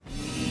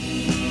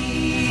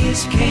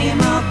darkness came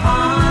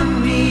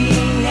upon me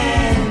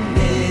and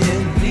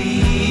it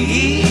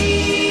pleased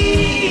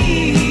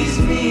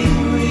me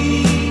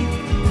great.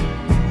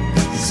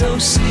 So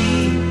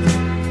sleep,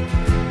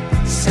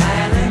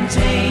 silent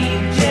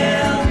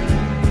angel,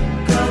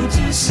 go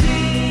to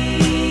sleep.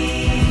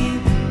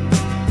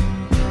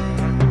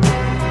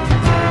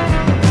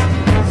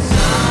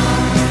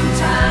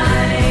 Sometime,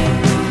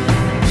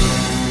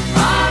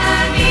 all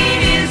I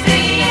need is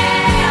the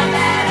air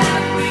that I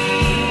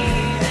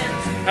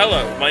breathe.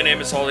 Hello, my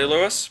name is Ollie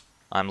Lewis,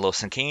 I'm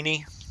Lawson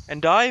Keeney.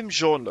 And I'm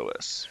Jean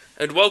Lewis.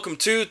 and welcome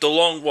to The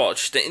Long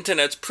Watch, the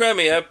internet's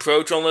premier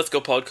pro-John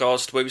Lithgow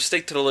podcast where we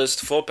stick to the list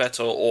for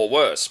better or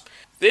worse.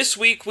 This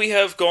week we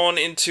have gone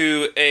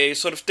into a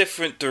sort of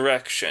different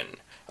direction.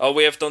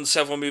 We have done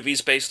several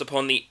movies based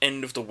upon the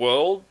end of the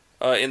world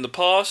in the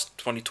past,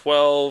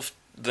 2012,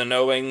 The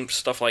Knowing,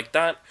 stuff like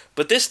that,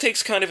 but this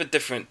takes kind of a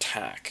different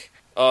tack.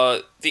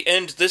 The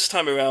end this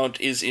time around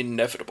is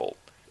inevitable.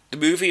 The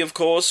movie, of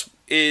course,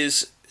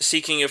 is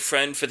seeking a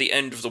friend for the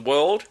end of the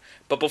world,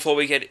 but before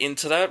we get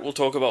into that, we'll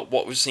talk about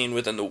what we've seen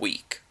within the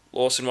week.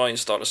 Lawson, why don't you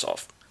start us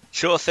off?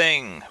 Sure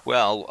thing.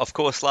 Well, of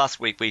course, last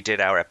week we did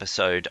our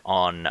episode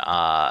on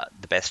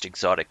the Best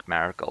Exotic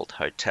Marigold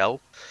Hotel,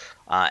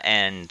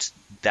 and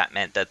that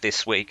meant that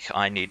this week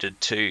I needed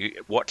to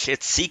watch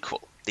its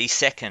sequel, the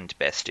second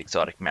Best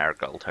Exotic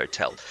Marigold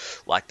Hotel.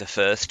 Like the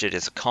first, it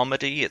is a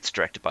comedy. It's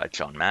directed by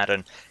John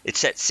Madden. It's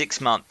set 6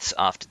 months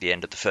after the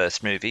end of the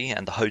first movie,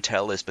 and the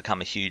hotel has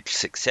become a huge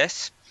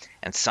success.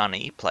 And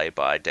Sunny, played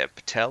by Dev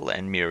Patel,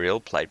 and Muriel,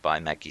 played by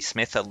Maggie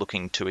Smith, are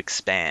looking to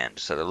expand.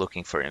 So they're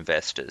looking for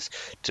investors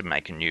to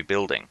make a new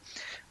building.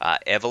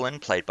 Evelyn,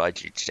 played by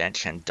Judi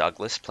Dench, and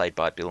Douglas, played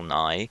by Bill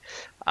Nighy,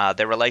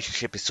 their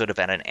relationship is sort of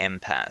at an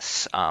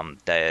impasse.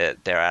 They're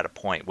at a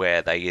point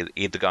where they're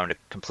either going to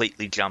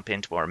completely jump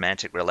into a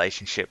romantic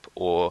relationship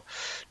or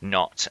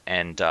not.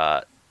 And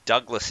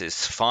Douglas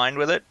is fine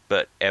with it,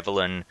 but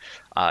Evelyn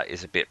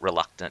is a bit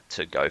reluctant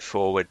to go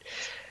forward.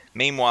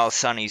 Meanwhile,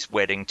 Sunny's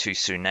wedding to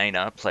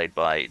Sunaina, played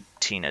by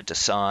Tina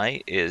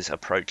Desai, is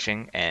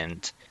approaching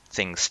and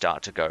things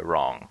start to go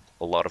wrong.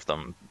 A lot of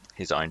them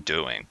his own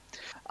doing.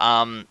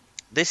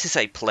 This is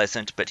a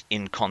pleasant but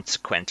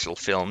inconsequential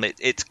film.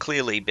 It's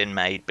clearly been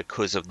made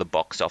because of the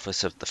box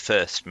office of the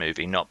first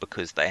movie, not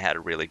because they had a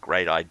really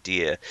great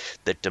idea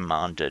that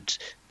demanded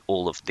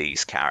all of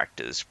these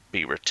characters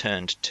be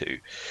returned to.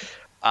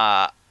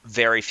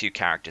 Very few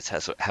characters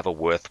have a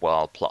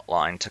worthwhile plot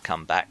line to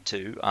come back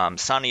to.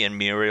 Sunny and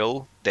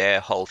Muriel, their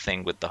whole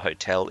thing with the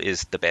hotel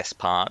is the best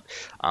part.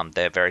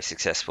 They're very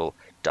successful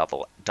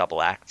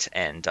double act,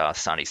 and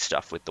Sunny's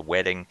stuff with the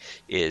wedding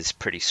is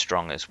pretty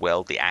strong as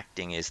well. The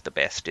acting is the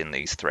best in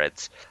these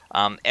threads.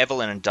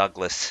 Evelyn and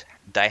Douglas,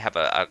 they have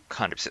a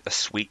kind of a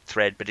sweet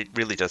thread, but it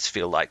really does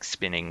feel like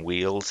spinning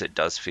wheels. It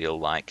does feel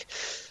like,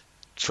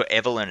 for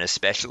Evelyn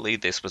especially,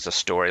 this was a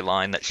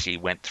storyline that she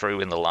went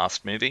through in the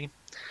last movie.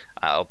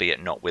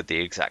 Albeit not with the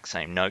exact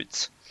same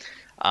notes.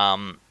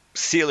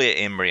 Celia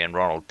Imrie and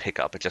Ronald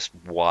Pickup are just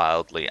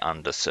wildly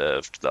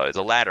underserved, though.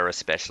 The latter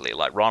especially.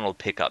 Like, Ronald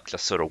Pickup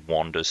just sort of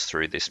wanders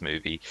through this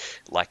movie,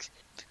 like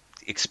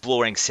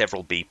exploring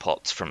several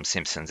B-plots from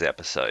Simpsons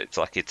episodes.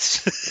 Like,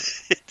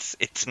 it's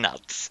it's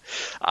nuts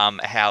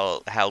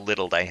how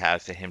little they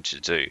have for him to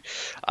do.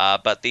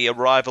 But the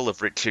arrival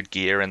of Richard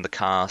Gere in the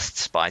cast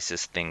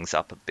spices things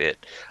up a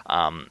bit.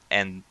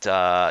 And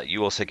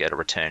you also get a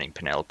returning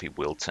Penelope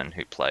Wilton,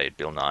 who played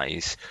Bill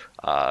Nighy's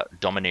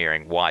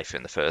domineering wife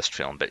in the first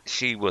film, but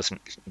she was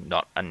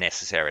not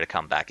unnecessary to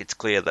come back. It's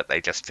clear that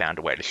they just found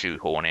a way to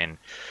shoehorn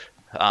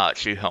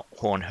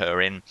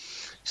her in,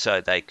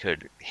 so they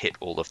could hit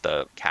all of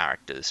the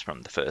characters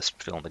from the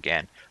first film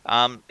again.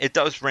 It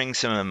does bring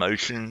some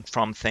emotion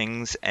from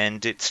things,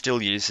 and it still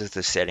uses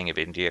the setting of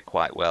India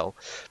quite well,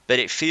 but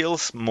it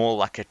feels more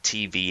like a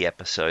TV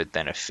episode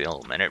than a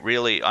film. And it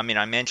really, I mean,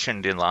 I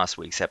mentioned in last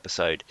week's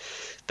episode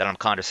that I'm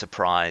kind of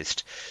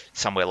surprised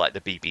somewhere like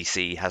the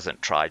BBC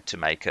hasn't tried to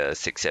make a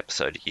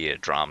 6-episode-a-year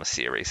drama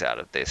series out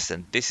of this,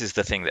 and this is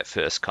the thing that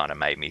first kind of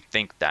made me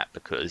think that,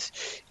 because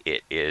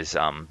it is,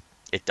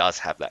 it does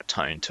have that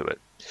tone to it.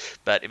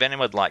 But if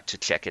anyone would like to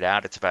check it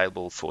out, it's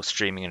available for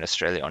streaming in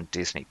Australia on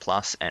Disney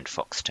Plus and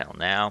Foxtel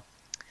Now.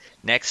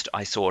 Next,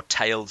 I saw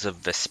Tales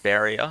of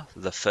Vesperia,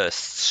 The First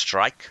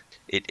Strike.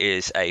 It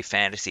is a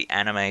fantasy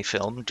anime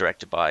film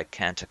directed by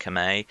Kanta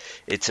Kamei.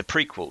 It's a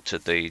prequel to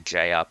the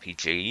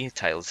JRPG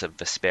Tales of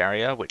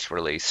Vesperia, which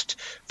released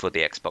for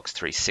the Xbox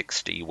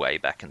 360 way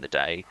back in the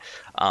day,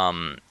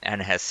 and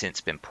has since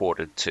been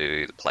ported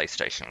to the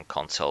PlayStation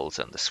consoles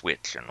and the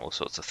Switch and all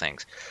sorts of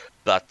things.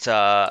 But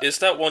Is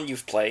that one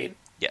you've played?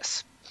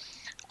 Yes.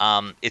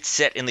 It's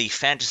set in the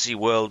fantasy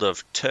world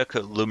of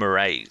Turca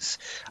Lumerays,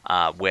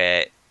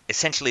 where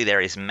essentially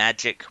there is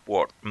magic,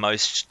 what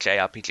most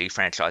JRPG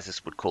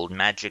franchises would call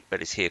magic,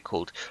 but is here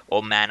called,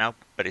 or mana,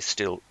 but is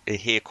still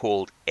here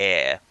called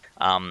air.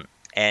 And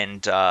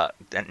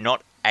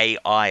not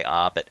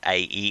AIR, but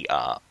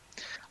AER.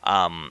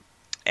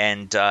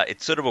 And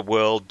it's sort of a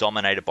world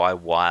dominated by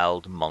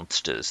wild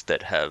monsters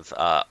that have,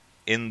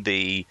 in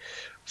the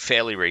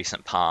fairly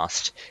recent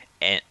past,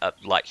 and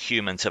like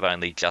humans have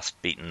only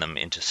just beaten them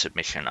into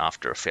submission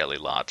after a fairly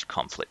large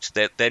conflict.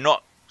 They're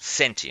not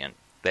sentient;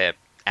 they're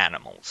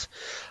animals,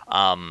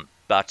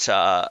 but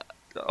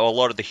a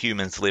lot of the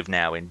humans live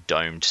now in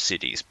domed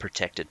cities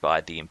protected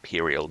by the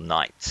Imperial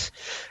Knights.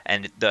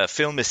 And the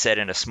film is set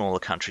in a smaller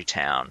country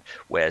town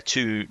where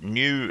two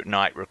new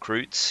knight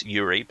recruits,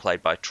 Yuri,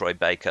 played by Troy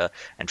Baker,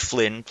 and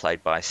Flynn,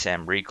 played by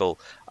Sam Riegel,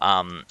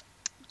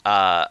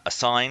 are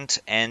assigned,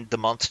 and the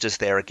monsters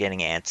there are getting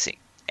antsy.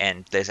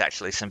 And there's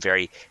actually some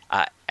very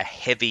a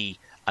heavy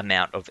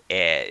amount of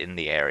air in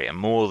the area,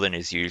 more than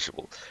is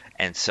usual.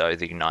 And so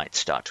the knights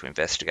start to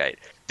investigate.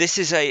 This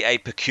is a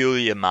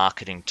peculiar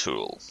marketing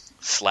tool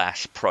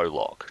 /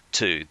 prologue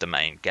to the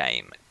main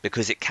game,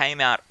 because it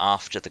came out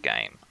after the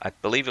game. I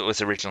believe it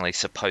was originally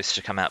supposed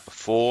to come out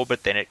before,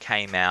 but then it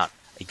came out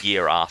a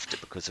year after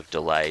because of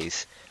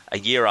delays. A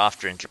year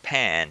after in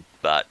Japan,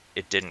 but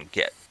it didn't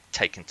get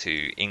taken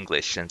to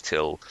English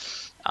until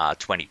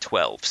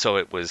 2012. So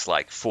it was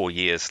like 4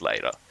 years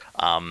later.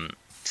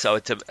 So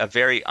it's a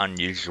very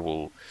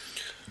unusual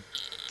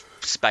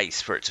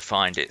space for it to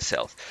find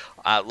itself.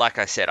 Like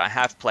I said, I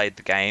have played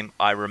the game.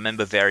 I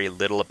remember very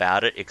little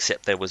about it,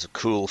 except there was a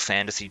cool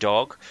fantasy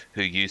dog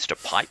who used a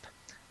pipe,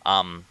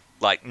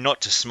 like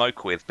not to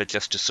smoke with, but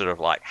just to sort of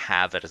like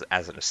have it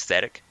as an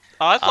aesthetic.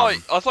 I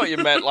thought you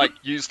meant like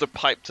use the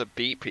pipe to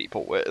beat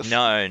people with.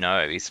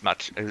 No, he's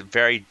a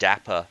very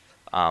dapper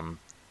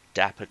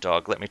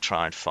dog. Let me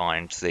try and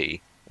find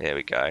there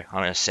we go. I'm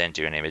going to send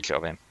you an image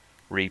of him.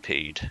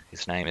 Repeed,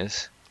 his name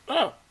is.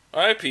 Oh,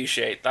 I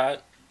appreciate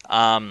that.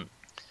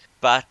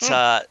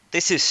 But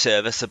this is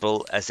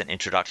serviceable as an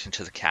introduction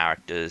to the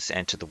characters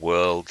and to the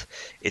world.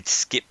 It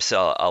skips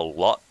a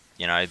lot.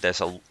 You know,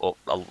 there's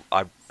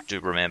I do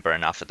remember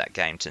enough of that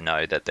game to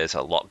know that there's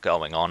a lot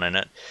going on in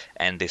it.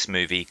 And this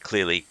movie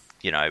clearly,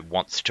 you know,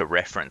 wants to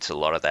reference a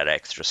lot of that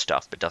extra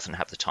stuff, but doesn't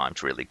have the time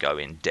to really go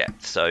in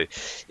depth. So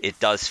it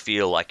does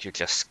feel like you're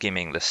just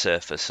skimming the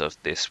surface of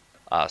this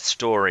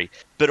story.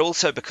 But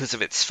also because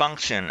of its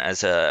function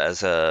as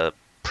a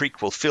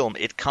prequel film,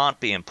 it can't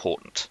be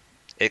important.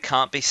 It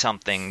can't be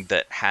something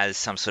that has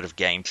some sort of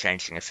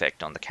game-changing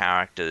effect on the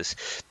characters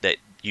that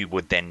you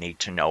would then need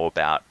to know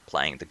about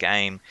playing the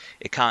game.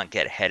 It can't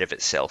get ahead of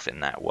itself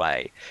in that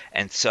way.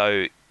 And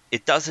so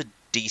it does a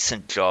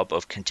decent job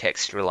of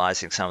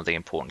contextualizing some of the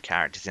important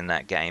characters in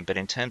that game, but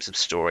in terms of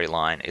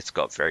storyline, it's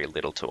got very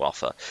little to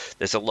offer.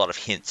 There's a lot of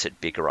hints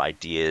at bigger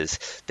ideas.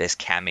 There's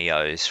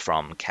cameos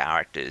from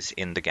characters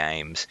in the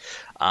games.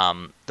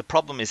 The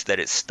problem is that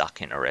it's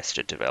stuck in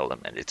Arrested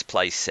Development. It's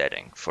place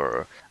setting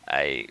for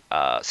a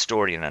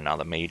story in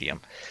another medium.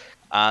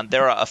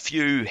 There are a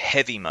few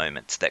heavy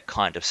moments that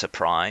kind of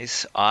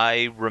surprise.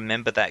 I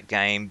remember that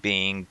game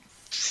being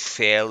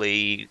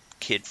fairly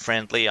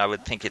kid-friendly. I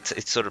would think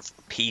it's sort of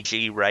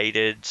PG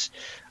rated.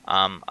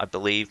 I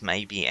believe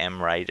maybe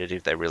M rated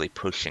if they're really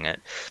pushing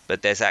it.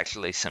 But there's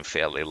actually some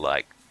fairly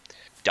like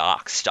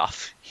dark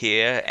stuff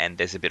here, and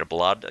there's a bit of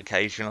blood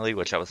occasionally,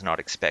 which I was not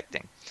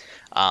expecting.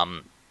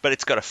 But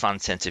it's got a fun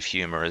sense of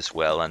humor as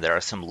well, and there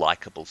are some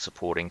likable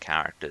supporting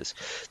characters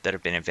that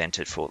have been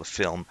invented for the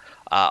film.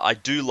 I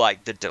do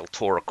like the Del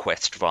Toro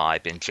quest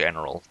vibe in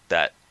general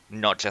that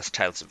not just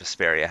Tales of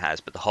Vesperia has,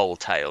 but the whole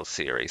Tales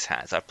series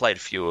has. I've played a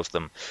few of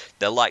them.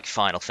 They're like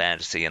Final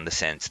Fantasy in the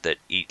sense that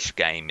each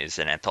game is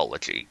an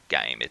anthology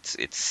game.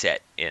 It's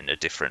set in a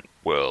different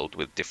world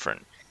with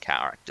different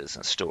characters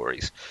and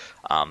stories.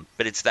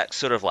 But it's that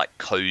sort of like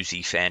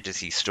cozy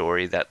fantasy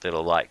story that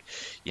that'll like,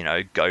 you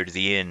know, go to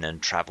the inn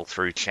and travel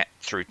through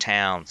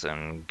towns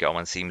and go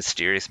and see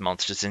mysterious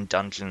monsters in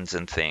dungeons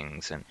and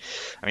things. And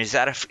I mean, is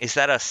that a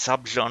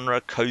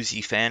subgenre,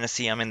 cozy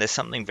fantasy? I mean, there's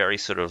something very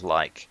sort of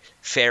like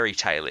fairy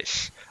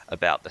tale-ish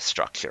about the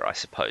structure, I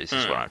suppose,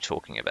 is what I'm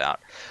talking about.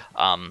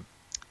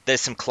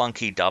 There's some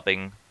clunky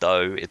dubbing,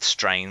 though. It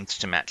strains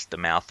to match the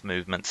mouth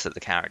movements that the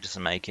characters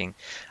are making.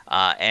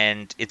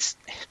 And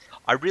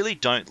I really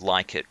don't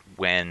like it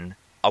when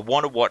I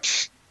want to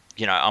watch,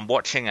 you know, I'm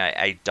watching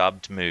a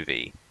dubbed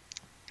movie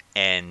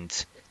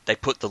and they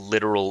put the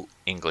literal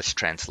English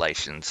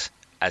translations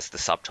as the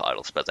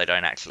subtitles, but they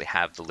don't actually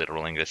have the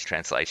literal English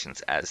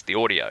translations as the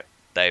audio.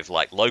 They've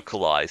like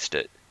localized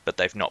it, but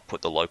they've not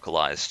put the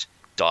localized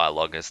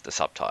dialogue as the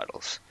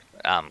subtitles.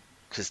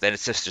 Because then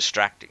it's just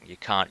distracting. You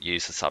can't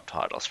use the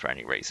subtitles for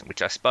any reason,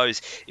 which I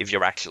suppose if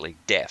you're actually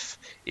deaf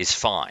is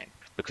fine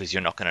because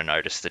you're not going to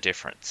notice the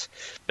difference.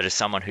 But as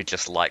someone who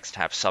just likes to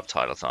have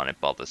subtitles on, it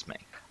bothers me.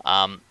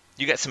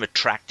 You get some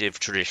attractive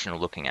traditional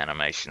looking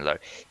animation though.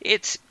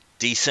 It's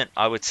decent.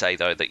 I would say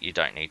though that you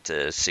don't need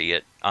to see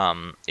it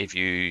if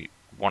you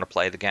want to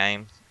play the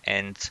game,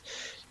 and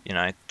you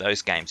know,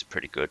 those games are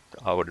pretty good.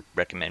 I would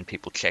recommend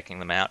people checking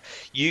them out.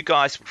 You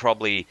guys would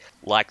probably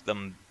like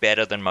them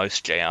better than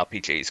most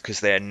JRPGs because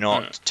they're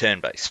not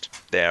turn-based.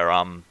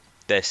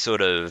 They're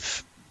sort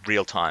of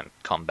real-time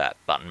combat,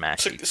 button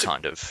mashy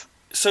kind of.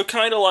 So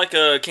kind of like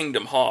a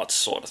Kingdom Hearts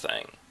sort of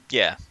thing.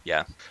 Yeah.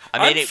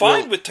 I mean, I'm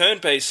fine with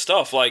turn-based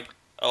stuff. Like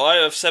I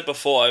have said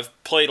before,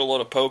 I've played a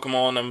lot of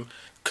Pokemon. I'm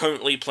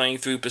currently playing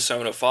through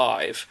Persona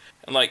 5,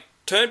 and like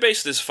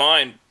turn-based is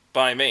fine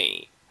by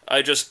me.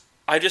 I just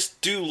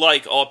do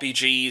like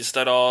RPGs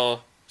that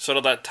are sort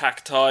of that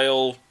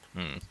tactile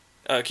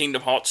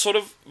Kingdom Hearts sort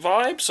of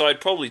vibe, so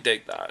I'd probably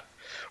dig that.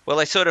 Well,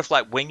 they sort of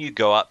like when you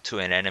go up to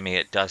an enemy,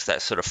 it does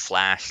that sort of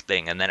flash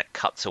thing, and then it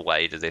cuts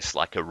away to this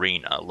like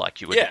arena,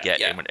 like you would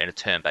get in a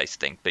turn-based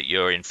thing, but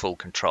you're in full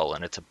control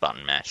and it's a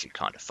button mashy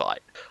kind of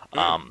fight.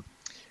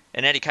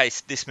 In any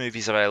case, this movie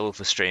is available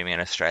for streaming in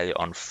Australia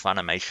on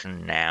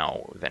Funimation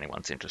now, if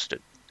anyone's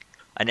interested.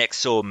 I next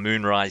saw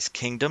Moonrise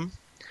Kingdom.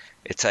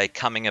 It's a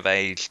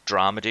coming-of-age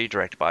dramedy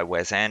directed by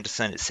Wes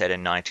Anderson. It's set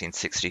in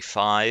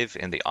 1965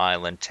 in the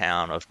island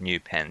town of New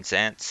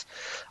Penzance.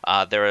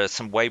 There are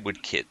some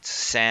wayward kids,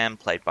 Sam,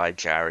 played by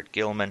Jared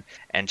Gilman,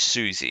 and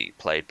Susie,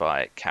 played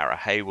by Cara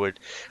Hayward.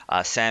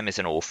 Sam is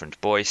an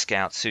orphaned Boy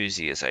Scout,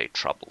 Susie is a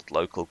troubled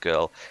local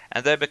girl,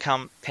 and they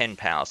become pen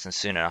pals, and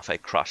soon enough a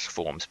crush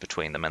forms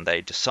between them, and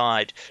they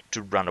decide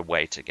to run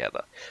away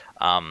together.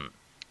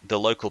 The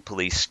local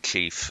police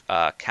chief,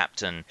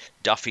 Captain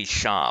Duffy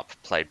Sharp,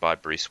 played by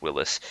Bruce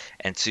Willis,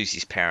 and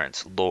Susie's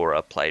parents,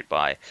 Laura, played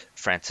by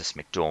Frances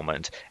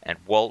McDormand, and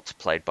Walt,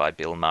 played by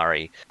Bill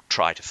Murray,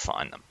 try to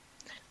find them.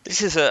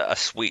 This is a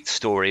sweet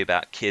story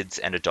about kids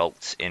and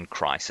adults in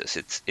crisis.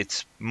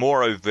 It's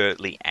more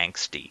overtly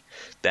angsty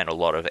than a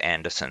lot of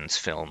Anderson's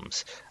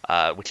films,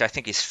 which I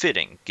think is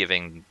fitting,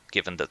 given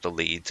that the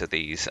leads are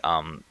these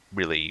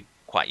really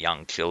quite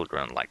young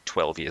children, like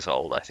 12 years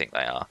old, I think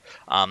they are.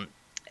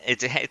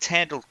 It's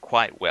handled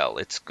quite well.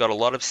 It's got a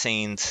lot of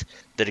scenes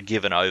that are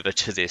given over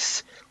to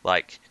this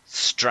like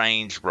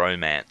strange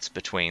romance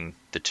between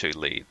the two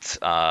leads.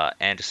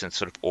 Anderson's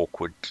sort of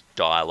awkward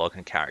dialogue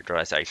and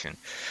characterization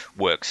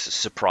works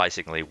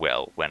surprisingly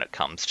well when it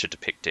comes to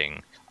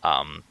depicting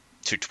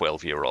two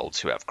 12-year-olds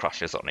who have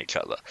crushes on each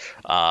other.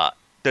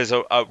 There's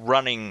a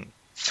running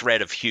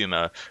thread of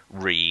humor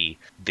re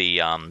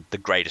the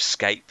Great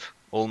Escape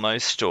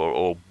almost,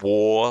 or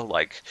war,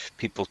 like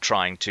people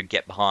trying to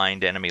get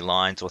behind enemy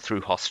lines or through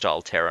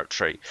hostile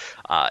territory.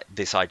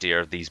 This idea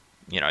of these,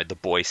 the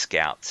Boy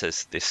Scouts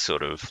as this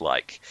sort of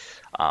like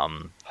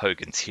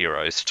Hogan's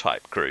Heroes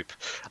type group.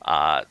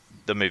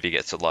 The movie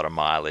gets a lot of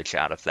mileage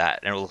out of that,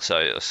 and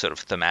also a sort of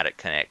thematic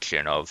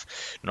connection of,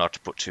 not to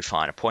put too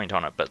fine a point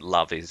on it, but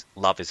love is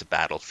a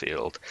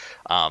battlefield.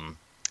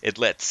 It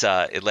lets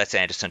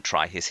Anderson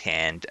try his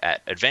hand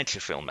at adventure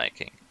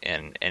filmmaking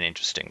in an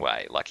interesting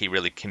way. Like, he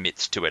really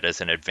commits to it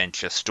as an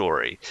adventure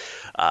story,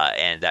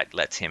 and that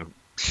lets him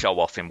show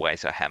off in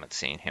ways I haven't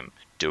seen him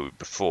do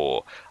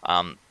before.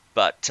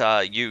 But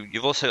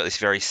you've also got this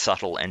very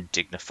subtle and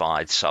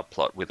dignified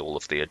subplot with all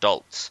of the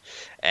adults,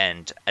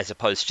 and as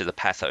opposed to the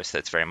pathos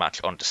that's very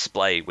much on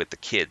display with the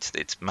kids,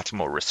 it's much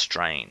more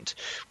restrained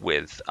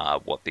with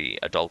what the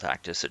adult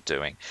actors are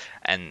doing,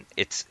 and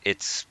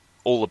it's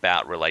all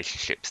about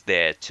relationships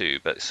there too,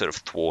 but sort of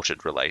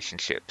thwarted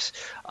relationships.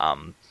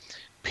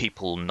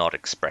 People not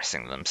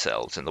expressing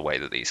themselves in the way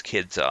that these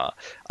kids are,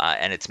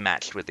 and it's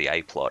matched with the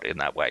A-plot in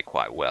that way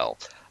quite well.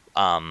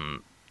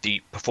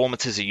 The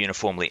performances are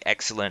uniformly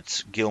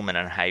excellent. Gilman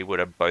and Hayward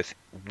are both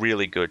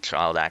really good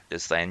child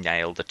actors. They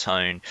nail the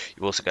tone.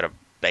 You've also got a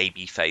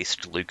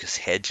baby-faced Lucas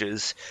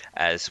Hedges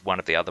as one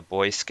of the other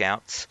Boy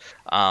Scouts.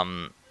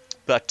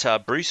 But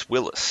Bruce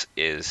Willis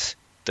is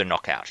the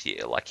knockout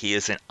here. Like, he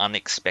is an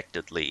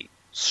unexpectedly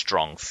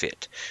strong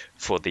fit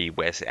for the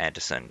Wes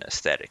Anderson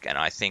aesthetic, and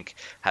I think,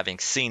 having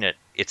seen it,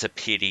 it's a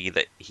pity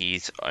that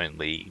he's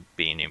only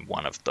been in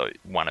one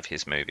of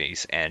his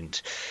movies,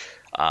 and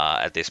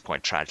at this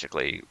point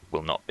tragically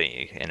will not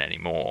be in any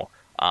more.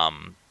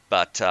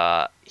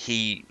 But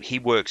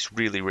he works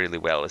really, really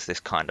well as this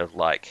kind of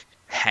like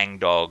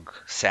hangdog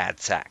sad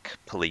sack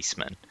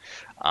policeman.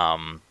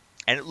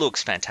 And it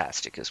looks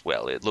fantastic as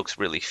well. It looks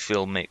really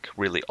filmic,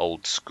 really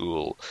old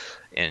school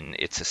in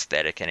its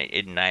aesthetic, and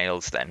it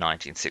nails that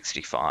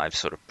 1965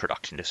 sort of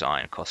production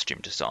design, costume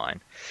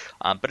design.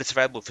 But it's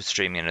available for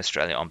streaming in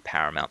Australia on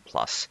Paramount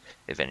Plus,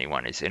 if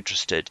anyone is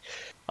interested.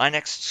 I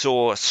next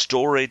saw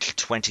Storage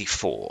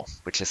 24,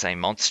 which is a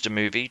monster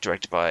movie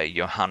directed by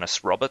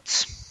Johannes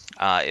Roberts.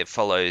 It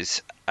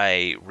follows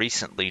a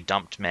recently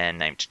dumped man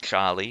named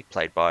Charlie,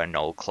 played by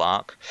Noel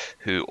Clarke,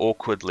 who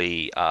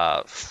awkwardly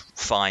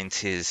finds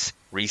his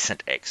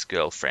recent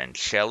ex-girlfriend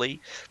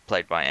Shelley,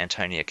 played by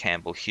Antonia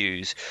Campbell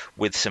Hughes,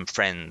 with some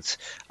friends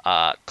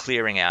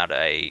clearing out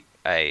a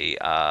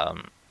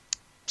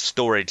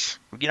storage,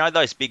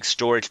 those big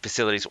storage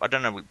facilities. I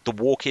don't know, the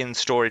walk-in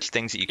storage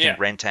things that you can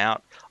rent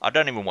out. I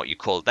don't even know what you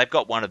call it. They've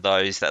got one of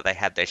those that they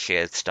had their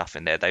shared stuff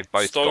in there. They've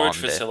both storage gone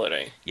facility.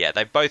 There. Yeah,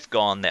 they've both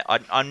gone there.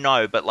 I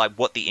know, but like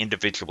what the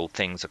individual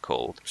things are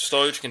called.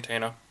 Storage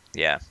container.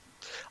 Yeah.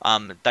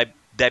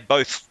 They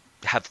both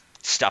have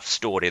stuff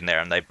stored in there,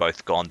 and they've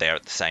both gone there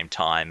at the same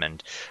time,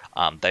 and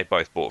they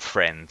both brought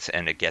friends,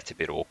 and it gets a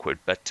bit awkward.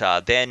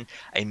 But then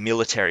a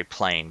military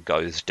plane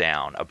goes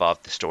down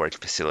above the storage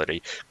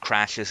facility,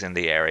 crashes in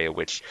the area,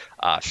 which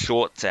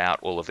shorts out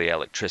all of the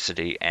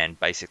electricity and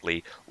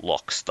basically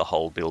locks the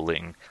whole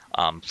building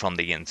from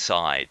the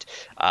inside.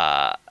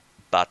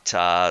 but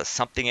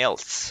something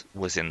else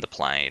was in the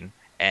plane,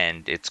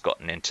 and it's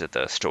gotten into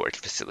the storage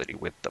facility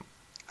with them.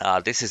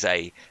 This is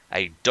a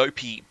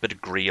dopey but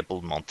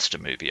agreeable monster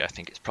movie, I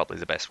think is probably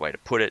the best way to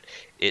put it.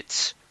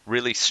 It's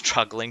really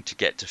struggling to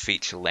get to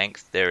feature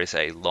length. There is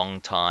a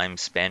long time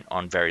spent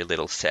on very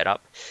little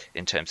setup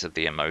in terms of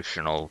the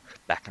emotional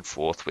back and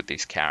forth with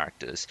these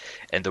characters,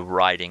 and the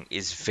writing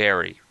is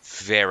very,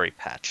 very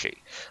patchy.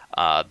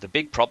 The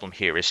big problem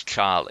here is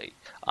Charlie.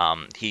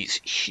 He's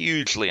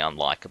hugely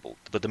unlikable,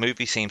 but the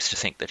movie seems to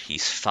think that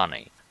he's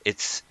funny.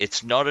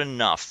 It's not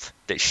enough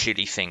that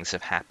shitty things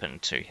have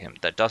happened to him.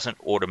 That doesn't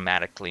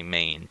automatically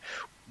mean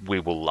we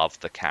will love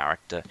the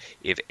character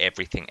if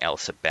everything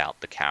else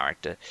about the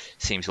character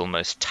seems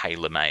almost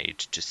tailor-made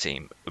to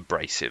seem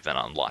abrasive and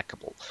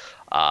unlikable.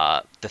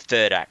 The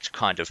third act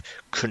kind of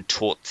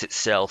contorts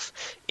itself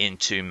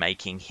into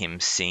making him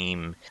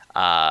seem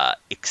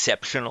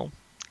exceptional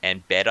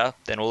and better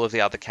than all of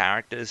the other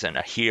characters and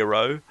a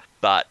hero,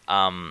 but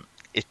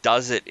it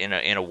does it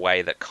in a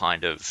way that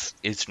kind of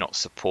is not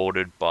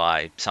supported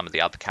by some of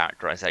the other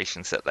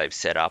characterizations that they've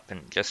set up,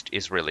 and just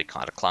is really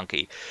kind of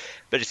clunky.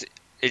 But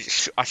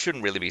I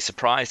shouldn't really be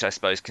surprised, I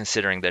suppose,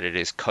 considering that it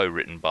is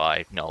co-written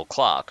by Noel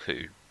Clarke,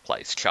 who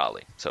plays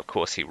Charlie. So, of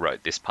course, he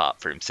wrote this part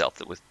for himself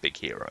that was Big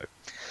Hero.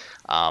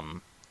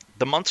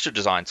 The monster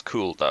design's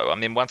cool, though. I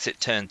mean, once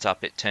it turns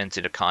up, it turns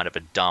into kind of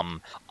a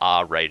dumb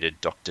R-rated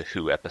Doctor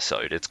Who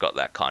episode. It's got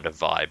that kind of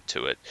vibe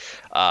to it.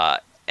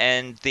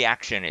 And the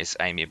action is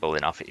amiable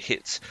enough. It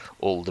hits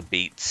all the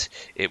beats.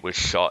 It was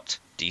shot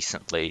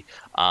decently.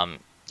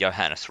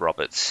 Johannes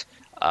Roberts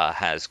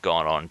has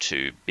gone on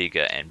to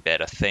bigger and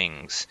better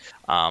things.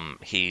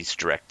 He's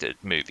directed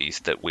movies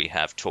that we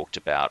have talked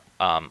about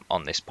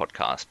on this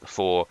podcast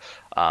before,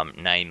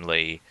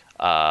 namely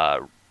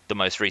the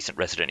most recent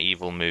Resident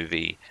Evil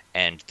movie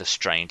and The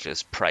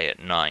Strangers Prey at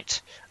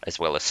Night, as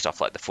well as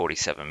stuff like the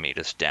 47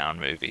 Meters Down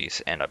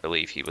movies, and I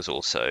believe he was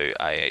also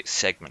a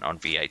segment on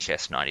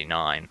VHS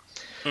 99.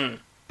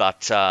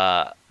 But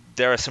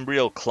there are some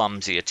real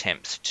clumsy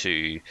attempts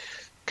to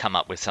come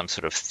up with some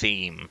sort of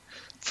theme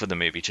for the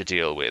movie to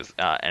deal with,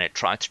 and it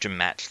tries to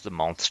match the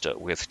monster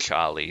with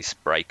Charlie's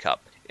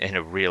breakup in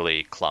a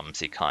really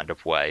clumsy kind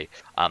of way.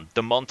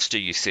 The monster,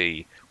 you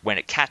see, when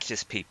it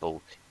catches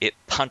people, it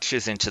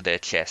punches into their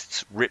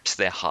chests, rips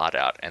their heart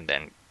out, and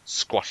then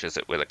squashes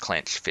it with a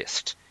clenched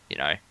fist, you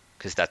know,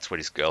 because that's what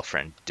his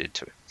girlfriend did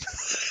to him.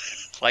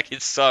 Like,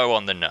 it's so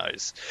on the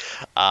nose.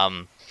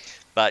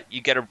 But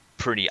you get a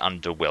pretty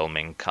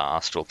underwhelming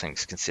cast, all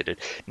things considered.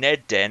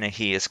 Ned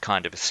Dennehy is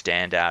kind of a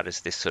standout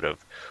as this sort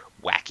of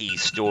wacky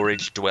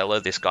storage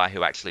dweller, this guy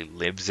who actually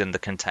lives in the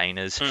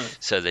containers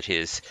so that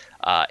his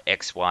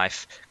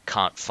ex-wife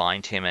can't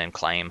find him and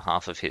claim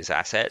half of his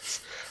assets.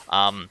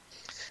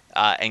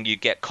 And you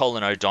get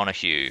Colin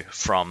O'Donoghue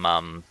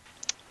from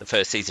the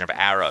first season of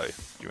Arrow.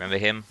 You remember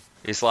him?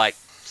 He's like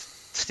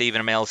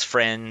Stephen Amell's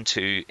friend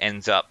who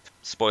ends up,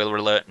 spoiler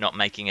alert, not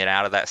making it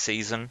out of that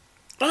season.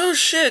 Oh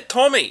shit,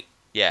 Tommy!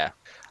 Yeah.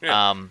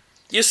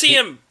 You see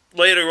him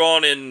later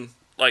on in,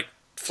 like,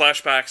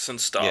 flashbacks and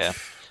stuff.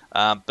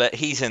 Yeah. But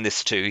he's in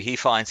this too. He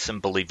finds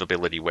some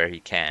believability where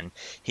he can.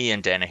 He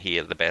and Dennehy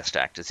are the best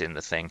actors in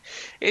the thing.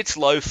 It's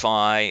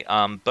lo-fi,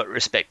 but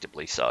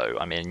respectably so.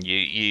 I mean,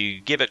 you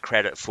give it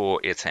credit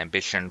for its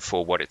ambition,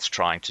 for what it's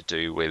trying to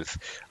do with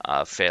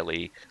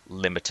fairly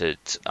limited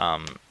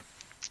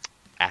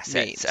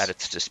assets at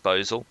its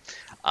disposal.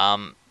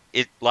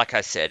 It, like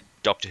I said,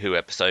 Doctor Who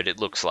episode, it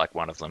looks like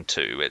one of them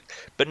too.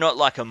 But not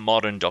like a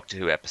modern Doctor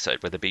Who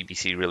episode where the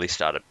BBC really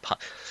started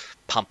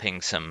pumping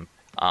some...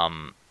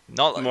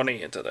 not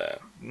money into it.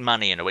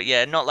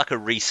 Yeah, not like a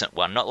recent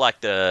one, not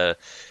like the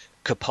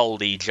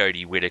Capaldi,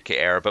 Jodie Whittaker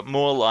era, but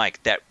more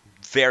like that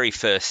very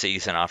first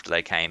season after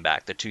they came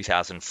back, the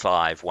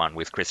 2005 one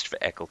with Christopher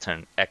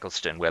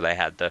Eccleston, where they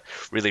had the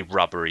really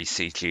rubbery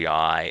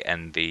CGI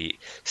and the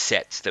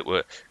sets that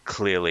were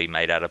clearly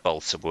made out of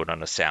balsa wood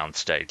on a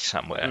soundstage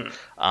somewhere.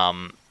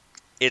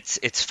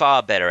 It's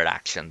far better at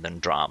action than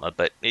drama,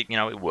 but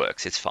it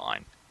works. It's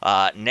fine.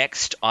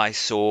 Next, I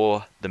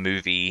saw the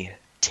movie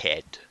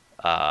Ted.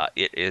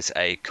 It is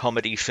a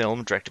comedy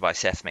film directed by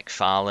Seth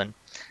MacFarlane,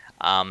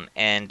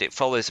 and it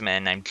follows a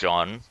man named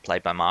John,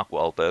 played by Mark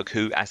Wahlberg,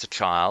 who, as a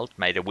child,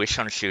 made a wish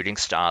on a shooting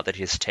star that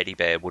his teddy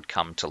bear would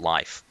come to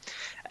life.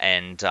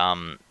 And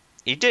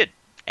he did.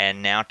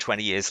 And now,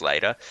 20 years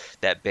later,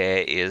 that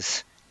bear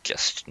is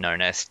just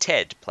known as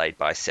Ted, played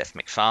by Seth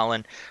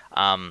MacFarlane.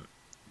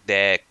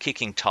 They're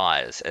kicking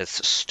tires as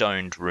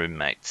stoned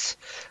roommates,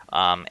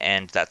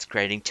 and that's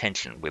creating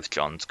tension with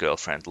John's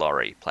girlfriend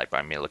Laurie, played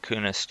by Mila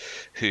Kunis,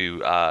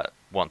 who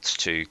wants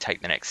to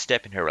take the next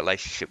step in her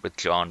relationship with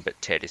John, but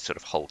Ted is sort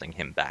of holding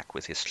him back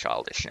with his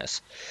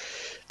childishness.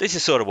 This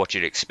is sort of what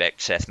you'd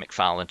expect Seth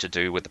MacFarlane to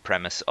do with the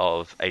premise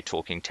of a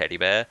talking teddy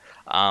bear.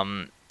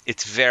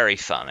 It's very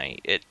funny.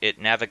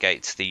 It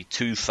navigates the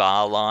too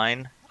far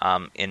line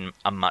in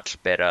a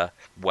much better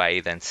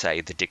way than, say,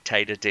 The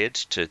Dictator did,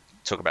 to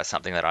talk about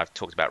something that I've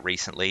talked about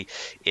recently.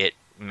 It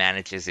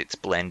manages its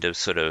blend of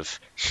sort of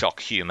shock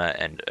humor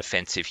and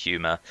offensive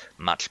humor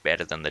much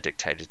better than The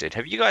Dictator did.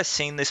 Have you guys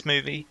seen this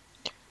movie?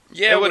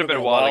 Yeah, it would have been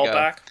a while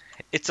back.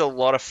 It's a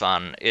lot of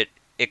fun. It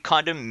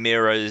kind of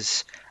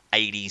mirrors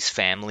 80s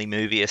family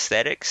movie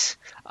aesthetics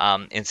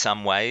in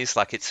some ways.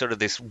 Like, it's sort of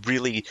this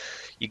really,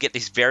 you get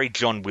this very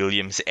John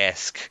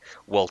Williams-esque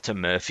Walter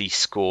Murphy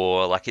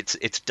score. Like,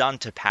 it's done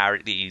to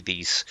parody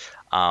these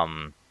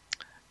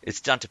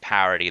it's done to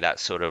parody that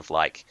sort of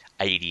like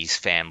 80s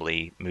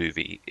family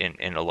movie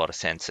in a lot of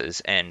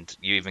senses. And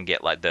you even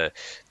get like the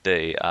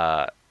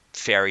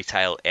fairy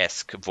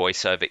tale-esque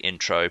voiceover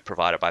intro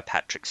provided by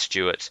Patrick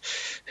Stewart,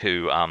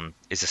 who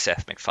is a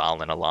Seth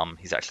MacFarlane alum.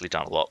 He's actually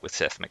done a lot with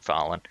Seth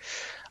MacFarlane.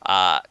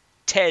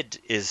 Ted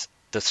is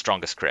the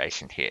strongest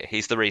creation here.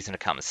 He's the reason to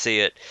come and see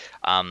it.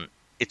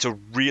 It's a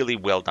really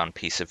well done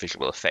piece of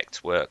visual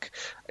effects work.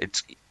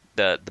 It's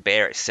the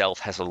bear itself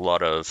has a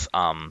lot of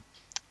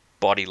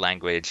body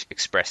language,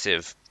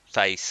 expressive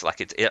face. Like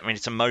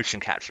it's a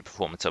motion capture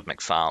performance of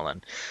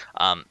MacFarlane,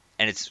 and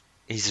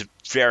he's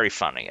very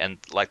funny. And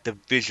like the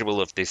visual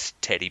of this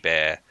teddy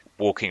bear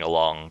walking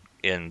along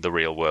in the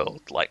real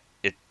world, like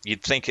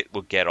you'd think it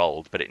would get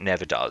old, but it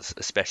never does,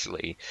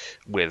 especially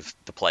with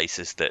the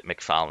places that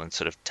MacFarlane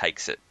sort of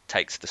takes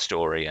the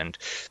story and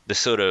the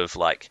sort of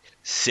like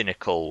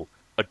cynical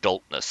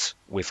adultness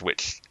with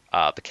which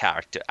the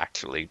character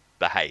actually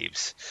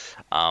behaves.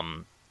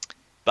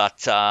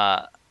 But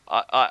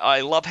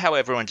I love how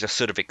everyone just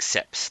sort of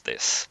accepts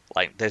this.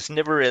 Like, there's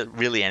never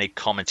really any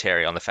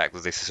commentary on the fact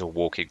that this is a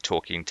walking,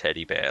 talking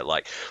teddy bear.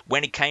 Like,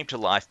 when he came to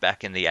life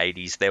back in the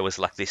 80s, there was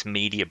like this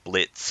media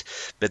blitz,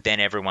 but then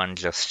everyone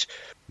just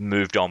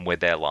moved on with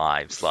their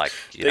lives. Like,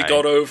 they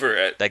got over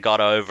it. They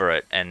got over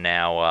it, and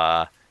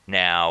now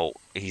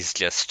he's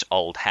just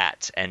old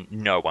hat, and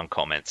no one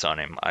comments on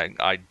him.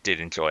 I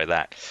did enjoy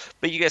that.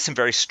 But you get some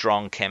very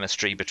strong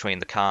chemistry between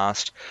the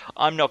cast.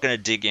 I'm not going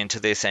to dig into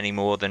this any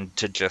more than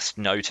to just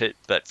note it,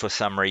 but for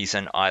some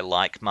reason I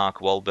like Mark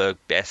Wahlberg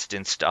best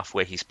in stuff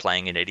where he's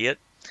playing an idiot.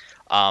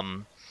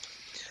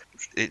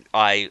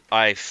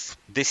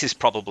 This is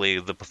probably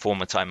the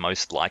performance I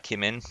most like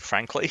him in,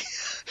 frankly.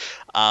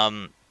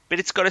 But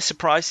it's got a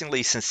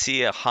surprisingly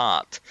sincere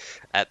heart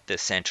at the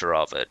center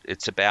of it.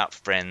 It's about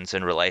friends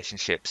and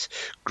relationships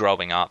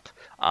growing up,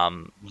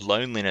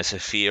 loneliness, a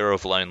fear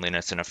of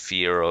loneliness, and a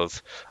fear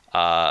of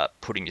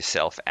putting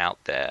yourself out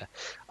there.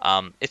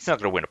 It's not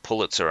going to win a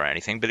Pulitzer or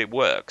anything, but it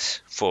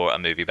works for a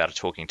movie about a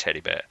talking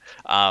teddy bear.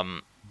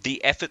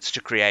 The efforts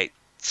to create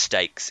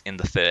stakes in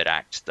the third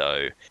act,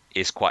 though,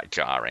 is quite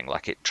jarring.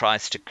 Like, it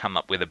tries to come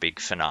up with a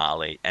big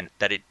finale, and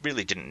that it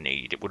really didn't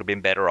need. It would have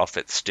been better off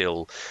it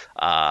still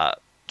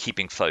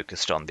keeping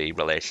focused on the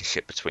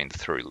relationship between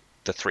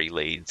the three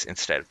leads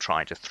instead of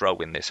trying to throw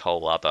in this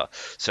whole other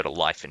sort of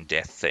life and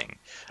death thing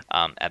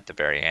at the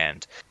very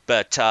end.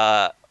 But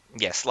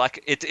yes,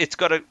 like it's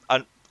got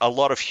a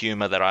lot of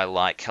humor that I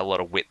like, a lot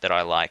of wit that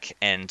I like,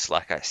 and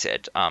like I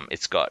said,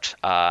 it's got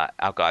our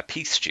guy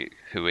Peace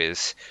who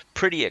is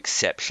pretty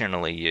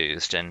exceptionally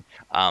used. And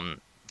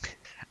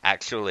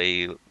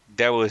actually,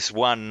 there was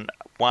one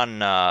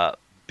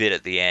bit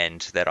at the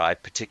end that I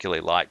particularly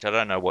liked. I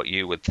don't know what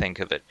you would think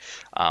of it,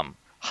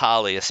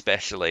 Harley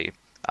especially,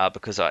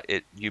 because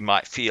you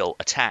might feel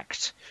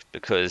attacked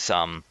because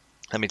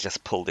let me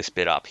just pull this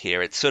bit up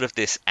here. It's sort of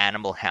this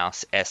Animal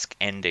House-esque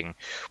ending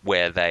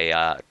where they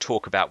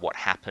talk about what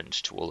happened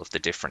to all of the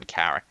different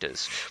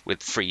characters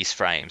with freeze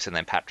frames, and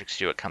then Patrick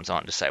Stewart comes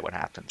on to say what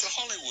happened. To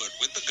Hollywood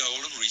with the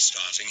goal of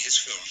restarting his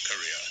film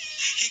career.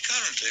 He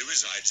currently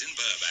resides in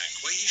Burbank,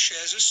 where he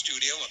shares a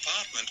studio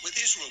apartment with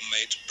his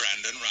roommate,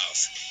 Brandon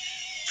Routh.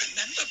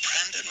 Remember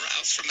Brandon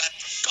Routh from that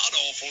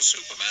god-awful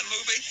Superman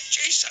movie?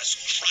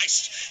 Jesus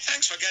Christ!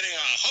 Thanks for getting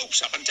our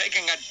hopes up and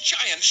taking a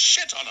giant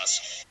shit on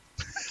us.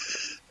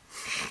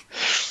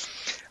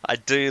 I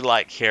do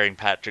like hearing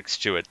Patrick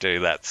Stewart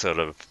do that sort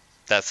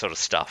of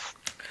stuff.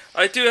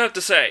 I do have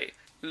to say,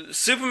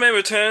 Superman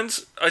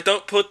Returns, I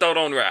don't put that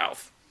on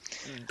Ralph.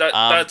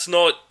 That's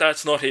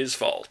not his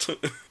fault.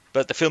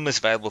 But the film is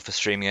available for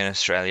streaming in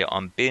Australia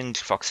on Binge,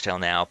 Foxtel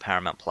Now,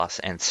 Paramount Plus,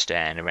 and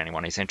Stan, if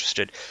anyone is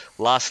interested.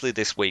 Lastly,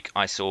 this week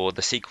I saw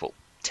the sequel,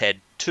 Ted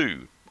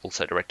 2,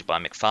 also directed by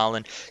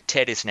MacFarlane.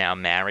 Ted is now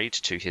married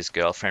to his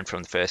girlfriend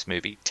from the first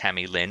movie,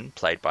 Tammy Lynn,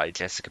 played by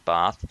Jessica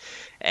Barth,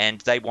 and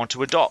they want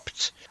to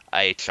adopt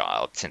a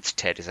child, since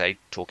Ted is a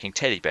talking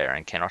teddy bear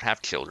and cannot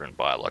have children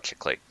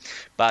biologically.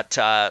 But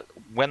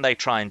when they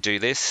try and do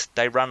this,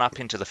 they run up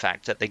into the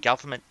fact that the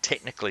government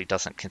technically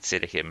doesn't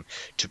consider him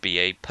to be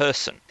a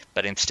person,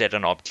 but instead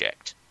an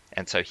object,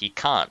 and so he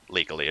can't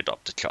legally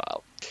adopt a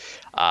child.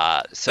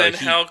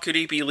 How could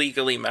he be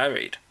legally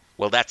married?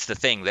 Well, that's the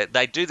thing.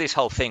 They do this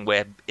whole thing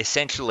where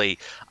essentially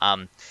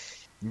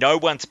no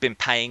one's been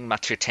paying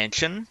much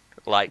attention,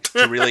 like,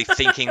 to really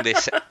thinking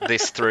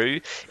this through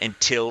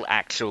until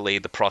actually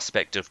the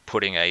prospect of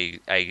putting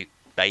a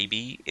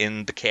baby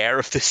in the care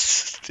of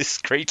this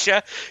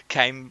creature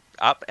came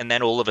up, and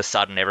then all of a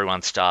sudden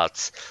everyone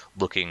starts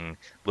looking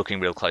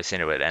real close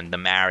into it, and the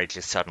marriage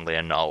is suddenly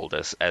annulled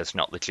as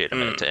not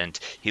legitimate, and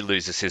he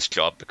loses his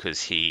job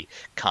because he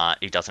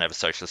doesn't have a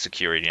social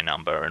security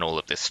number, and all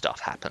of this stuff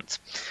happens.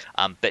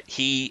 But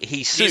he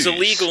sues. He's a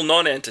legal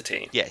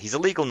non-entity. Yeah, he's a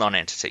legal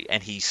non-entity,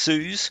 and he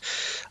sues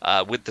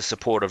with the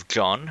support of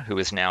John, who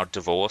is now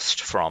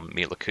divorced from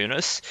Mila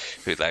Kunis,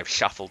 who they've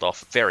shuffled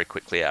off very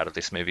quickly out of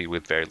this movie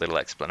with very little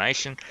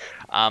explanation.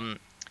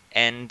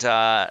 And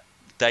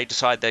they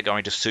decide they're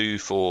going to sue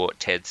for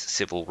Ted's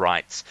civil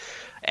rights.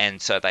 And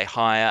so they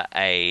hire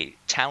a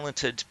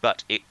talented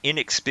but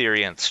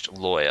inexperienced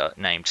lawyer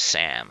named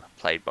Sam,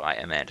 played by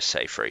Amanda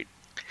Seyfried.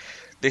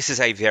 This is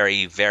a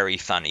very, very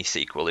funny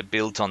sequel. It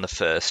builds on the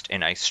first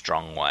in a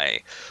strong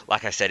way.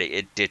 Like I said,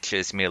 it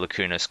ditches Mila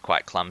Kunis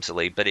quite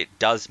clumsily, but it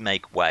does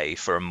make way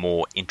for a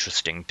more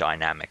interesting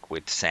dynamic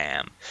with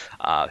Sam,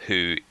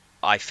 who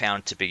I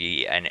found to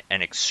be an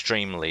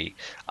extremely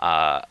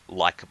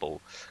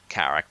likable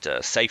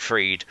character.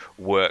 Seyfried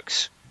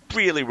works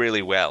really,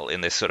 really well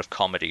in this sort of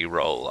comedy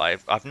role.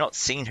 I've not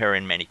seen her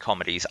in many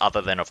comedies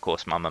other than, of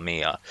course, Mamma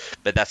Mia,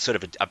 but that's sort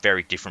of a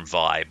very different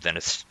vibe than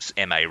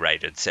a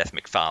MA-rated Seth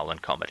MacFarlane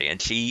comedy, and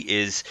she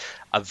is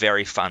a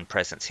very fun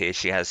presence here.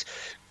 She has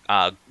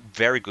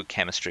very good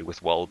chemistry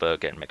with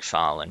Wahlberg and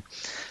MacFarlane.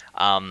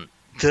 I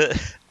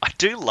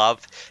do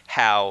love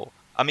how...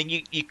 I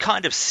mean, you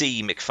kind of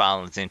see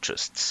MacFarlane's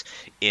interests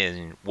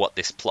in what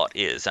this plot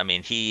is. I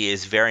mean, he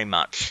is very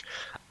much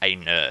a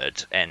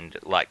nerd, and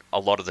like a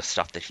lot of the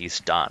stuff that he's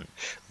done,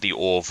 the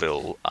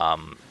Orville,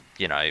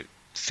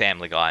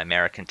 Family Guy,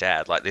 American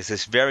Dad, like there's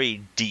this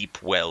very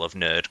deep well of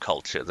nerd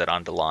culture that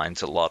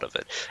underlines a lot of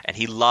it. And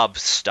he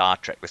loves Star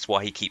Trek. That's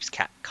why he keeps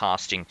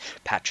casting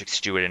Patrick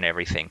Stewart and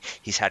everything.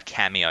 He's had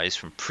cameos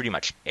from pretty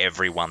much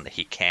everyone that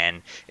he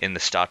can in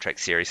the Star Trek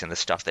series and the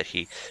stuff that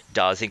he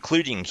does,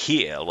 including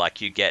here.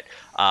 Like you get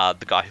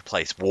the guy who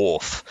plays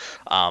Worf,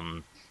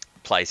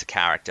 plays a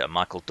character,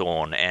 Michael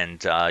Dorn,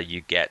 and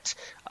you get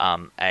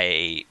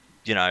a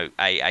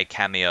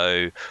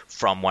cameo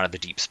from one of the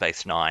Deep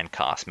Space Nine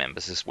cast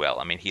members as well.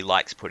 I mean, he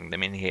likes putting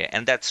them in here,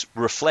 and that's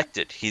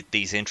reflected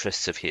these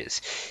interests of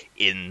his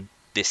in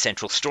this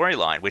central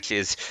storyline, which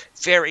is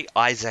very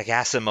Isaac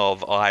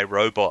Asimov, I,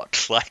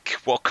 Robot, like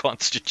what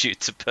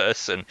constitutes a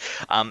person.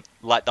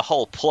 Like the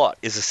whole plot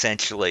is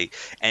essentially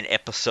an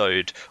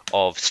episode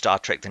of Star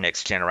Trek The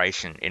Next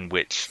Generation in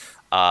which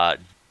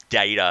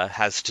Data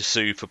has to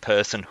sue for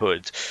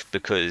personhood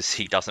because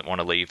he doesn't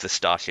want to leave the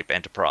Starship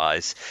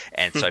Enterprise,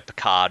 and so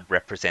Picard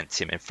represents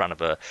him in front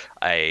of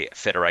a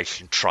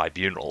Federation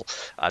tribunal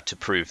to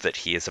prove that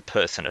he is a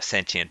person, a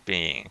sentient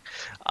being.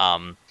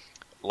 I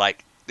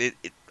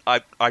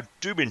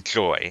do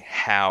enjoy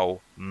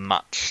how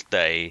much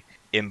they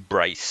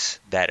embrace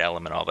that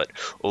element of it,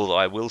 although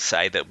I will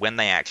say that when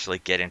they actually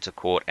get into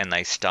court and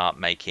they start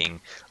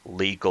making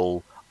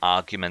legal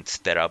arguments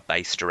that are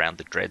based around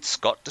the Dred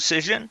Scott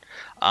decision,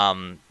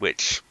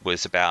 which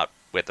was about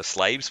whether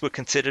slaves were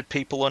considered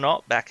people or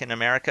not back in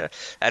America.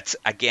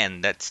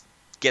 That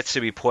gets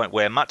to be a point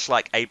where, much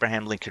like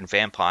Abraham Lincoln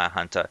Vampire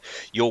Hunter,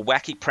 your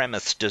wacky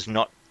premise does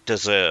not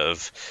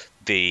deserve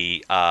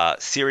the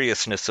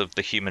seriousness of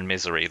the human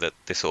misery that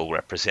this all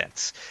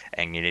represents.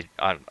 And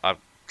I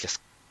just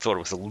thought it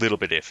was a little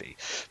bit iffy.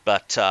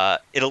 But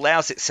it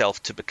allows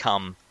itself to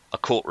become a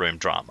courtroom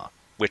drama,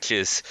 which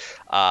is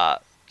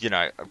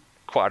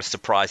quite a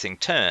surprising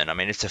turn. I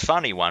mean, it's a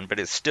funny one, but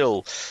it's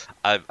still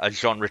a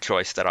genre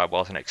choice that I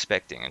wasn't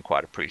expecting and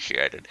quite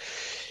appreciated.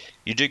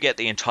 You do get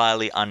the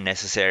entirely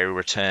unnecessary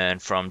return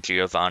from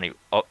Giovanni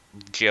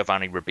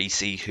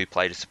Ribisi, who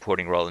played a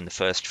supporting role in the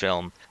first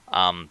film.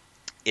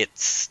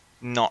 It's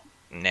not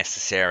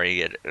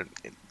necessary.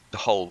 The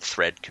whole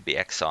thread could be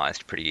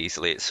excised pretty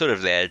easily. It's sort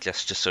of there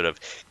just to sort of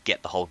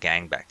get the whole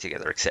gang back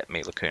together, except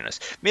Mila Kunis.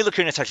 Mila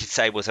Kunis, I should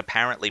say, was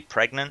apparently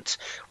pregnant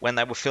when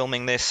they were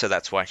filming this, so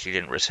that's why she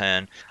didn't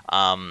return.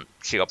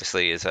 She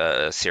obviously is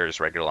a series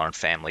regular on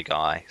Family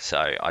Guy, so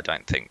I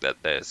don't think that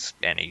there's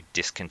any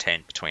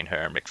discontent between her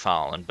and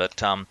MacFarlane. But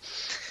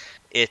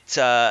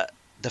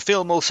the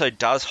film also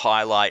does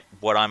highlight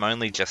what I'm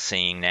only just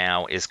seeing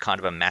now is kind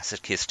of a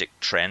masochistic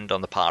trend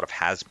on the part of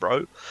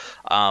Hasbro.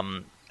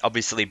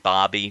 Obviously,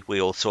 Barbie,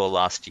 we all saw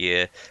last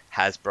year.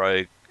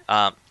 Hasbro.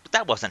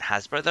 That wasn't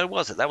Hasbro, though,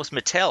 was it? That was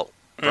Mattel.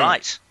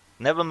 Right.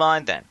 Never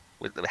mind then.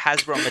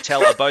 Hasbro and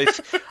Mattel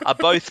are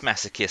both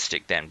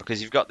masochistic then,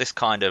 because you've got this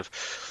kind of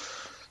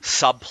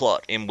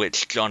subplot in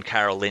which John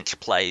Carroll Lynch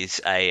plays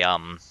a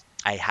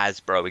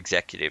Hasbro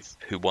executive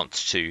who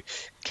wants to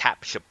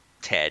capture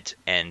Ted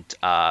and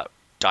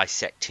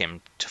dissect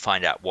him to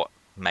find out what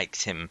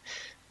makes him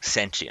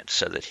sentient,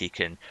 so that he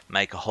can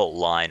make a whole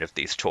line of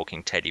these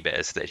talking teddy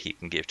bears that he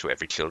can give to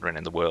every children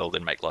in the world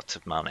and make lots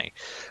of money.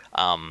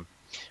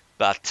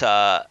 But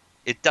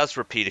it does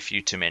repeat a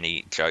few too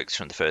many jokes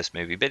from the first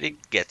movie, but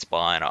it gets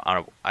by, and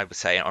I would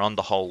say on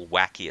the whole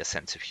wackier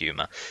sense of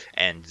humor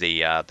and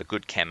the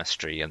good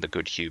chemistry and the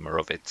good humor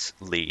of its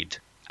lead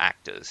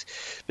actors.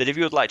 But if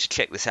you would like to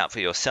check this out for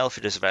yourself,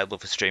 it is available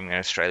for streaming in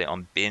Australia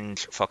on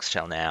Binge,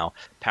 Foxtel Now,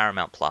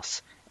 Paramount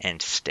Plus,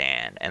 and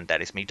Stan. And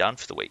that is me done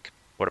for the week.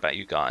 What about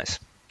you guys?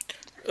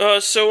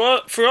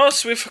 So for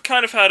us, we've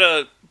kind of had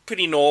a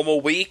pretty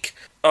normal week.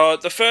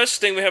 The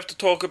first thing we have to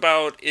talk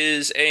about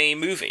is a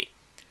movie.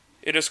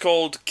 It is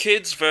called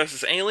Kids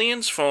vs.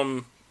 Aliens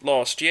from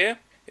last year.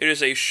 It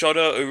is a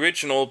Shudder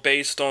original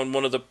based on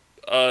one of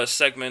the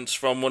segments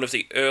from one of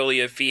the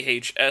earlier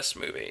VHS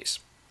movies.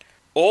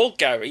 All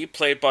Gary,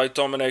 played by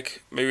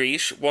Dominic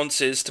Marish, wants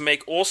is to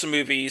make awesome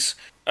movies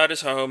at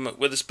his home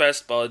with his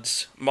best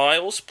buds,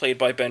 Miles, played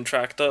by Ben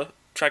Tector,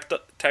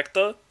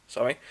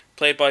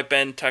 played by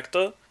Ben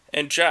Tector,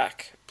 and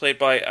Jack, played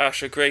by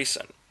Asher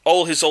Grayson.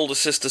 All his older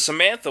sister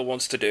Samantha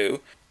wants to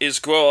do is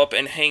grow up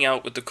and hang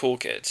out with the cool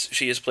kids.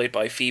 She is played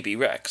by Phoebe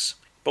Rex.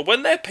 But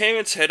when their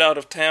parents head out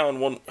of town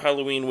one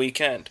Halloween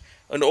weekend,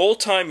 an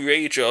all-time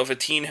rager of a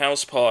teen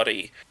house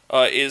party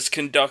is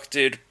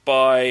conducted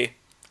by...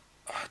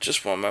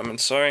 just one moment,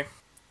 sorry.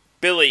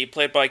 Billy,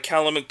 played by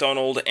Callum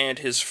MacDonald and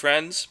his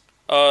friends.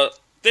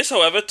 This,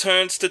 however,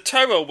 turns to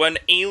terror when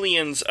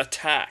aliens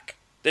attack.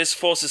 This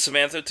forces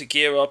Samantha to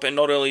gear up and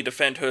not only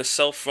defend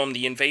herself from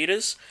the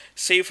invaders,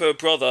 save her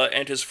brother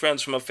and his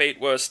friends from a fate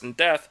worse than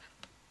death,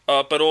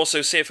 but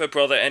also save her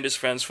brother and his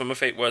friends from a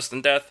fate worse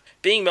than death,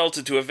 being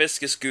melted to a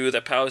viscous goo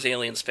that powers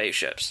alien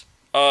spaceships.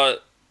 I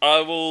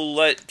will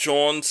let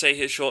John say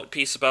his short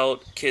piece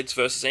about Kids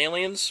vs.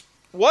 Aliens.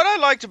 What I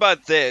liked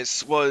about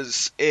this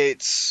was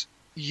its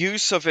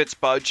use of its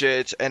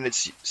budget and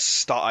its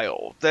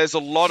style. There's a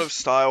lot of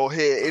style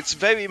here. It's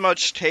very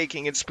much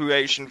taking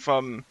inspiration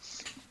from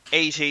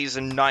 80s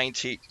and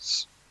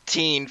 90s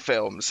teen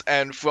films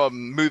and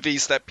from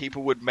movies that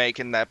people would make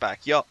in their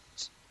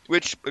backyards,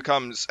 which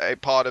becomes a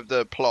part of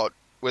the plot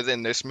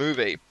within this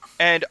movie.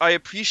 And I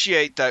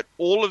appreciate that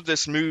all of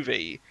this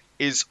movie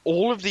is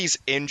all of these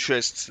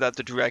interests that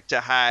the director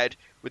had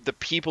with the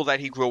people that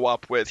he grew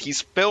up with.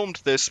 He's filmed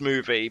this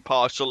movie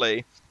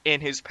partially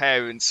in his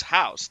parents'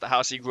 house, the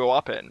house he grew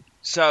up in.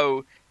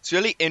 So it's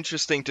really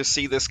interesting to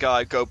see this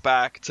guy go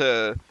back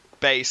to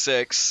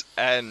basics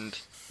and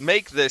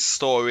make this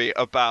story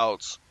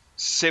about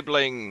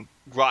sibling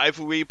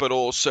rivalry, but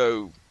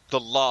also the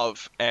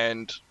love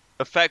and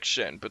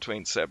affection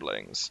between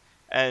siblings.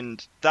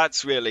 And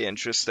that's really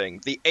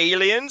interesting. The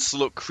aliens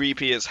look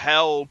creepy as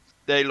hell.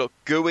 They look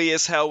gooey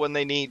as hell when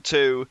they need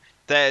to.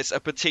 There's a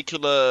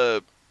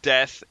particular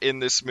death in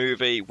this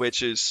movie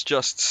which is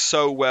just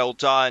so well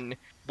done.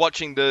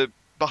 Watching the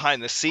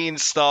behind the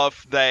scenes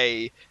stuff,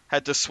 they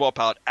had to swap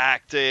out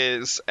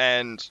actors,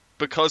 and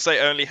because they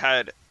only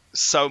had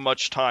so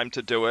much time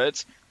to do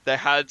it, they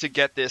had to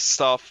get this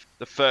stuff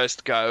the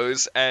first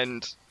goes,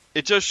 and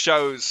it just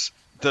shows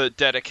the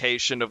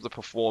dedication of the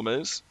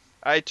performers.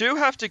 I do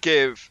have to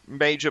give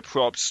major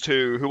props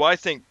to who I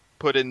think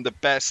put in the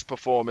best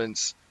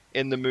performance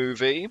in the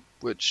movie,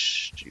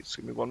 which, geez,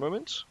 give me one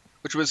moment,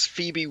 which was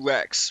Phoebe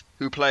Rex,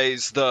 who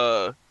plays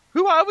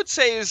who I would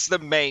say is the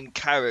main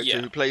character,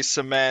 who plays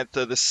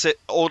Samantha, the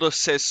older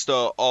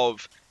sister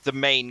of the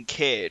main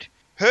kid.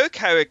 Her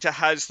character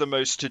has the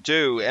most to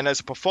do, and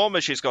as a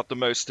performer she's got the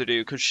most to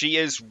do, because she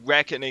is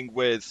reckoning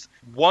with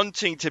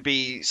wanting to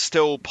be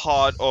still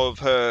part of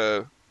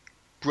her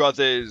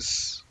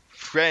brother's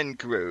friend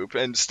group,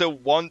 and still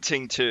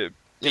wanting to,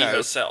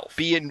 herself.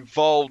 Be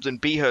involved and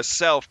be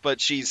herself,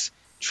 but she's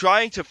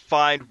trying to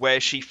find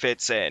where she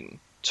fits in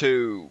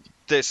to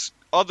this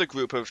other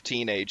group of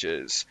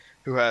teenagers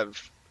who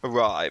have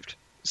arrived.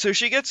 So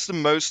she gets the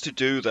most to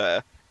do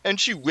there, and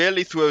she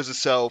really throws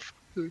herself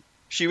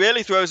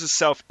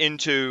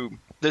into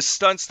the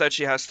stunts that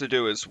she has to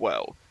do as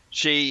well.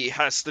 She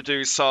has to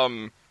do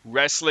some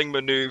wrestling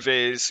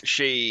maneuvers,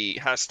 she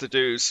has to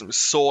do some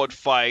sword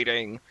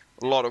fighting,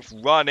 a lot of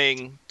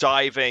running,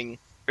 diving,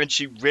 and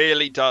she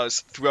really does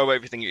throw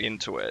everything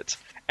into it.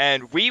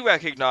 And we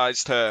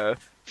recognized her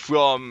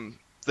from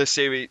the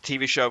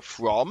TV show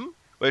From,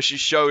 where she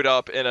showed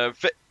up in a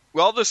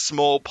rather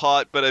small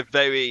part, but a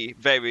very,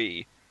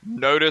 very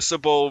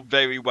noticeable,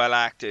 very well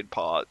acted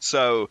part.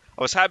 So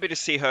I was happy to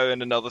see her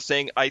in another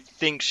thing. I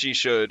think she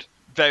should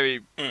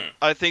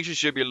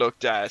be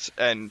looked at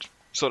and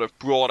sort of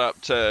brought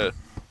up to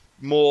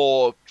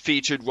more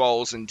featured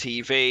roles in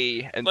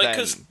TV. And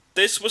because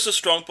this was a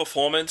strong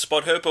performance,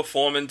 but her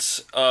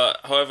performance,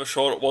 however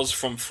short it was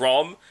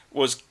From,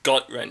 was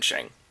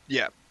gut-wrenching.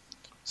 Yeah.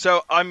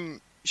 So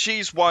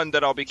she's one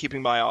that I'll be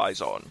keeping my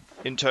eyes on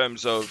in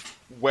terms of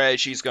where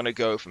she's going to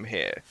go from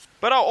here.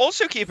 But I'll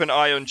also keep an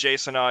eye on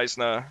Jason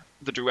Eisner,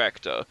 the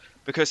director,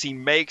 because he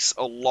makes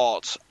a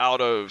lot out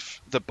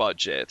of the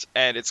budget,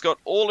 and it's got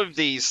all of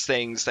these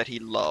things that he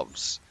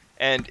loves.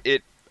 And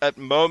at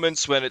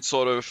moments when it's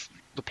sort of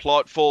the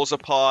plot falls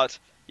apart,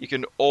 you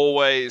can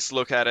always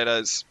look at it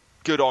as,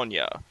 good on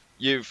ya.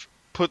 You've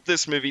put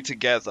this movie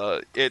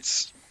together.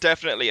 It's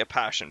definitely a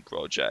passion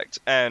project,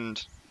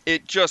 and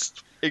it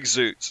just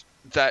exudes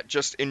that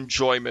just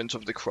enjoyment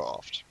of the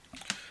craft.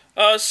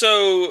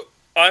 So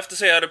I have to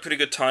say I had a pretty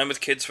good time with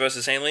Kids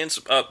vs. Aliens.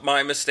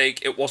 My mistake,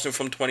 it wasn't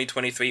from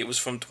 2023, it was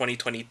from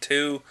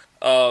 2022.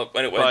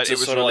 When it went to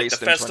sort of like the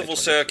festival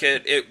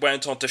circuit, it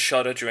went on to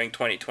Shudder during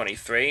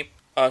 2023.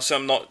 so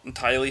I'm not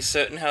entirely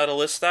certain how to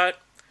list that.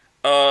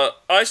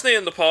 Eisner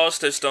in the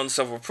past has done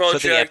several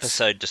projects. For the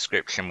episode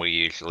description, we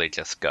usually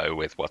just go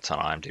with what's on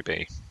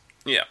IMDb.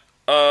 Yeah.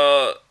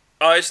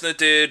 Eisner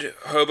did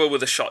Hobo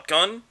with a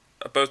Shotgun,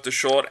 both the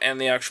short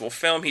and the actual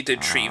film. He did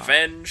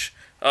Treevenge.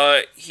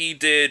 He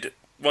did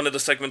one of the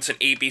segments in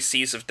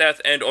ABCs of Death,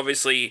 and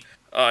obviously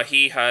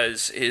he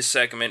has his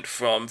segment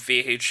from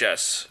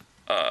VHS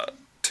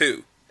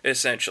 2,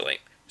 essentially.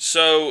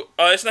 So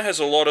Eisner has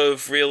a lot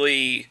of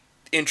really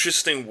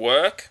interesting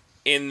work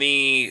in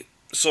the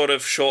sort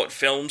of short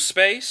film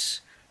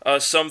space.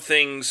 Some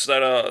things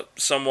that are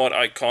somewhat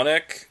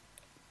iconic,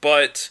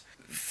 but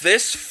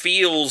this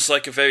feels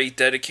like a very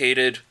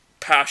dedicated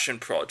passion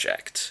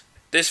project.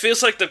 This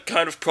feels like the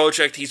kind of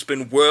project he's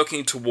been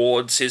working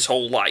towards his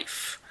whole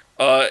life.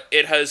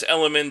 It has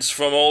elements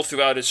from all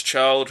throughout his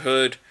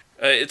childhood.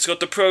 It's got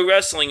the pro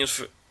wrestling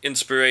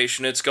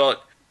inspiration. It's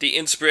got the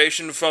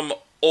inspiration from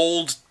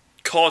old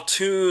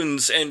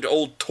cartoons and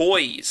old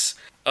toys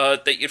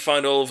that you'd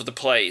find all over the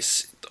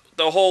place.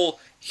 All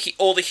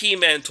the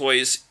He-Man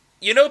toys.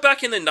 You know,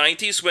 back in the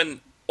 90s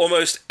when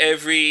almost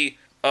every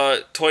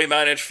toy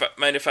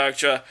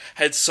manufacturer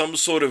had some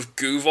sort of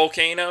goo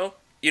volcano?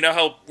 You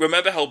know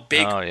remember how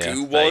big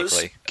goo was?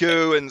 Vaguely.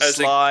 Goo and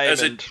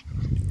slime.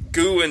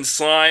 Goo and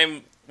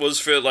slime was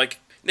for, like,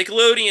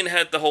 Nickelodeon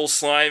had the whole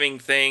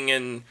sliming thing,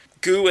 and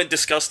goo and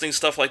disgusting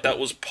stuff like that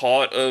was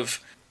part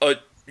of a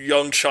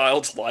young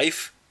child's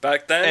life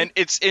back then. And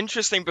it's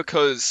interesting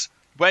because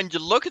when you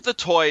look at the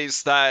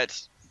toys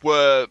that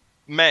were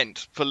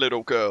meant for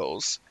little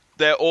girls,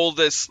 they're all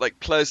this, like,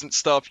 pleasant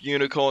stuff,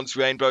 unicorns,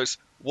 rainbows.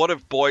 What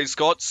have boys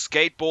got?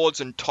 Skateboards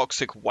and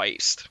toxic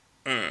waste.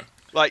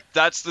 Like,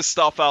 that's the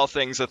stuff our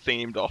things are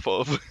themed off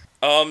of.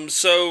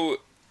 So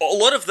a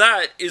lot of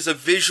that is a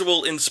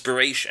visual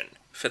inspiration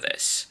for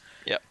this.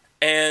 Yep.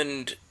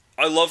 And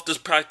I love the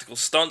practical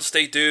stunts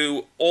they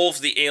do. All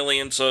of the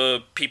aliens are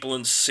people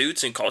in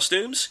suits and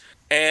costumes.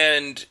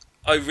 And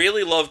I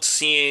really loved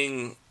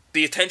seeing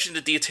the attention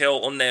to detail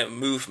on their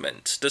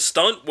movement. The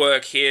stunt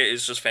work here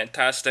is just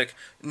fantastic.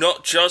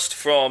 Not just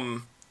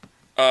from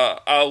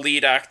our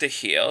lead actor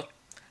here,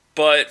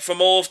 but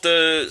from all of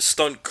the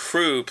stunt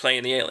crew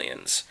playing the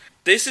aliens.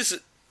 This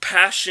is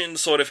passion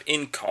sort of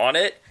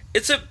incarnate.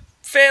 It's a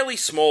fairly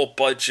small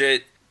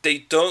budget. They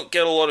don't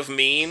get a lot of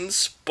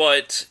means,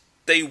 but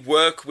they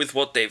work with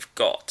what they've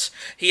got.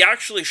 He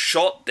actually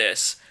shot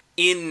this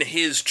in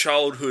his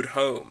childhood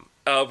home,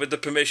 with the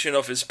permission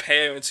of his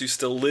parents who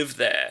still live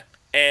there.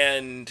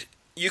 And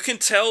you can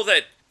tell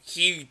that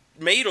he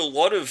made a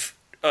lot of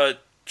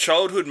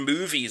childhood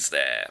movies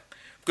there,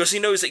 because he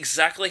knows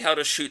exactly how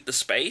to shoot the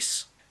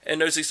space, and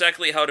knows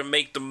exactly how to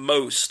make the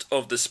most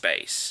of the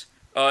space.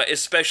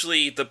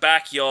 Especially the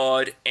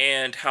backyard,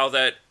 and how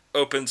that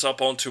opens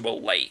up onto a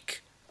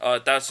lake.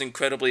 That's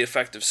incredibly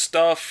effective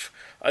stuff.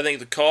 I think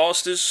the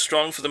cast is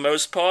strong for the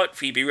most part.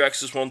 Phoebe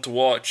Rex is one to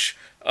watch.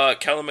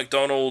 Callum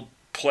McDonald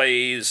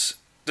plays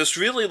this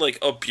really, like,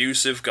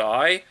 abusive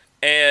guy,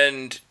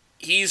 and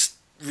he's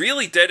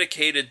really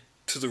dedicated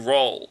to the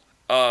role,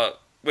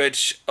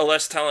 which a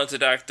less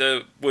talented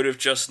actor would have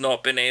just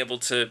not been able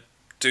to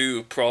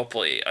do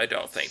properly, I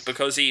don't think,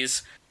 because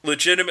he's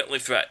legitimately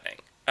threatening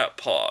at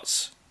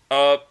parts.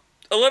 A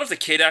lot of the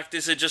kid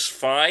actors are just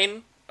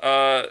fine.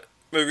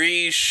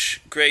 Marish,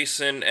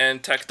 Grayson,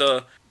 and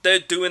Tecta, they're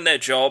doing their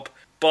job,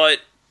 but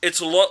it's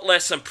a lot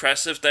less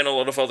impressive than a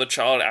lot of other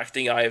child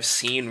acting I have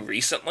seen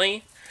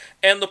recently,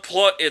 and the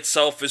plot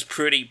itself is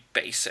pretty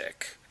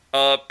basic.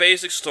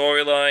 Basic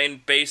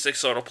storyline, basic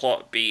sort of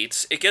plot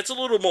beats. It gets a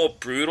little more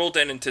brutal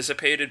than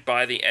anticipated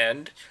by the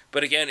end,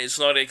 but again, it's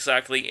not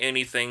exactly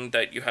anything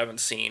that you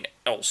haven't seen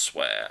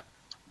elsewhere.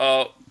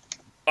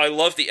 I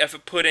love the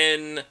effort put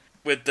in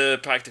with the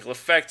practical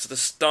effects, the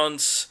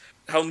stunts,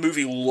 how the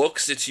movie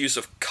looks, its use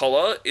of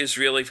color is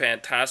really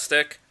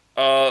fantastic.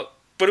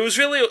 But it was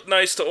really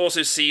nice to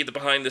also see the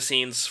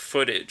behind-the-scenes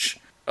footage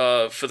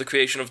for the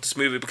creation of this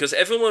movie, because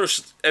everyone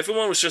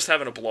was just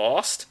having a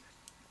blast.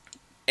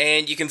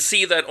 And you can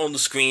see that on the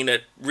screen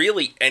at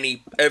really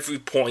every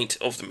point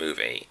of the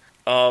movie.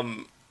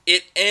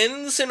 It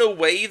ends in a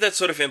way that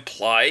sort of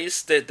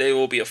implies that there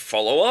will be a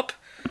follow-up,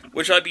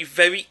 which I'd be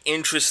very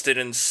interested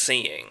in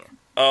seeing.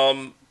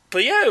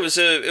 But yeah, it was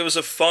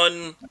a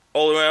fun,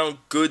 all-around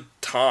good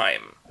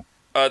time.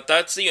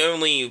 That's the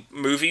only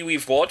movie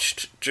we've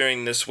watched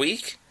during this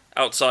week,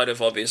 outside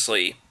of,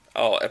 obviously,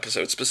 our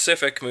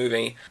episode-specific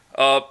movie.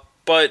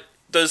 But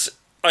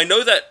I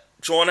know that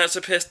John has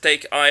a piss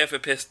take, I have a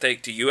piss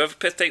take. Do you have a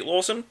piss take,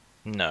 Lawson?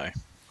 No.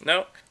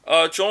 No?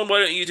 John, why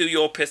don't you do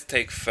your piss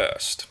take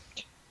first?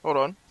 Hold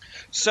on.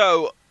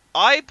 So,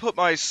 I put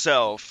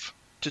myself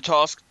to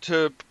task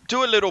to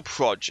do a little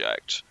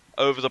project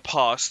over the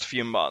past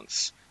few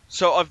months.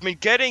 So, I've been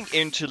getting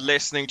into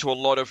listening to a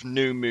lot of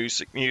new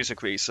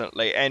music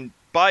recently, and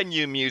by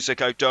new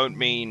music, I don't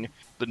mean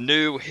the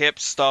new hip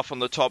stuff on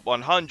the top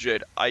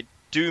 100. I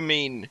do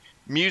mean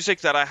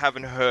music that I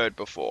haven't heard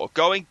before.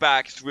 Going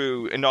back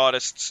through an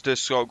artist's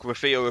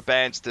discography, or a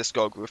band's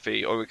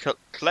discography, or a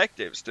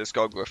collective's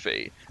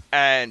discography,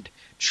 and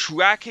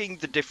tracking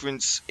the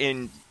difference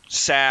in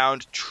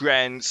sound,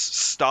 trends,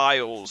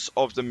 styles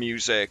of the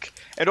music,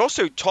 and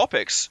also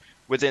topics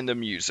within the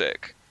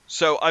music.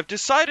 So I've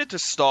decided to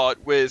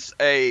start with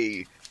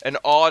an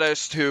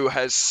artist who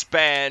has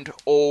spanned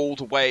all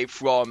the way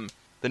from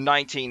the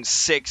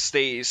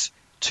 1960s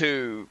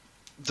to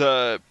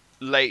the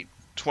late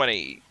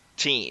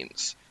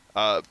 20-teens.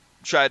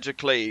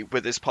 Tragically,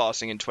 with his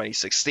passing in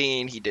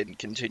 2016, he didn't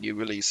continue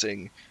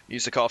releasing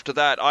music after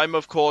that. I'm,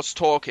 of course,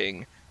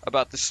 talking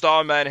about the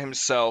starman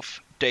himself,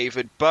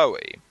 David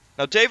Bowie.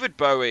 Now, David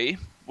Bowie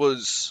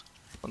was...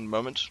 One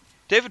moment.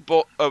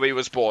 Bowie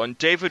was born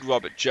David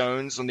Robert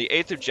Jones on the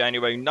 8th of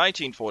January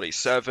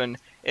 1947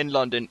 in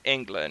London,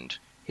 England.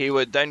 He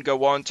would then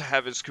go on to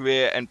have his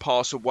career and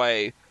pass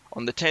away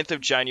on the 10th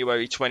of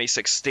January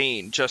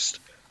 2016, just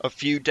a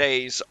few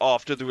days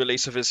after the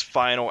release of his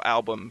final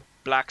album,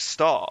 Black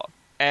Star.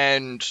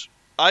 And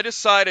I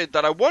decided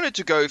that I wanted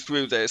to go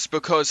through this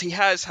because he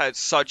has had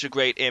such a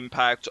great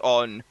impact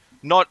on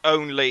not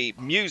only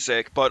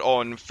music, but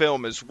on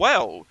film as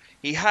well.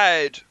 He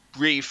had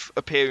brief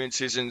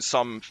appearances in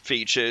some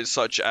features,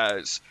 such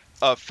as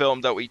a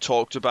film that we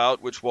talked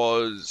about, which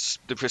was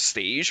The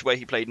Prestige, where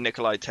he played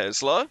Nikolai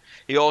Tesla.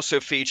 He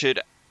also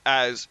featured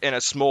in a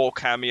small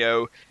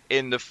cameo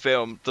in the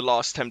film The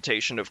Last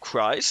Temptation of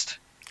Christ.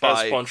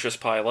 As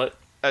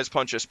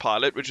Pontius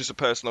Pilate, which is a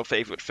personal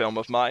favorite film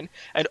of mine.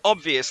 And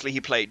obviously he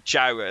played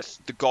Jareth,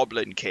 the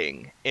Goblin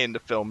King, in the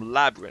film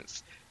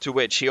Labyrinth, to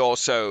which he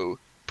also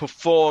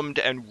performed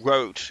and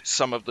wrote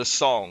some of the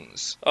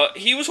songs.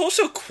 He was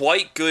also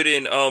quite good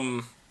in,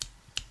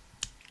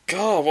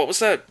 God, what was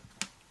that?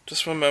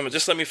 Just one moment,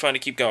 just let me find it,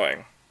 keep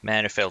going.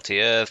 Man Who Fell to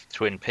Earth,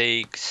 Twin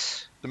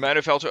Peaks. The Man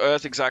Who Fell to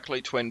Earth,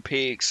 exactly, Twin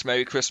Peaks,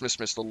 Merry Christmas,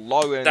 Mr.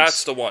 Lawrence.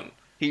 That's the one.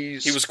 He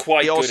was quite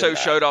good. He also in that.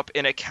 showed up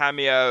in a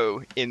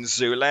cameo in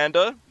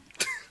Zoolander.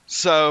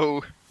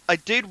 So I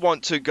did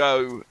want to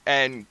go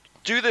and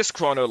do this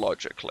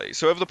chronologically.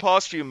 So over the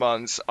past few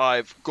months,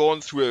 I've gone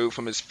through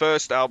from his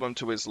first album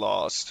to his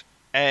last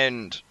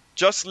and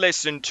just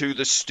listened to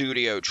the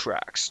studio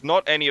tracks,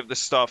 not any of the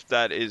stuff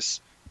that is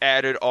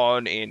added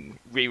on in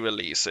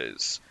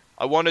re-releases.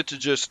 I wanted to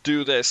just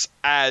do this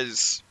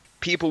as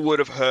people would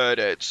have heard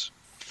it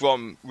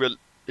from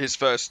his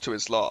first to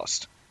his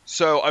last.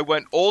 So I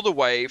went all the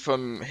way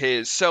from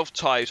his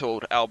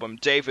self-titled album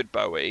David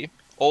Bowie,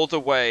 all the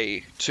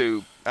way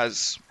to,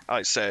 as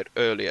I said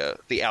earlier,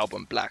 the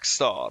album Black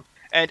Star.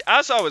 And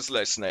as I was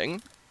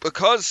listening,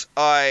 because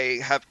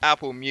I have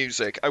Apple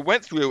Music, I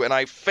went through and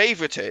I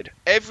favorited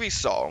every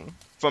song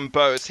from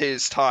both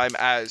his time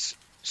as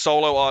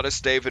solo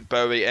artist David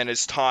Bowie and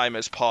his time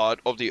as part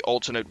of the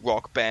alternate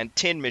rock band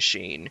Tin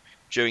Machine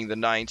during the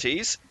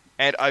 90s.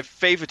 And I've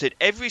favorited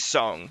every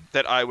song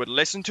that I would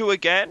listen to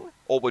again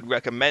or would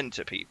recommend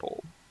to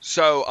people.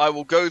 So I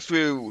will go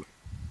through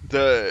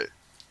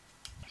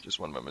Just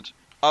one moment.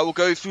 I will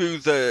go through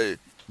the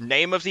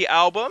name of the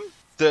album,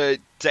 the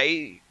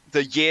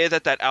year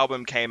that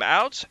album came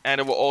out,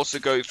 and I will also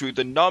go through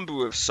the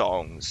number of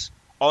songs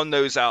on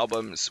those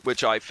albums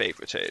which I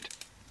favorited.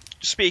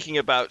 Speaking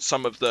about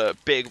some of the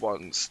big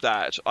ones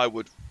that I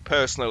would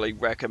personally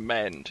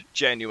recommend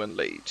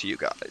genuinely to you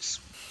guys.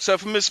 So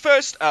from his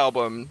first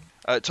album,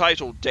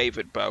 titled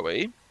David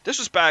Bowie, this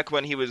was back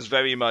when he was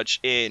very much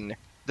in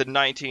the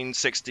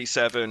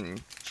 1967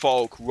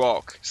 folk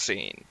rock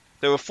scene.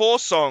 There were 4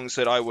 songs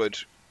that I would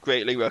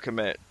greatly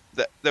recommend.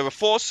 There were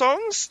 4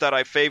 songs that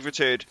I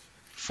favorited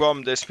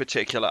from this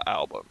particular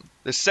album.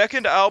 The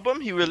second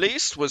album he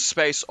released was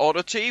Space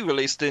Oddity,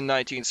 released in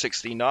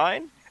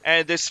 1969,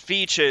 and this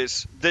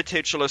features the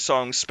titular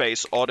song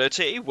Space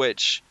Oddity,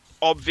 which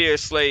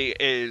obviously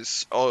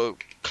is a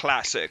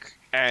classic,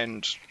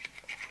 and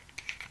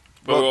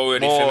we're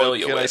already familiar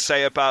with. What can I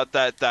say about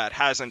that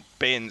hasn't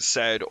been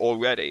said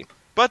already?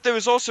 But there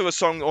is also a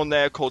song on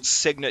there called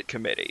Signet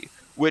Committee,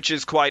 which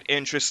is quite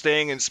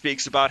interesting and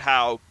speaks about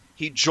how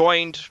he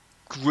joined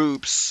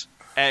groups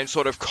and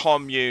sort of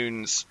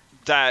communes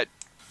that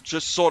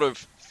just sort of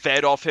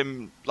fed off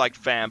him like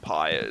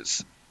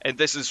vampires. And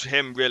this is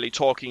him really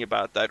talking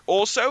about that.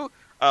 Also,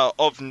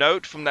 of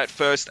note from that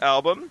first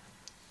album,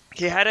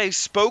 he had a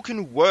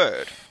spoken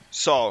word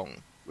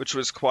song, which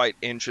was quite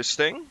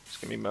interesting.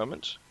 Just give me a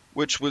moment.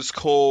 Which was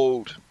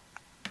called...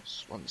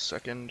 Just one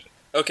second.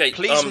 Okay,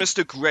 Please,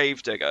 Mr.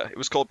 Gravedigger. It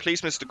was called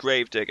Please, Mr.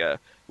 Gravedigger,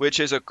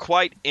 which is a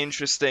quite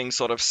interesting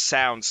sort of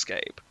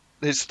soundscape.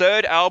 His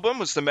third album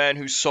was The Man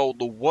Who Sold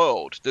the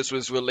World. This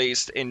was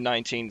released in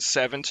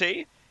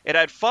 1970. It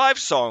had 5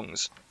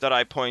 songs that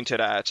I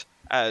pointed at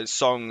as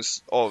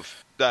songs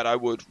that I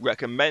would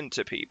recommend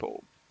to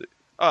people.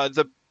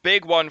 The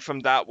big one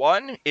from that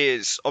one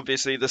is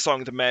obviously the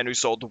song The Man Who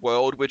Sold the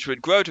World, which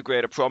would grow to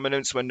greater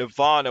prominence when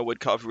Nirvana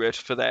would cover it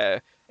for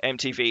their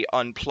MTV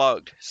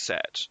Unplugged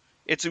set.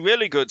 It's a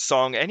really good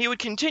song, and he would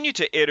continue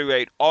to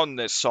iterate on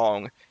this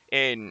song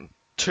in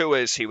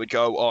tours he would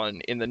go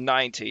on in the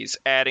 90s,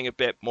 adding a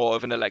bit more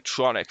of an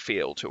electronic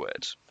feel to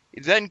it.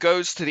 It then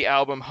goes to the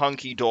album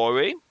Hunky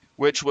Dory,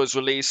 which was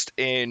released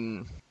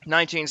in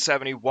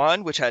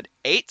 1971, which had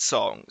 8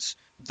 songs,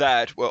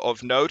 that were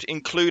of note,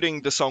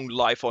 including the song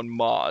Life on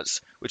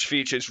Mars, which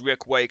features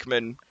Rick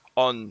Wakeman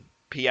on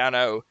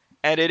piano,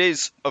 and it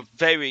is a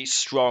very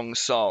strong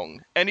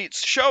song, and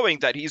it's showing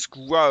that he's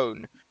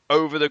grown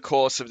over the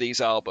course of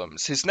these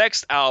albums. His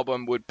next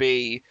album would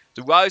be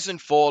The Rise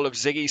and Fall of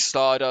Ziggy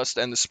Stardust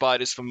and the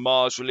Spiders from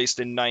Mars, released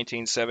in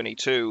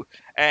 1972,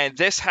 and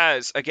this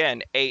has,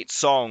 again, 8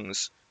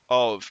 songs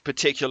of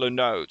particular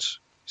note.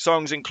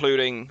 Songs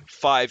including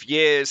 5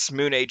 Years,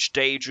 Moon Age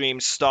Daydream,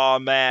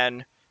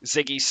 Starman,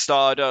 Ziggy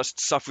Stardust,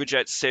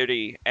 Suffragette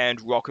City,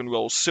 and Rock and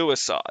Roll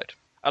Suicide.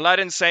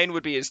 Aladdin Sane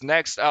would be his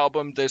next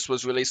album. This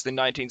was released in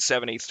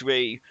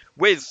 1973,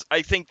 with,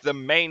 I think, the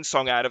main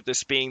song out of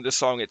this being the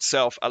song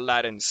itself,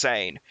 Aladdin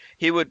Sane.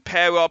 He would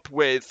pair up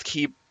with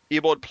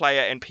keyboard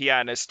player and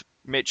pianist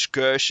Mike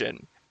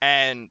Gershon,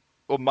 and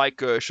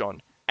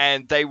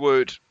they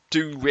would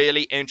do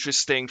really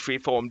interesting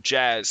freeform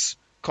jazz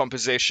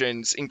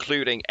compositions,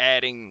 including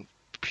adding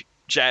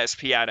jazz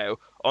piano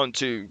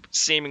onto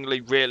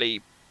seemingly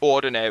really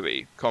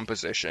ordinary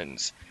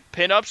compositions.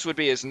 Pinups would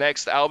be his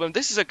next album.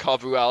 This is a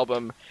cover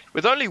album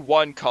with only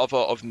one cover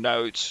of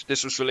note.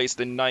 This was released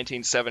in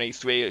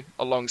 1973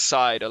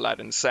 alongside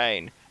Aladdin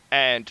Sane.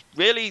 And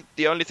really,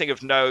 the only thing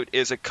of note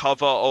is a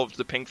cover of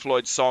the Pink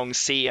Floyd song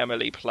See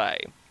Emily Play.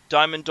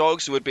 Diamond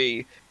Dogs would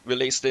be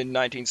released in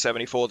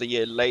 1974, the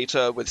year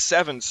later, with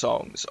 7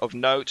 songs of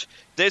note.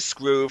 This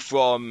grew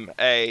from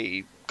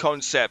a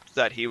concept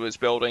that he was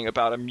building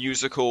about a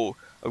musical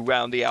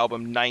around the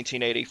album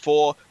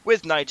 1984, with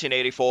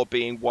 1984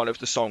 being one of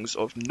the songs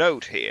of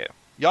note here.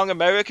 Young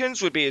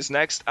Americans would be his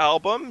next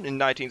album in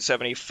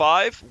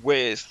 1975,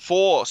 with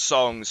 4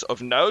 songs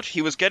of note.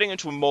 He was getting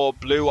into a more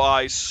Blue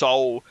Eyes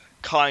Soul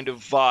kind of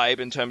vibe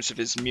in terms of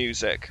his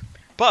music.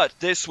 But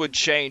this would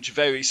change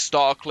very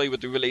starkly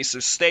with the release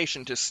of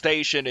Station to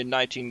Station in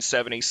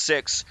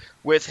 1976,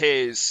 with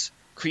his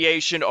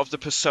creation of the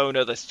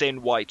persona the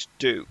Thin White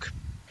Duke.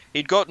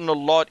 He'd gotten a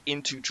lot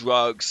into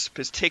drugs,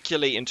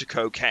 particularly into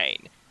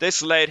cocaine.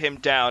 This led him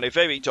down a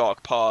very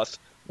dark path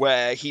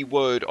where he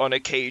would, on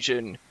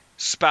occasion,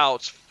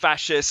 spout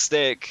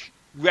fascistic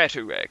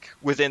rhetoric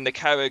within the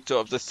character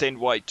of the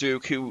Thin White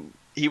Duke, who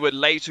he would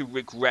later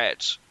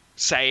regret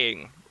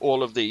saying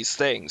all of these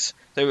things.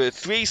 There were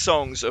 3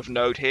 songs of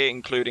note here,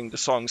 including the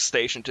song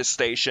Station to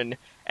Station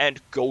and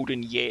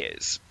Golden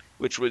Years,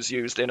 which was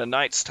used in A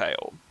Knight's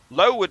Tale.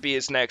 Low would be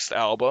his next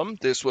album.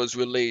 This was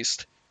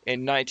released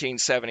in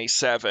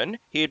 1977.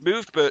 He had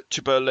moved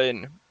to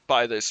Berlin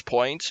by this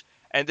point,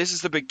 and this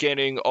is the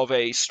beginning of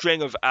a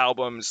string of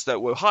albums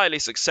that were highly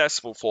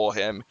successful for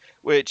him,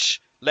 which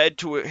led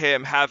to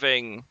him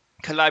having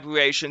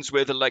collaborations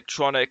with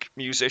electronic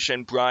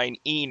musician Brian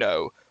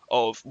Eno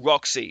of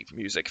Roxy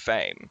Music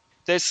fame.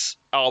 This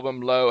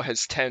album, Low,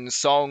 has 10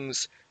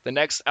 songs. The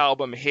next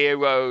album,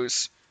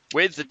 Heroes,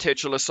 with the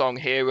titular song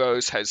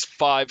Heroes, has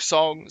 5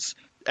 songs.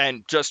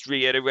 And just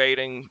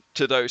reiterating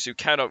to those who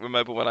cannot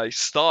remember when I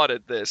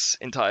started this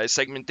entire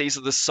segment, these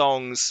are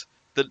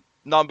the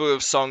number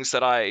of songs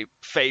that I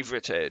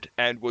favorited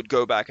and would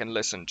go back and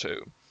listen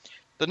to.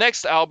 The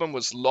next album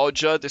was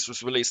Lodger. This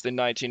was released in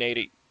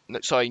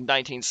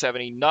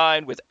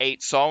 1979 with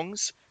 8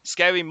 songs.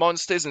 Scary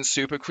Monsters and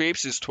Super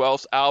Creeps, his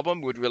 12th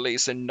album, would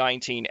release in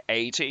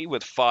 1980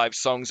 with 5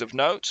 songs of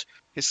note.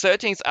 His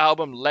 13th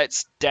album,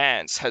 Let's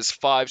Dance, has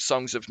 5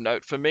 songs of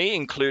note for me,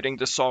 including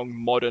the song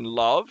Modern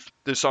Love,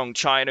 the song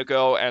China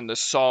Girl, and the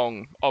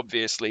song,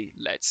 obviously,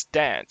 Let's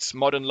Dance,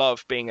 Modern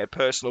Love being a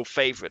personal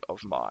favorite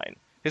of mine.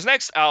 His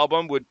next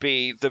album would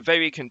be the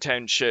very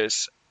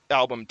contentious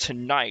album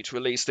Tonight,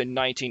 released in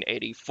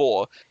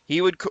 1984.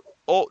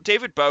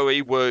 David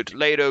Bowie would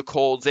later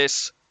call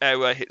this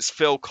era his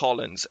Phil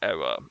Collins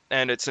era,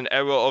 and it's an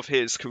era of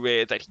his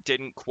career that he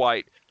didn't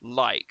quite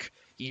like.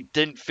 He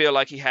didn't feel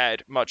like he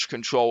had much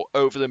control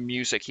over the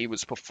music he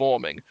was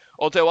performing.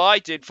 Although I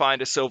did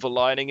find a silver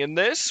lining in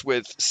this,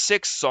 with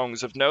 6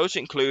 songs of note,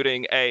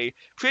 including a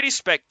pretty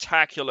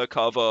spectacular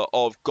cover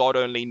of God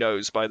Only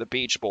Knows by the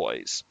Beach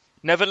Boys.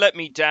 Never Let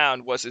Me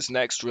Down was his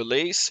next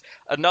release,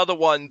 another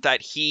one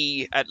that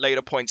he, at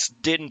later points,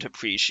 didn't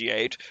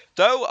appreciate,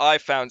 though I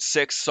found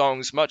 6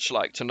 songs, much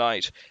like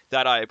Tonight,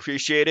 that I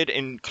appreciated,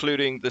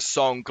 including the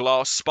song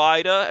Glass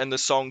Spider and the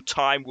song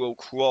Time Will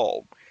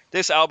Crawl.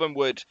 This album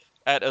would,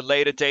 at a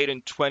later date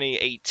in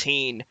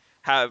 2018,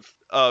 have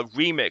a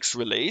remix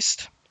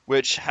released,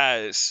 which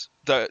has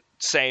the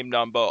same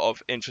number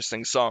of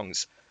interesting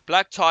songs.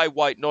 Black Tie,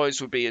 White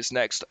Noise would be his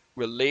next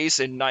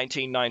release in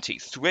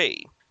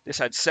 1993. This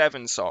had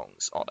 7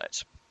 songs on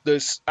it.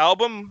 This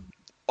album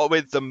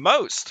with the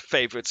most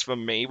favorites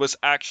from me was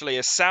actually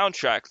a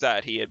soundtrack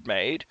that he had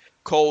made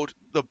called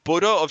The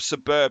Buddha of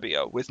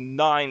Suburbia, with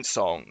 9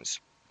 songs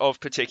of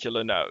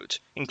particular note,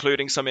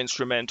 including some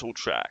instrumental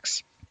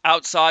tracks.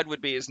 Outside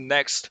would be his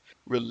next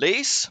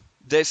release.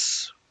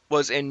 This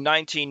was in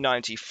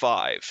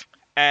 1995.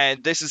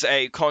 And this is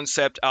a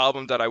concept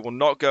album that I will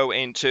not go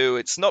into.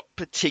 It's not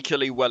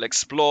particularly well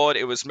explored.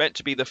 It was meant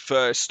to be the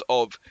first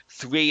of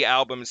 3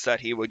 albums that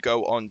he would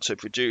go on to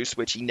produce,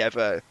 which he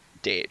never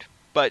did.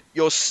 but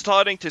you're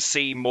starting to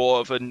see more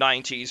of a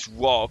 90s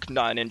rock,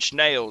 Nine Inch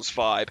Nails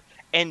vibe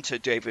enter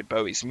David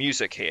Bowie's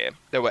music here.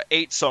 There were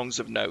 8 songs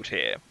of note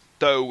here,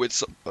 though with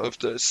some of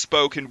the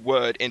spoken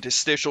word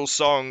interstitial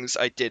songs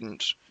I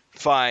didn't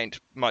find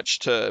much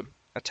to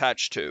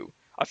attach to.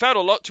 I found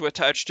a lot to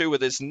attach to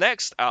with his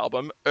next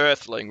album,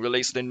 Earthling,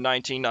 released in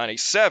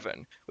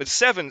 1997, with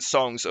 7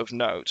 songs of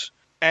note.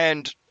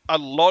 And a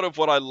lot of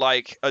what I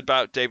like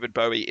about David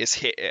Bowie is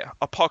here.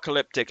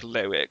 Apocalyptic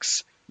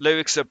lyrics.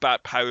 Lyrics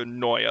about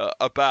paranoia,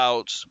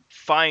 about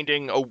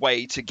finding a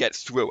way to get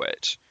through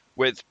it.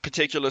 With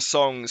particular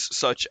songs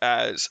such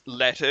as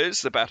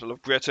Letters, The Battle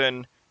of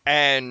Britain,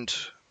 and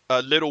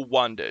Little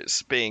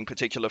Wonders being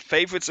particular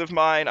favorites of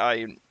mine.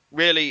 I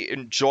really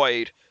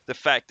enjoyed the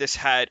fact this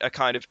had a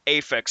kind of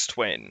Aphex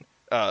Twin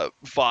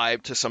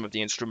vibe to some of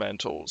the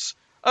instrumentals.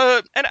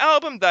 An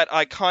album that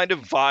I kind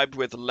of vibed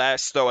with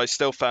less, though I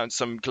still found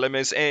some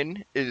glimmers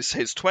in, is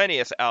his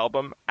 20th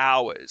album,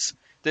 Hours.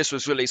 This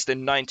was released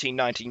in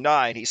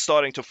 1999. He's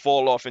starting to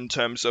fall off in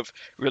terms of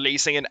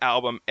releasing an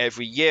album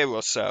every year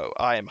or so.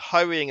 I am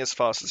hurrying as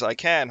fast as I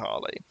can,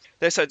 Harley.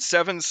 This had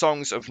 7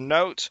 songs of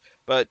note,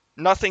 but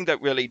nothing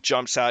that really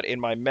jumps out in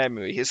my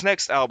memory. His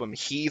next album,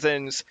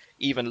 Heathens,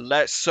 even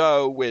less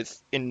so,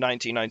 in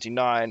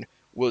 1999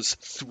 was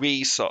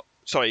 3 songs.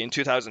 In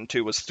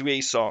 2002 was 3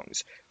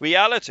 songs.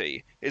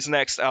 Reality, his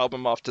next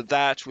album after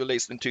that,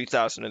 released in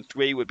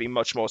 2003, would be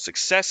much more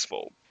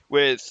successful,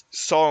 with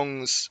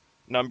songs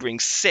numbering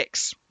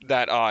 6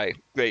 that I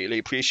greatly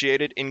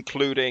appreciated,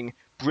 including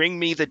Bring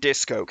Me the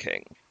Disco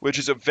King, which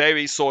is a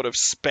very sort of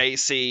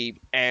spacey,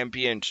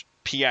 ambient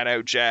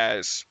piano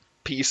jazz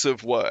piece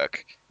of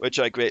work, which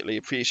I greatly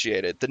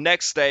appreciated. The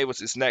Next Day was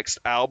his next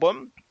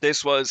album.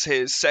 This was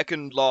his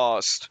second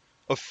last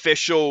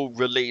official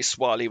release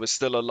while he was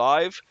still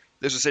alive.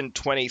 This was in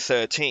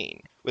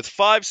 2013, with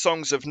 5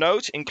 songs of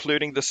note,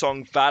 including the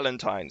song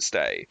Valentine's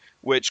Day,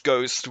 which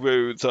goes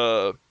through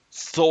the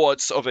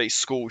thoughts of a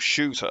school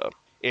shooter.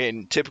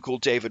 In typical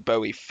David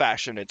Bowie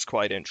fashion, it's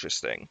quite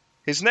interesting.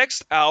 His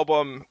next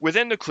album,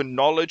 within the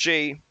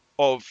chronology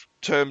of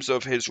terms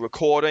of his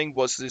recording,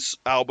 was this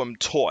album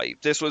Toy.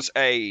 This was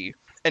an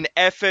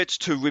effort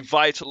to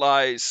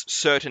revitalize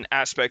certain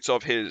aspects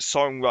of his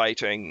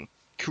songwriting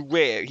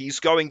career. He's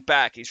going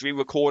back, he's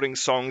re-recording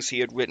songs he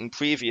had written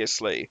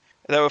previously.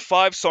 There are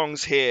 5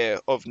 songs here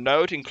of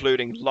note,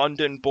 including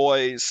London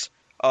Boys,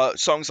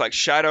 songs like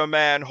Shadow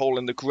Man, Hole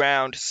in the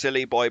Ground,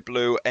 Silly Boy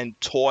Blue, and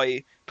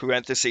Toy,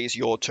 parentheses,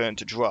 Your Turn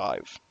to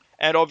Drive.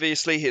 And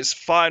obviously his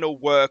final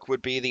work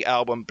would be the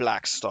album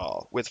Black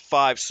Star, with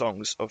 5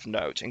 songs of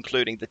note,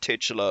 including the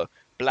titular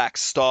Black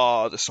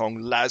Star, the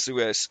song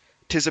Lazarus,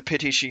 'Tis a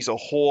Pity She's a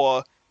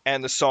Whore,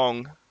 and the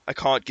song I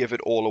Can't Give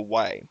It All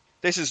Away.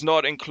 This is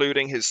not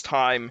including his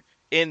time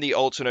in the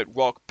alternate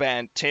rock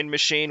band Tin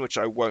Machine, which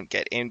I won't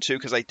get into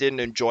because I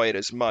didn't enjoy it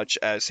as much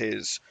as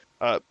his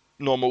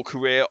normal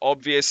career.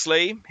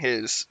 Obviously,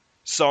 his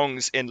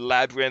songs in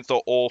Labyrinth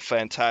are all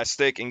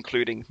fantastic,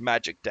 including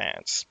Magic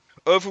Dance.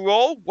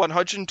 Overall,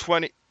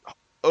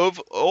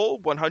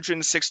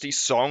 160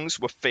 songs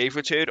were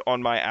favorited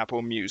on my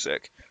Apple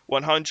Music.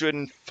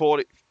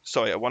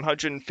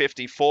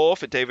 154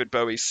 for David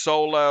Bowie's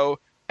solo,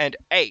 and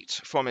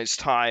 8 from his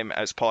time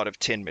as part of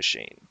Tin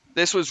Machine.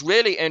 This was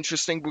really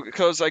interesting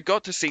because I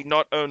got to see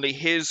not only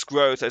his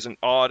growth as an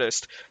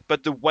artist,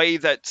 but the way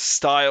that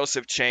styles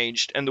have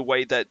changed and the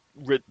way that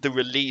the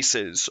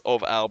releases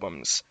of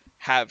albums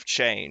have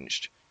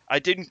changed. I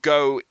didn't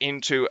go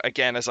into,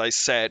 again, as I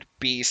said,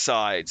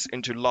 B-sides,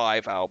 into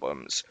live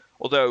albums.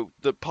 Although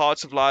the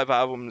parts of live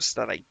albums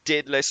that I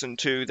did listen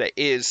to, there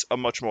is a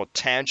much more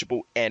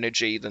tangible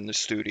energy than the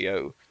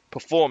studio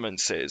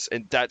performances,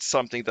 and that's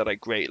something that I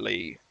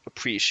greatly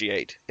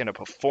appreciate in a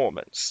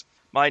performance.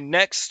 My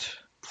next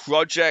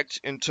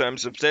project in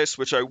terms of this,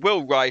 which I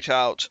will write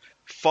out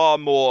far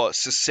more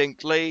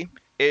succinctly,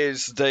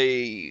 is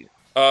the...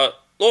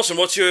 Lawson,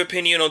 what's your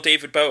opinion on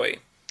David Bowie?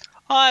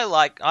 I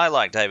like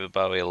David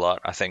Bowie a lot.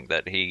 I think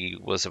that he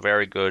was a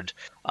very good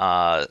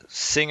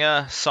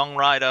singer,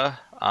 songwriter.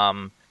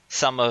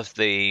 Some of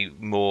the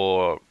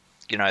more,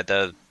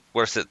 the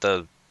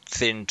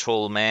Thin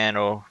Tall Man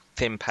or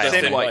Thin Pale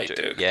Thin White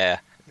Dude. Yeah,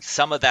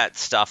 some of that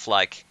stuff,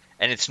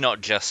 and it's not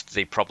just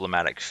the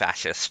problematic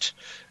fascist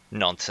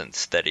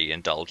nonsense that he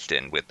indulged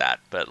in with that,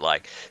 but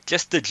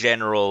just the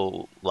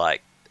general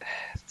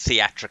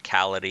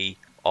theatricality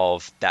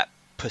of that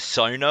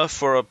persona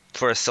for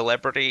a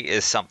celebrity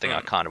is something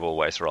I kind of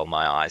always roll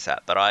my eyes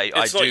at. But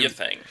it's not your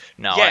thing.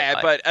 No.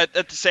 Yeah, but at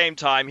the same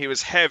time, he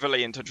was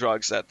heavily into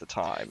drugs at the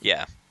time.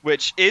 Yeah.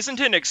 Which isn't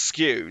an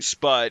excuse,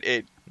 but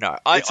it. No,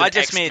 I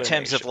just mean in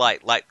terms of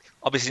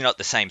obviously not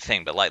the same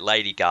thing, but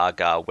Lady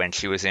Gaga when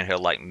she was in her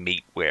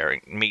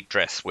meat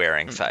dress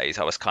wearing phase,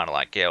 I was kind of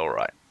like, yeah, all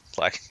right,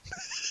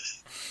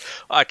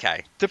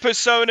 okay. The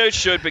persona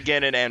should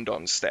begin and end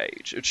on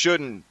stage. It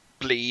shouldn't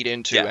bleed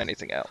into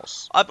anything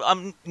else.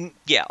 I'm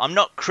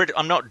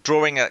not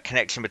drawing a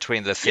connection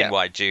between the Thin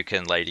White Duke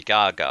and Lady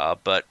Gaga,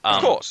 but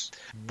of course,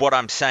 what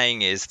I'm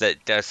saying is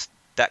that just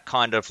that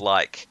kind of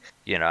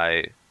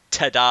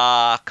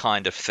ta-da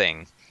kind of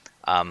thing.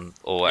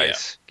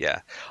 Always,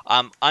 yeah.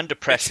 Under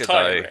Pressure though.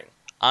 tiring.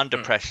 Under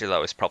Pressure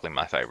though is probably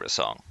my favorite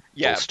song.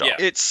 Yeah, Full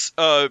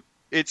stop.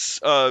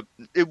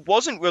 it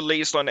wasn't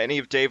released on any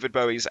of David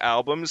Bowie's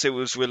albums. It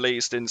was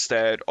released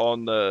instead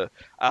on the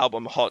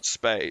album Hot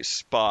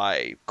Space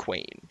by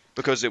Queen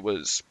because it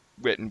was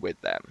written with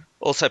them.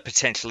 Also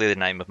potentially the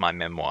name of my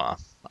memoir,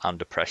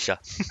 Under Pressure.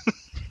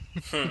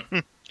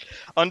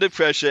 Under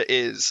Pressure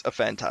is a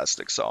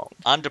fantastic song.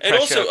 Under And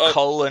Pressure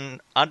also,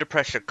 Under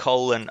Pressure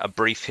a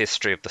brief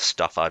history of the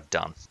stuff I've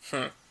done.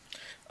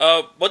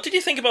 What did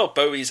you think about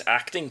Bowie's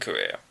acting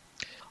career?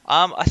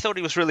 I thought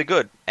he was really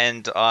good,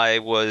 and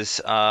I'm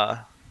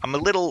a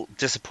little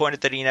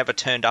disappointed that he never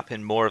turned up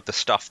in more of the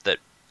stuff that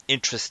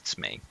interests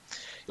me.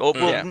 Or,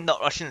 well, Yeah. no,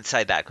 I shouldn't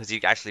say that, because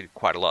he actually did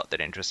quite a lot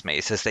that interests me.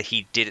 It's just that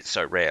he did it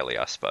so rarely,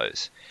 I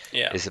suppose,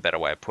 Yeah. is a better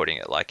way of putting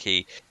it. Like,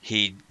 he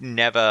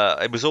never...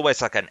 It was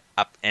always like an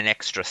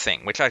extra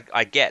thing, which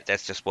I get,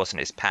 that just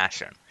wasn't his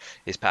passion.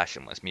 His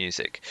passion was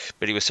music.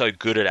 But he was so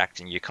good at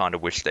acting, you kind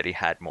of wish that he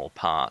had more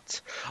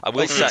parts. I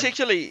will say...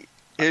 Particularly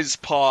his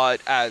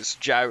part as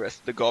Jareth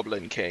the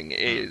Goblin King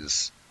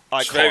is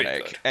very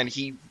iconic, good. and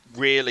he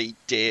really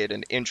did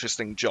an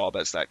interesting job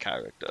as that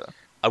character.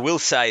 I will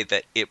say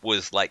that it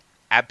was like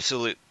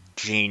absolute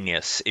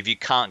genius. If you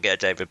can't get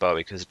David Bowie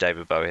because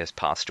David Bowie has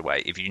passed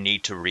away, if you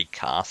need to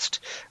recast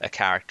a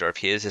character of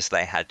his, as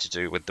they had to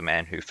do with The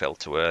Man Who Fell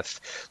to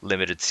Earth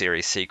limited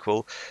series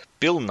sequel,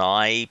 Bill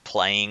Nye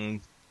playing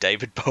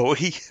David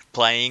Bowie,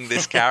 playing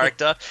this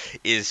character,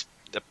 is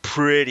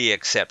pretty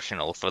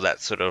exceptional for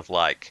that sort of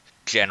like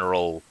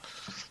general,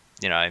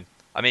 I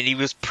mean, he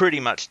was pretty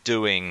much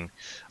doing,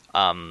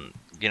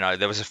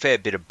 there was a fair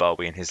bit of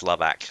Bowie in his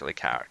Love Actually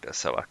character,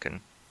 so I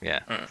can,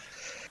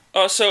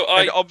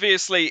 And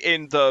obviously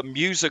in the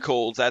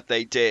musical that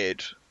they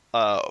did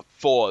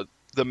for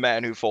The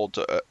Man Who Fell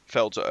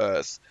to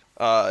Earth,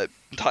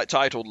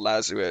 titled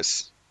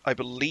Lazarus, I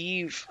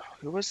believe,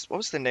 what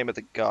was the name of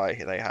the guy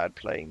they had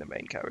playing the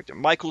main character?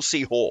 Michael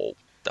C. Hall,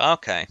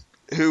 Okay.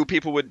 who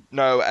people would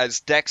know as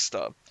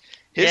Dexter.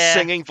 His Yeah,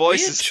 singing voice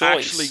weird is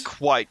choice. actually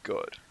quite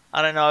good.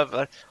 I don't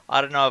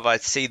know if I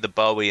see the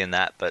Bowie in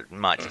that, but it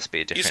might just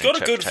be a different He's got a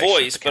good interpretation of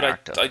voice, the but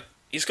character.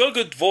 he's got a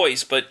good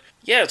voice, but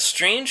yeah, it's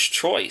strange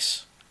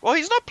choice. Well,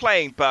 he's not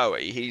playing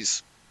Bowie.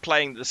 He's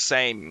playing the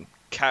same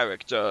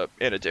character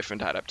in a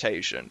different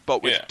adaptation,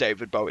 but with Yeah.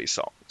 David Bowie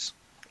songs.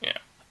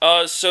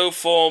 So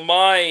for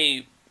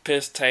my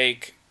piss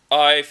take,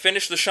 I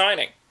finished The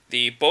Shining,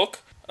 the book.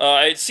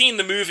 I had seen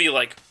the movie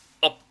like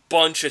a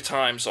bunch of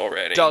times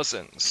already.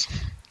 Dozens.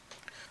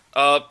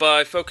 But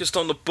I focused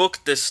on the book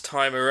this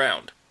time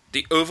around.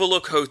 The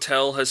Overlook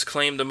Hotel has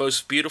claimed the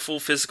most beautiful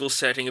physical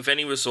setting of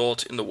any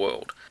resort in the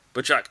world.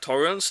 But Jack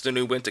Torrance, the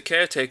new winter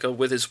caretaker,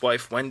 with his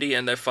wife Wendy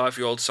and their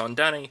 5-year-old son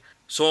Danny,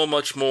 saw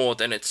much more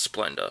than its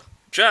splendor.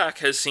 Jack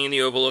has seen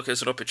the Overlook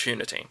as an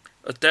opportunity,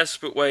 a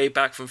desperate way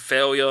back from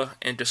failure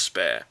and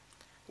despair.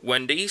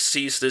 Wendy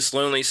sees this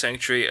lonely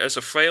sanctuary as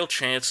a frail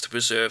chance to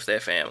preserve their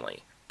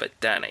family. But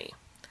Danny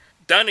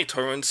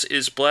Torrance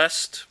is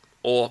blessed,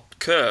 or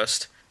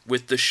cursed,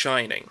 with The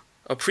Shining,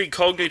 a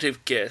precognitive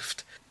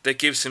gift that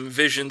gives him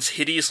visions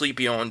hideously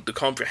beyond the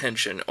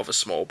comprehension of a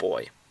small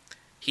boy.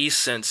 He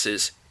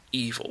senses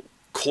evil,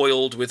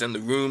 coiled within the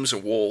rooms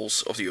and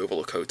walls of the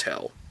Overlook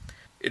Hotel.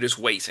 It is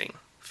waiting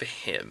for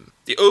him.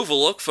 The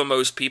Overlook, for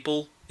most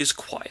people, is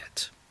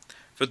quiet.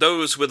 For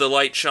those with a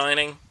light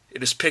shining,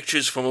 it is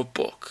pictures from a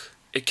book.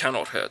 It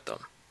cannot hurt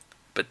them.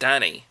 But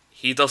Danny,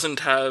 he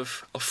doesn't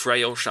have a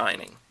frail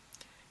shining.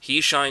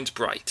 He shines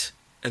bright,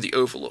 and the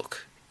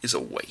Overlook is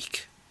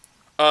awake.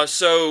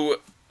 So,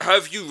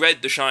 have you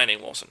read The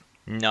Shining, Lawson?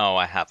 No,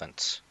 I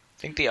haven't.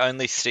 I think the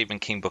only Stephen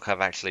King book I've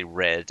actually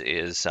read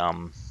is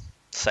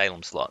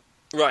Salem's Lot.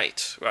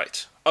 Right.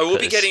 I will be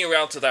Because- getting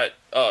around to that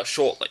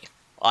shortly.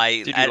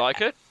 Did you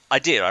like it? I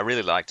did. I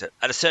really liked it.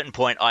 At a certain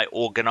point, I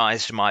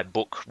organized my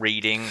book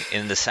reading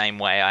in the same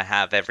way I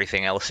have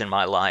everything else in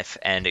my life,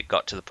 and it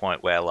got to the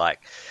point where, like,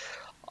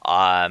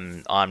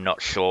 I'm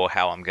not sure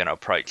how I'm going to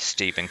approach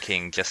Stephen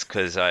King, just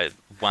because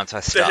once I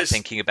start There's-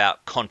 thinking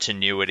about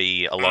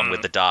continuity along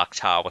with the Dark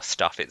Tower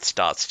stuff, it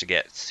starts to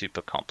get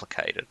super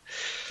complicated.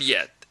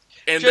 Yeah,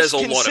 and Just there's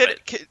a lot of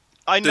it.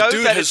 I The know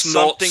dude that has it's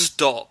not something.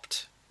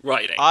 stopped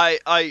writing.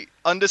 I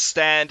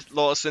understand,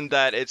 Lawson,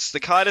 that it's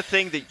the kind of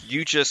thing that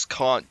you just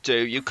can't do.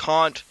 You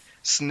can't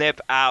snip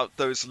out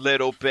those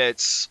little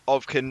bits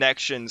of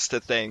connections to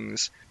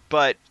things.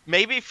 But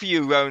maybe for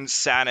your own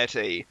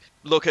sanity,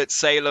 look at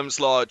Salem's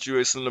Lot,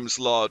 Jerusalem's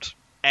Lot,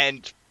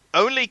 and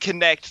only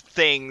connect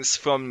things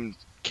from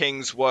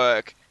King's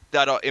work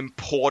that are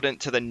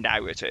important to the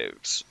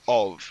narratives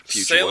of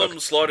future work.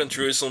 Salem's Lot and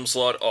Jerusalem's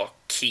Lot are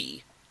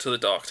key to the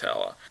Dark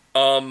Tower.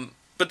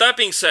 But that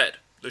being said,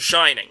 The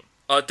Shining.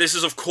 This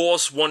is, of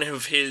course, one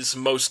of his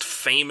most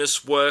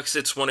famous works.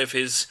 It's one of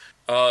his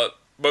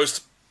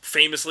most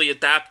famously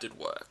adapted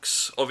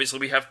works. Obviously,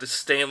 we have the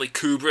Stanley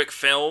Kubrick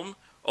film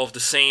of the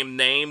same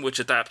name, which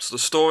adapts the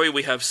story.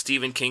 We have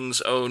Stephen King's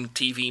own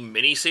TV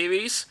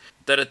miniseries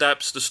that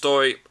adapts the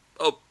story.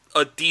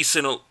 a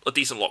decent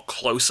lot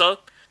closer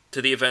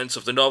to the events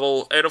of the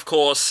novel, and of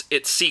course,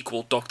 its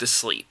sequel, Doctor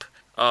Sleep.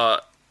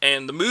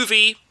 And the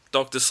movie,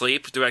 Doctor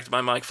Sleep, directed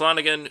by Mike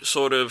Flanagan,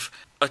 sort of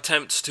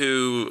attempts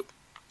to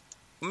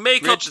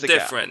make up the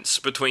difference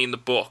between the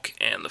book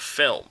and the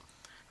film.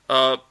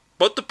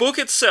 But the book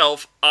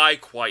itself, I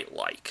quite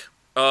like.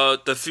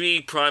 It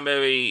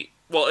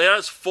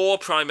has 4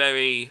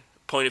 primary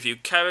point of view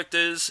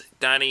characters: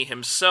 Danny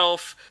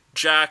himself,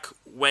 Jack,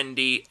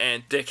 Wendy,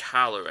 and Dick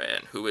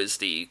Halloran, who is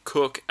the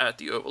cook at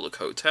the Overlook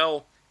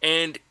Hotel.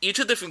 And each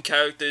of the different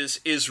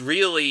characters is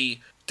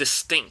really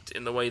distinct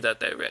in the way that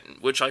they're written,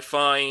 which I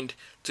find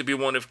to be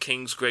one of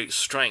King's great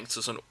strengths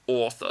as an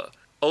author.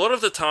 A lot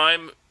of the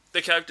time,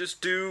 the characters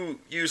do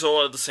use a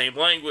lot of the same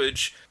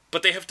language,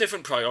 but they have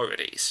different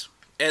priorities.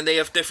 And they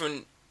have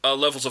different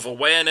levels of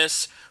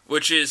awareness,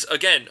 which is,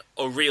 again,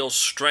 a real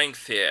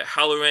strength here.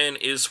 Halloran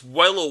is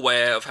well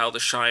aware of how The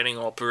Shining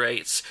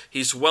operates.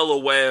 He's well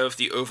aware of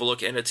the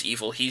Overlook and its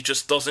evil. He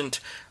just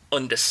doesn't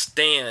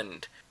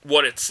understand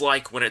what it's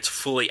like when it's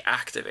fully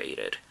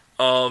activated.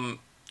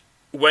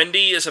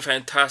 Wendy is a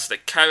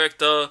fantastic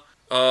character,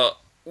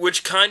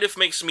 which kind of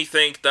makes me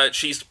think that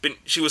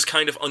she was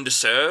kind of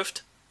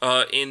underserved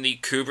in the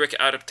Kubrick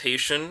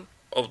adaptation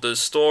of the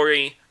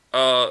story.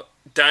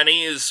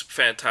 Danny is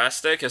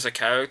fantastic as a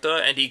character,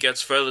 and he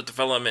gets further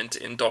development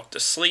in Doctor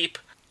Sleep.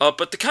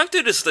 But the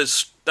character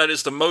that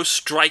is the most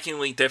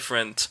strikingly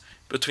different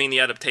between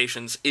the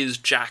adaptations is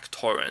Jack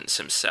Torrance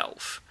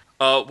himself.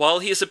 While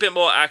he is a bit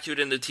more accurate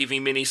in the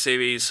TV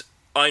miniseries,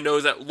 I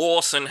know that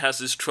Lawson has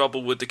his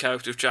trouble with the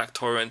character of Jack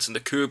Torrance in the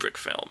Kubrick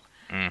film.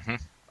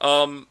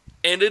 Mm-hmm.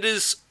 And it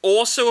is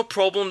also a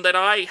problem that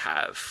I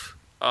have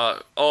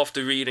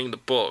after reading the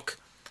book.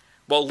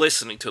 Well,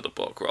 listening to the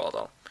book,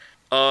 rather.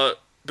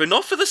 But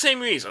not for the same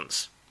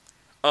reasons.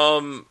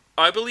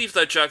 I believe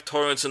that Jack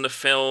Torrance in the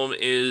film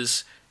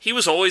he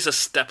was always a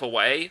step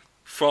away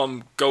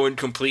from going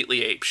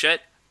completely apeshit.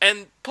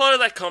 And part of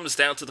that comes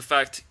down to the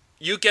fact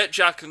you get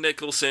Jack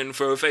Nicholson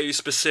for a very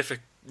specific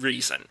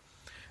reason.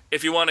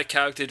 If you want a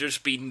character to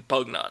just be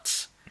bug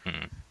nuts.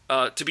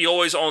 To be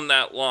always on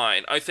that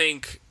line. I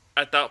think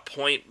at that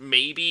point,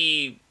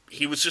 maybe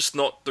he was just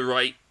not the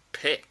right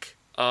pick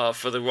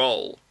for the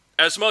role.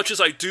 As much as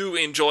I do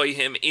enjoy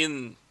him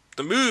in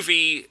the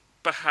movie,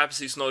 perhaps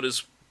he's not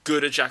as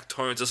good a Jack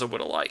Torrance as I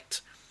would have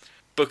liked.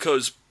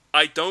 Because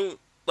I don't,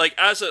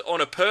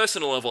 on a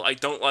personal level, I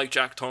don't like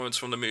Jack Torrance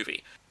from the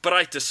movie. But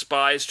I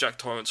despise Jack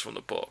Torrance from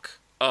the book.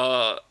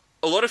 A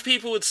lot of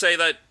people would say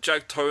that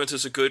Jack Torrance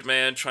is a good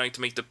man, trying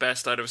to make the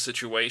best out of a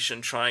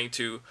situation, trying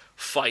to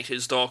fight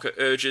his darker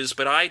urges,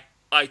 but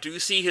I do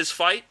see his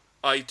fight.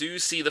 I do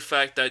see the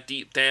fact that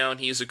deep down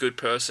he is a good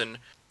person,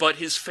 but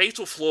his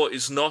fatal flaw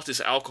is not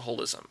his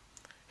alcoholism.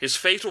 His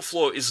fatal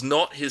flaw is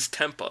not his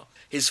temper.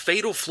 His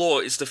fatal flaw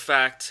is the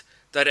fact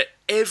that at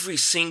every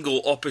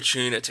single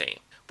opportunity,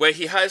 where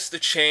he has the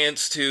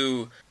chance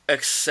to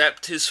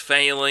accept his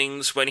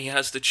failings, when he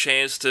has the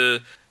chance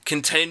to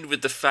contend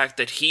with the fact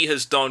that he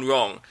has done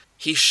wrong,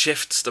 he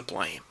shifts the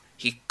blame.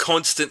 He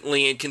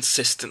constantly and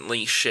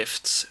consistently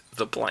shifts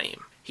the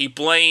blame. He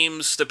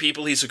blames the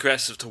people he's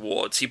aggressive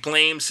towards. He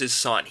blames his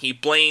son. He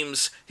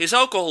blames his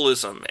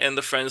alcoholism and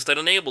the friends that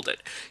enabled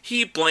it.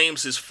 He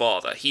blames his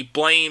father. He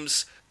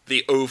blames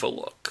the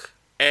Overlook.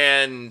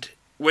 And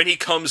when he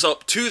comes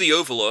up to the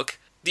Overlook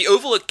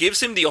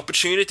gives him the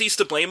opportunities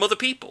to blame other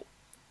people.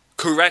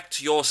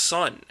 Correct your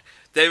son.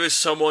 There is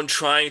someone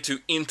trying to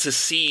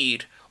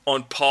intercede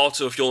on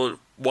part of your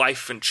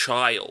wife and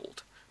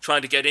child,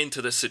 trying to get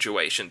into this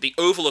situation. The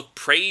Overlook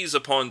preys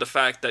upon the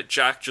fact that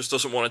Jack just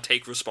doesn't want to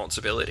take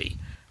responsibility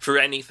for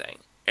anything.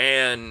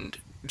 And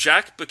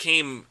Jack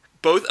became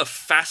both a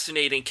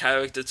fascinating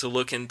character to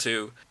look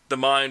into the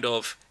mind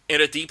of,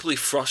 and a deeply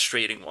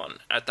frustrating one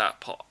at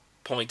that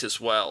point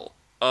as well.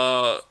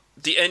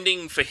 The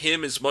ending for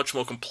him is much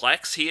more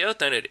complex here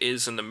than it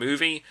is in the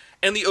movie,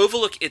 and the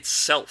Overlook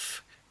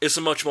itself is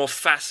a much more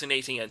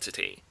fascinating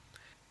entity.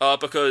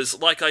 Because,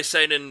 like I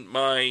said in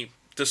my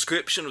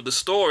description of the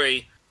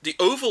story, the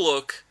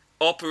Overlook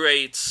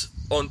operates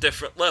on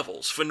different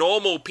levels. For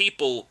normal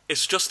people,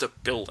 it's just a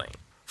building.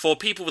 For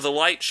people with a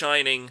light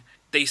shining,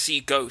 they see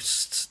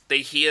ghosts, they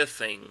hear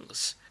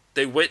things,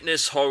 they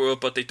witness horror,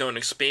 but they don't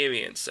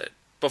experience it.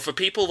 But for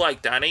people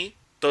like Danny,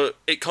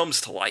 it comes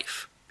to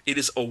life. It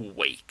is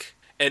awake,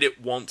 and it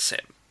wants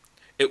him.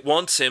 It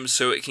wants him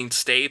so it can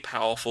stay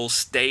powerful,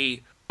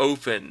 stay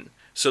open,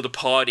 so the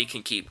party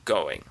can keep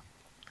going.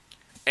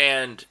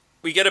 And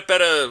we get a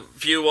better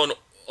view on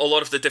a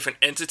lot of the different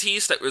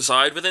entities that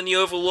reside within the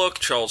Overlook.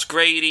 Charles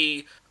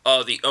Grady,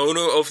 the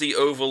owner of the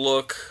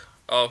Overlook,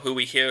 who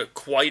we hear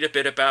quite a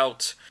bit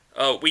about.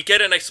 We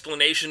get an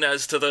explanation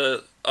as to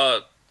the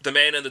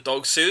man in the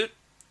dog suit,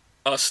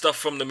 stuff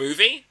from the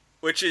movie,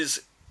 which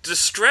is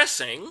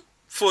distressing,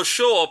 for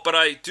sure, but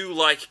I do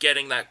like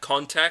getting that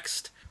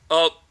context.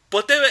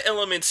 But there are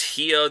elements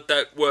here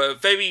that were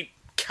very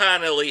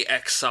cannily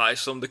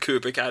excised from the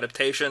Kubrick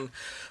adaptation.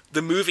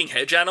 The moving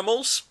hedge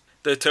animals,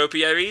 the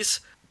topiaries,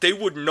 they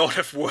would not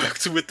have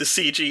worked with the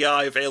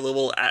CGI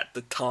available at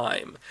the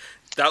time.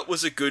 That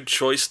was a good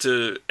choice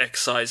to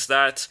excise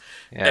that.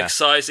 Yeah.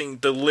 Excising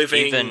the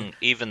living...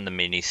 Even the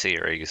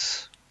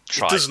miniseries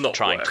does not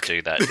trying work. to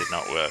do that did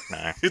not work,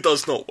 no. It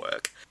does not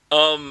work.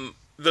 The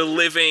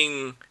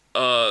living...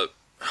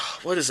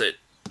 what is it?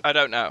 I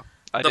don't know.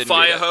 The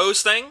fire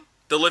hose thing?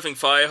 The living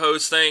fire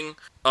hose thing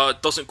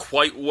doesn't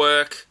quite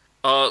work.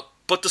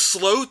 But the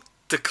slow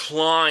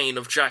decline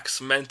of Jack's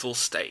mental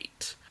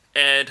state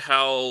and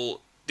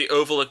how the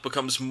Overlook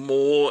becomes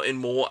more and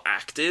more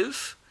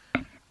active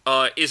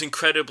is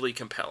incredibly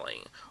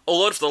compelling. A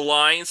lot of the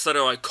lines that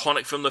are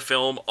iconic from the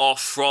film are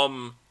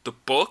from the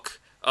book,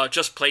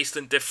 just placed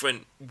in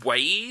different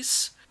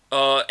ways.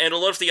 And a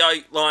lot of the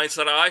lines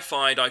that I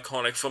find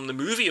iconic from the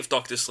movie of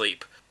Dr.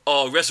 Sleep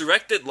are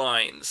resurrected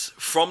lines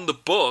from the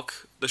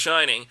book, The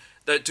Shining,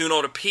 that do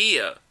not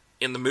appear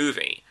in the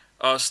movie.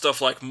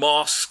 Stuff like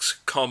masks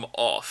come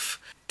off,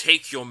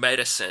 take your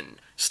medicine,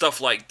 stuff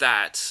like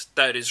that.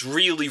 That is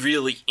really,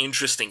 really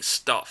interesting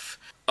stuff.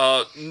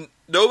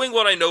 Knowing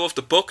what I know of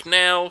the book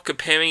now,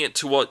 comparing it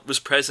to what was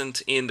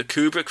present in the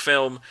Kubrick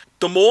film,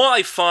 the more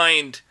I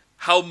find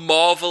how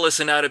marvelous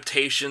an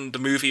adaptation the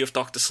movie of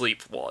Dr.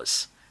 Sleep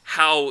was.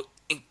 How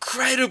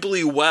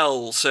incredibly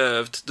well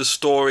served the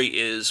story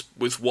is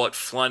with what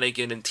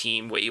Flanagan and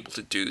team were able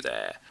to do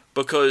there.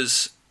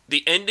 Because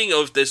the ending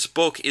of this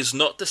book is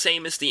not the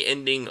same as the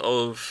ending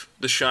of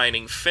the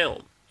Shining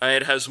film.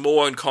 It has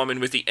more in common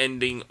with the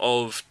ending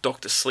of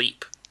Dr.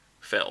 Sleep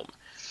film.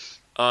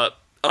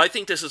 I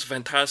think this is a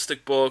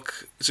fantastic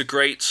book. It's a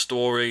great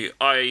story.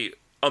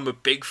 I'm a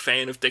big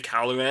fan of Dick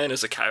Hallorann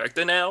as a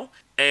character now,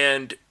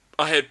 and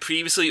I had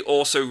previously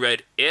also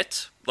read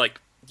It,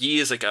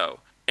 years ago.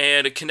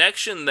 And a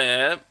connection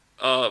there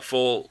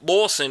for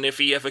Lawson, if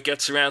he ever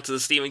gets around to the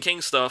Stephen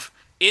King stuff.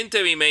 In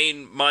Derry,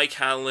 Maine, Mike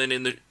Hanlon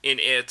in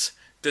It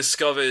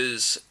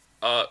discovers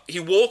he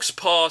walks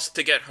past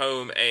to get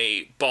home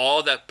a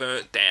bar that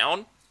burnt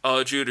down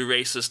due to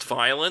racist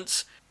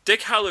violence.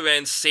 Dick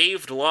Hallorann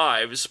saved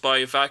lives by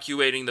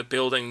evacuating the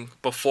building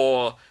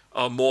before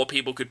more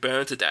people could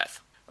burn to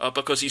death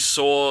because he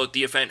saw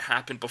the event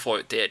happen before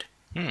it did.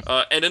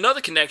 And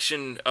another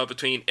connection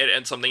between it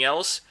and something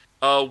else,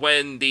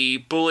 when the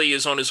bully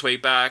is on his way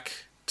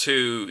back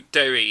to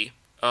Derry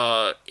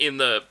in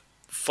the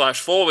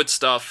flash forward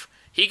stuff,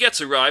 he gets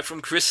a ride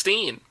from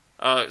Christine.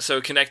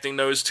 So connecting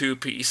those two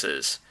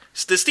pieces.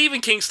 The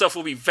Stephen King stuff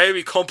will be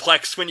very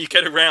complex when you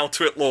get around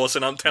to it,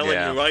 Lawson, I'm telling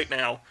you right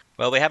now.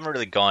 Well, we haven't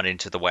really gone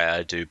into the way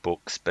I do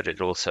books, but it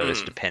also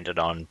is dependent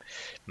on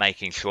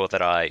making sure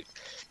that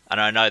and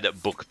I know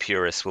that book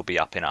purists will be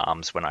up in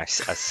arms when a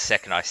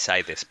second I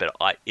say this, but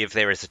if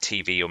there is a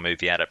TV or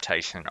movie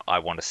adaptation, I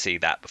want to see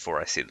that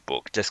before I see the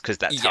book, just because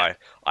that's how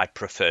I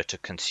prefer to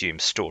consume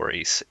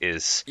stories.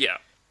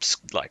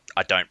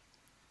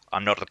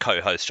 I'm not the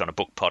co-host on a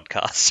book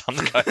podcast. I'm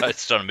the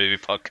co-host on a movie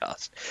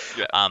podcast.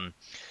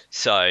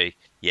 So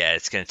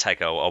it's going to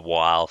take a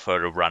while for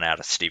it to run out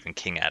of Stephen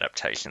King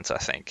adaptations, I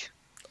think.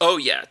 Oh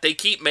yeah, they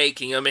keep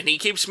making them, and he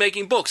keeps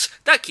making books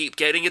that keep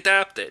getting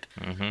adapted.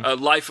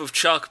 Life of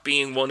Chuck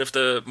being one of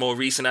the more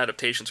recent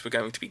adaptations we're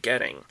going to be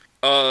getting.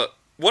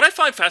 What I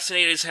find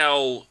fascinating is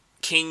how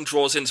King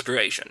draws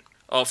inspiration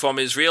from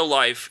his real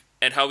life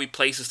and how he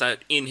places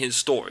that in his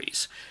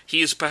stories.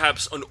 He is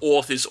perhaps an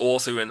author's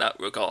author in that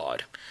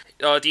regard.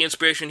 The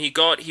inspiration he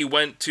got, he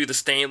went to the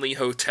Stanley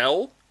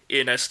Hotel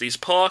in Estes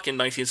Park in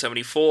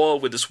 1974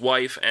 with his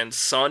wife and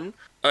son,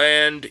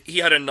 and he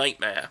had a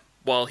nightmare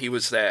while he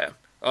was there.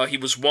 He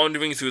was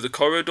wandering through the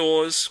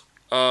corridors,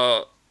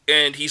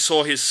 and he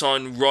saw his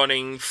son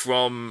running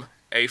from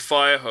a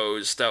fire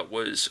hose that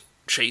was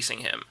chasing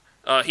him.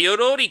 He had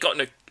already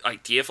gotten an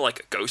idea for a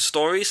ghost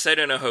story set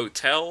in a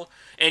hotel,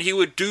 and he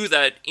would do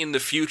that in the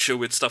future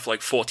with stuff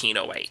like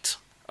 1408.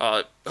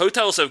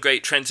 Hotels have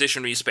great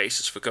transitionary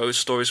spaces for ghost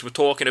stories. We're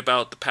talking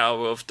about the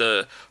power of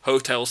the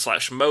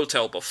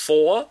hotel/motel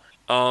before,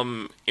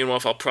 in one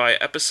of our prior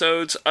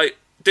episodes.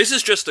 This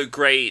is just a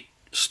great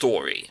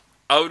story.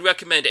 I would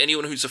recommend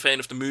anyone who's a fan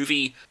of the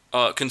movie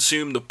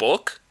consume the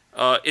book.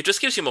 It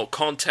just gives you more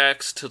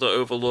context to the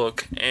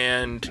Overlook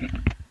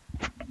and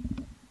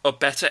a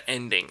better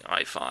ending,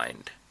 I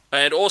find.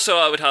 And also,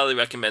 I would highly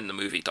recommend the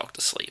movie Dr.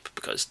 Sleep,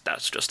 because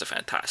that's just a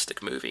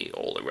fantastic movie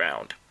all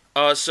around.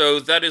 So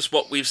that is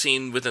what we've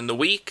seen within the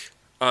week.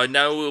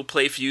 Now we'll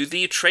play for you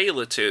the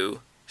trailer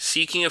to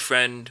Seeking a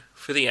Friend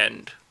for the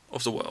End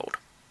of the World.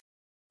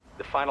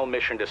 The final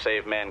mission to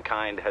save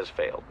mankind has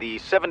failed. The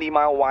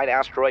 70-mile-wide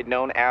asteroid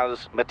known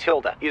as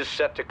Matilda is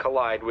set to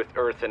collide with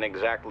Earth in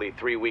exactly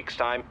 3 weeks'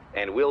 time,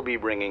 and we'll be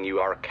bringing you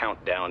our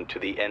countdown to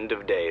the end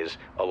of days,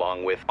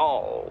 along with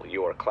all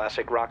your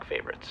classic rock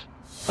favorites.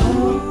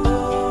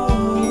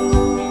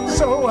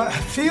 So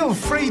feel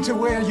free to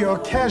wear your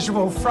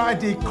casual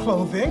Friday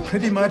clothing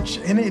pretty much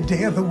any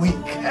day of the week.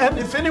 And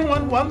if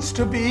anyone wants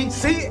to be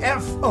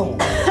CFO.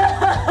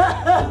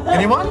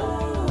 Anyone?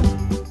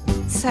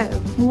 So,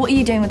 what are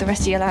you doing with the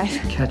rest of your life?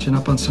 Catching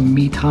up on some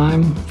me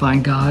time,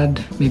 find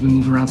God, maybe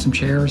move around some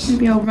chairs.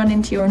 Maybe I'll run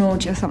into you on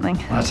orgy or something.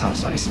 That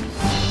sounds nice.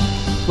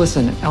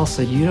 Listen,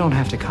 Elsa, you don't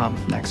have to come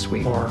next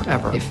week or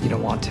ever if you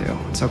don't want to.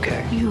 It's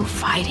okay. You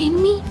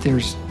fighting me?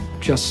 There's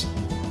just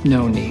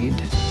no need.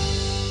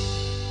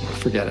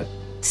 Forget it.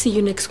 See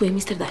you next week,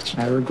 Mr. Dutch.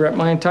 I regret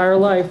my entire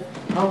life.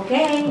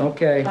 Okay.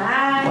 Okay.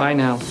 Bye. Bye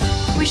now.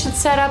 We should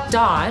set up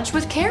Dodge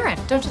with Karen,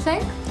 don't you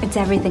think? It's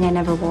everything I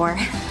never wore.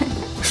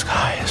 The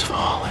sky is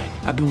falling.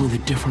 I've been with a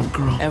different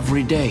girl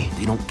every day.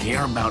 They don't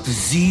care about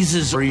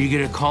diseases. Are you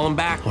gonna call them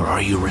back? Or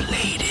are you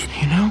related,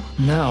 you know?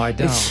 No, I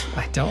don't.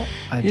 I don't.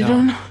 You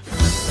don't?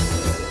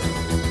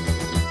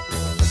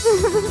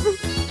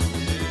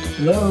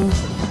 Hello?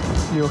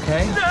 You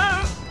okay?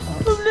 No!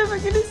 I'm never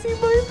gonna see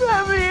my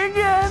family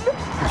again.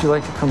 Would you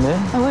like to come in?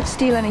 I won't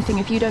steal anything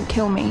if you don't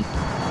kill me.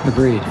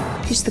 Agreed.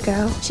 Who's the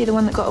girl? She the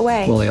one that got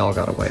away? Well, they all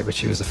got away, but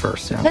she was the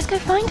first, yeah. Let's go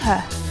find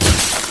her.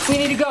 We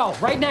need to go,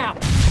 right now.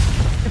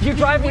 If you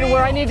drive me to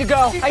where I need to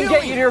go, I can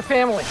get you to your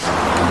family.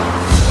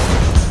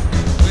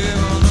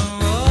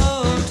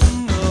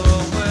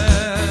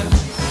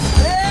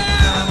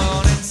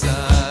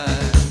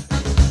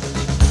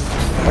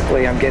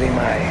 Luckily, I'm getting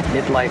my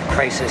midlife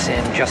crisis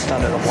in just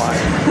under the wire.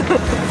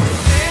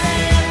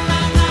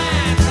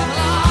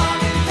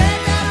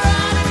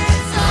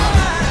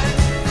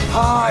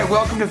 Hi,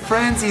 welcome to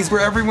Frenzies,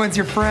 where everyone's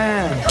your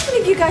friend. I can't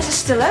believe you guys are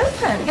still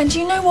open. And do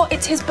you know what?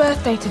 It's his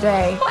birthday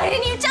today. Why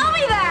didn't you tell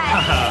me that?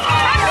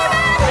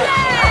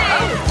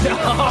 Happy birthday!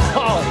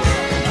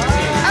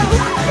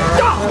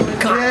 Oh,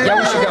 God.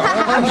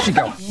 Yeah, we should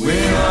go. We should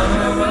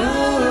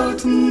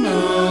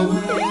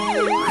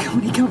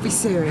go. You can't be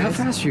serious. How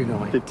fast are you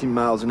going? 15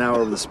 miles an hour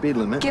over the speed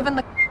limit. Given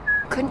the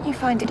couldn't you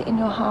find it in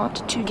your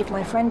heart to give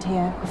my friend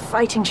here a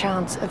fighting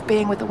chance of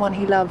being with the one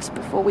he loves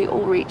before we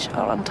all reach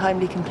our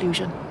untimely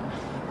conclusion?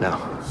 No.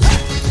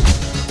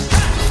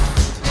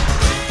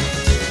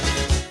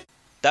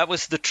 That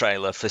was the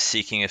trailer for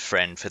Seeking a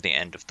Friend for the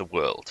End of the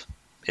World.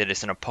 It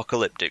is an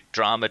apocalyptic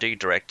dramedy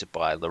directed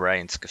by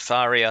Lorraine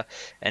Scafaria,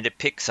 and it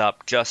picks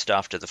up just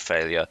after the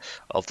failure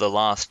of the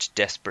last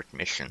desperate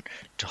mission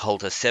to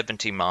halt a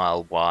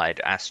 70-mile wide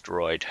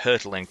asteroid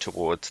hurtling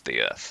towards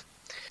the Earth.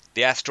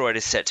 The asteroid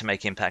is set to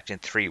make impact in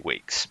 3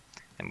 weeks,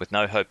 and with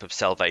no hope of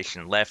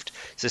salvation left,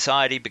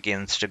 society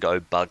begins to go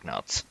bug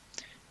nuts.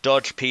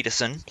 Dodge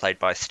Peterson, played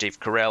by Steve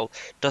Carell,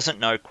 doesn't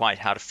know quite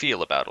how to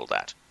feel about all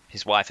that.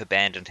 His wife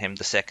abandoned him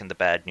the second the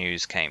bad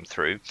news came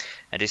through,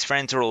 and his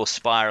friends are all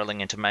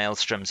spiraling into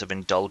maelstroms of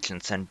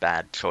indulgence and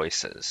bad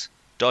choices.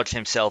 Dodge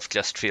himself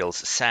just feels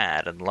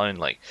sad and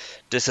lonely,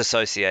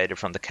 disassociated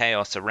from the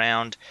chaos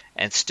around,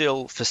 and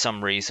still, for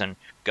some reason,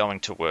 going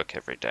to work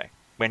every day.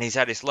 When he's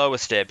at his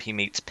lowest ebb, he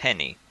meets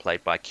Penny,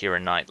 played by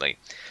Keira Knightley,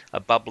 a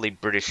bubbly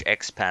British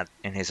expat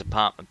in his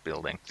apartment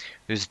building,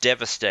 who's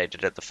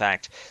devastated at the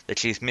fact that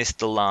she's missed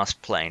the last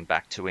plane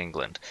back to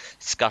England,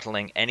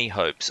 scuttling any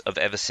hopes of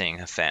ever seeing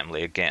her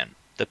family again.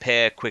 The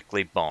pair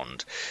quickly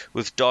bond,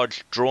 with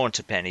Dodge drawn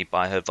to Penny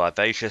by her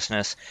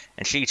vivaciousness,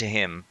 and she to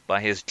him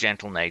by his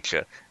gentle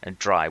nature and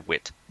dry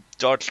wit.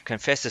 Dodge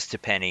confesses to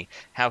Penny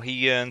how he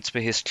yearns for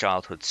his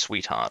childhood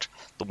sweetheart,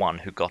 the one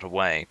who got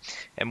away,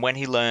 and when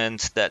he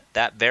learns that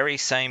that very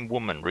same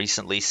woman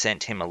recently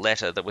sent him a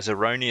letter that was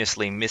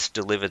erroneously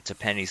misdelivered to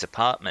Penny's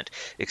apartment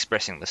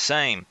expressing the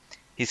same,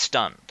 he's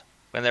stunned.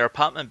 When their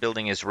apartment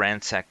building is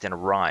ransacked in a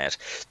riot,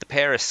 the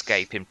pair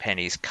escape in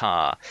Penny's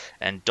car,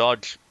 and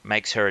Dodge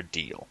makes her a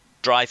deal.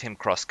 Drive him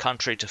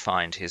cross-country to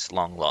find his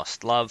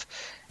long-lost love,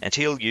 and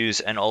he'll use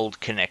an old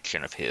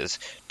connection of his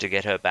to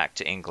get her back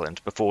to England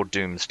before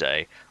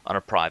doomsday on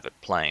a private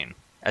plane.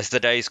 As the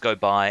days go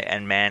by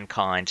and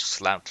mankind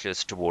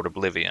slouches toward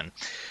oblivion,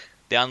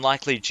 the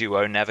unlikely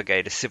duo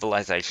navigate a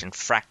civilization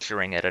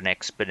fracturing at an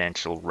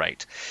exponential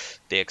rate,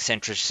 the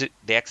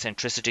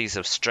eccentricities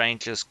of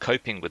strangers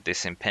coping with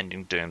this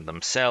impending doom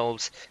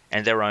themselves,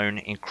 and their own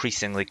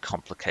increasingly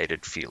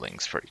complicated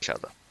feelings for each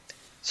other.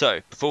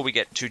 So, before we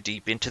get too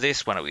deep into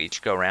this, why don't we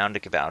each go around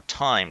and give our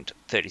timed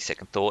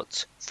 30-second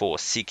thoughts for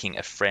Seeking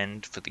a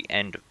Friend for the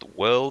End of the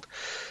World.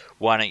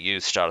 Why don't you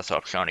start us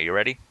off, Sean? Are you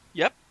ready?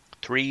 Yep.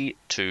 3,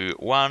 2,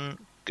 1,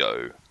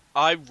 go.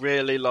 I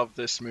really love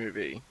this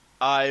movie.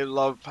 I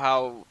love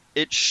how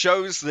it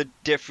shows the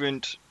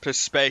different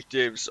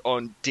perspectives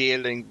on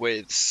dealing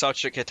with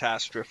such a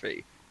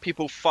catastrophe.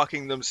 People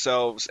fucking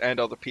themselves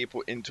and other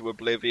people into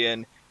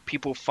oblivion.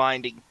 People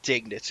finding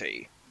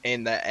dignity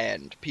in the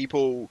end.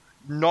 People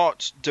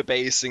not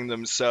debasing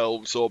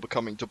themselves or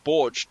becoming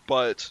debauched,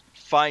 but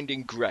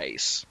finding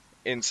grace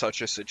in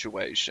such a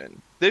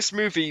situation. This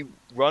movie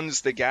runs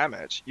the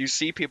gamut. You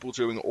see people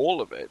doing all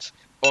of it.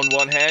 On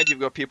one hand, you've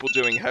got people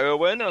doing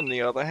heroin. On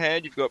the other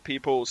hand, you've got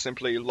people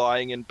simply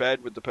lying in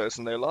bed with the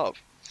person they love.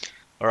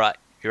 All right,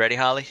 you ready,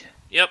 Harley?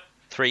 Yep.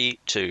 3,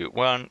 2,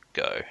 1,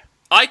 go.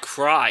 I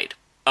cried.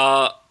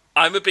 I'm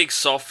a big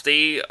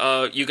softie.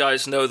 You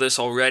guys know this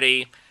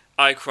already.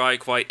 I cry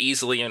quite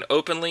easily and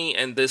openly,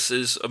 and this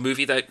is a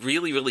movie that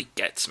really, really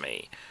gets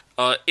me.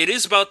 It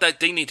is about that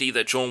dignity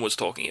that John was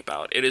talking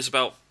about. It is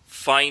about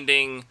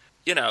finding,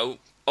 a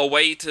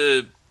way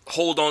to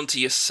hold on to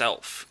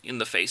yourself in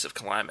the face of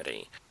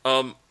calamity.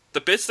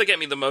 The bits that get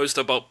me the most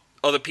about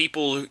are the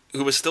people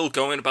who are still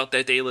going about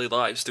their daily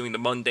lives, doing the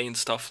mundane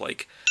stuff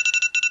like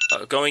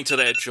going to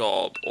their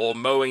job, or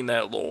mowing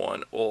their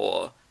lawn,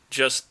 or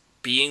just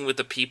being with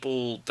the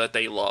people that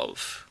they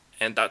love.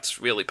 And that's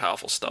really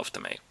powerful stuff to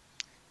me.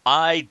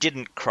 I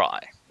didn't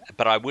cry,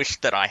 but I wish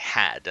that I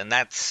had, and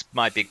that's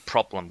my big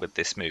problem with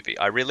this movie.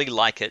 I really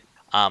like it.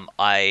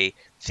 I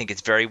think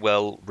it's very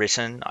well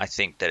written. I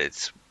think that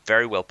it's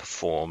very well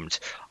performed.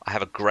 I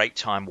have a great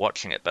time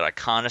watching it, but I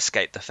can't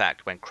escape the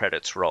fact when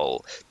credits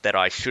roll that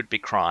I should be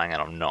crying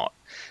and I'm not.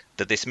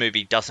 That this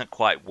movie doesn't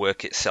quite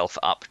work itself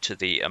up to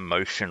the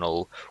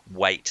emotional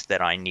weight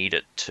that I need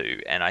it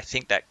to. And I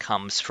think that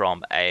comes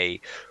from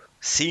a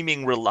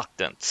seeming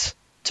reluctance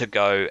to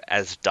go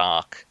as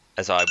dark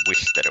as I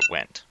wish that it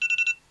went.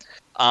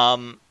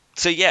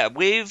 So yeah,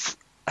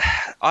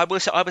 I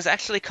was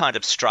actually kind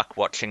of struck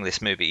watching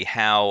this movie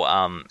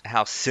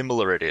how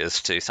similar it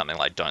is to something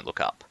like Don't Look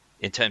Up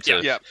in terms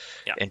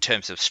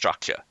of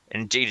structure,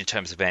 and indeed in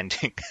terms of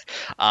ending.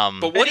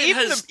 But what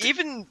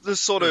even the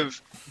sort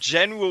of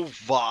general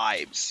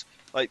vibes,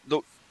 like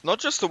not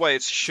just the way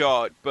it's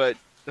shot, but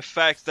the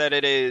fact that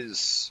it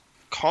is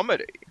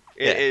comedy.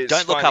 It is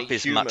Don't Look finding Up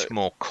is humor. much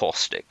more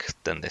caustic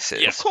than this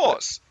is. Of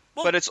course.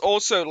 But it's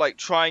also like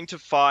trying to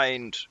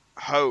find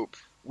hope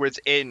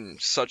within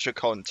such a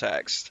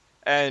context.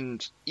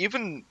 And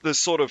even the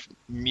sort of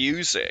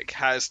music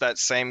has that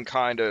same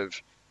kind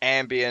of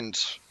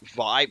ambient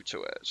vibe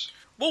to it.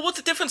 Well, what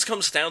the difference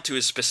comes down to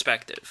is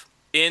perspective.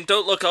 In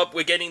Don't Look Up,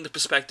 we're getting the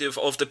perspective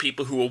of the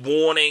people who are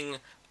warning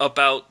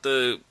about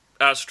the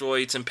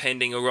asteroid's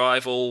impending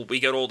arrival. We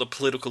get all the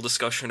political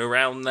discussion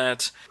around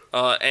that,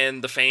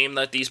 and the fame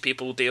that these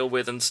people deal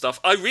with and stuff.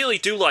 I really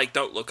do like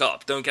Don't Look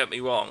Up, don't get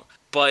me wrong.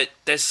 But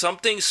there's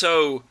something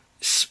so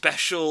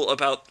special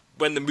about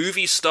when the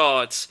movie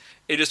starts,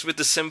 it is with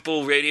the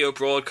simple radio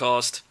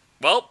broadcast.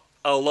 Well,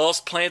 a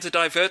lost plan to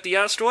divert the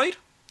asteroid?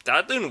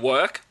 That didn't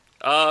work.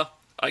 I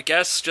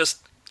guess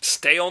just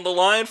stay on the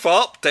line for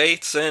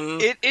updates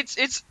and...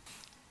 It's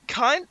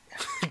kind...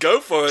 Go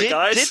for it,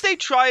 guys. Did they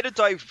try to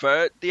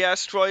divert the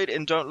asteroid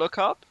in Don't Look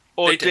Up?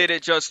 Or did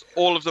it just,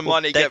 all of the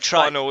money get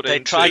funneled into...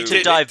 They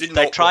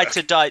tried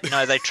to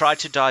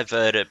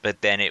divert it,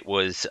 but then it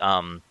was...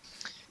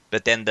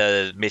 But then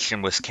the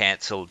mission was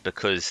cancelled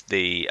because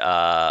the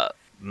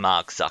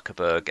Mark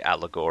Zuckerberg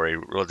allegory,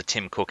 or the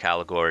Tim Cook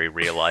allegory,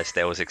 realized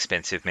there was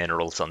expensive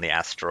minerals on the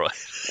asteroid.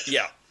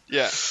 Yeah.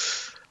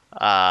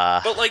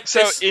 But like,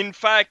 so in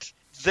fact,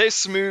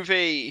 this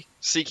movie,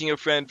 Seeking a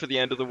Friend for the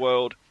End of the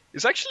World,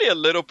 is actually a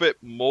little bit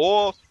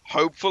more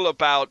hopeful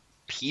about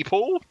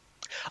people.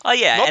 Oh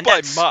yeah, not and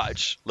by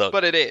much, look,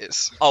 but it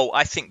is. Oh,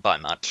 I think by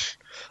much.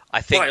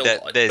 I think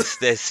that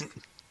there's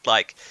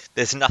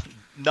nothing.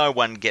 No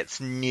one gets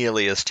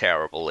nearly as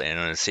terrible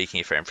in Seeking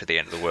a Friend for the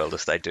End of the World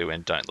as they do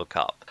in Don't Look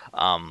Up.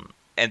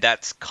 And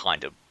that's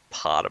kind of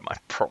part of my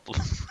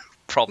problem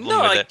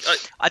with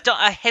it.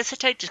 I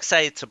hesitate to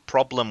say it's a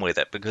problem with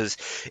it because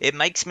it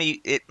makes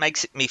me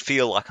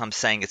feel like I'm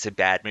saying it's a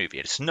bad movie.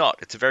 It's not.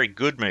 It's a very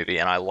good movie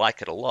and I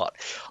like it a lot.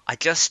 I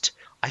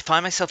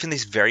find myself in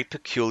this very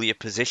peculiar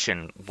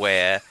position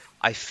where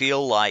I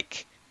feel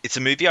like it's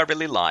a movie I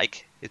really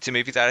like. It's a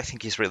movie that I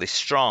think is really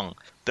strong,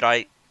 but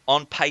I,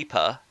 on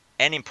paper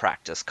and in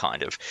practice,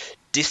 kind of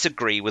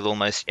disagree with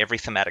almost every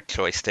thematic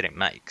choice that it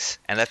makes.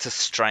 And that's a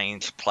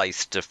strange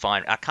place to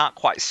find. I can't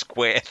quite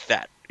square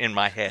that in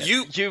my head.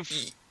 You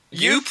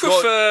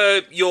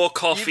prefer your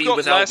coffee without milk.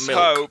 You've got less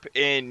hope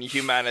in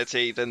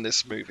humanity than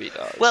this movie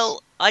does.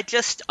 Well, I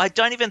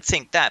don't even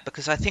think that,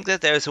 because I think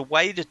that there's a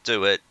way to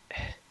do it.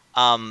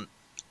 I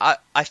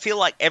feel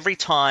like every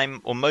time,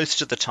 or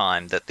most of the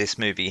time, that this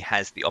movie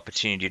has the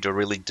opportunity to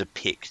really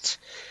depict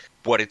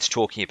what it's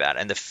talking about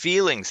and the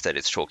feelings that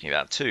it's talking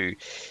about too,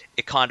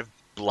 it kind of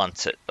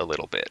blunts it a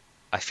little bit.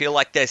 I feel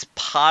like there's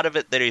part of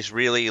it that is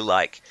really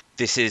like,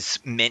 this is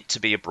meant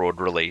to be a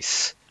broad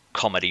release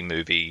comedy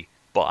movie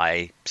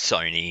by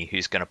Sony,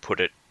 who's going to put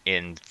it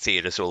in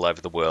theaters all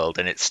over the world,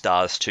 and it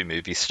stars two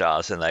movie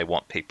stars, and they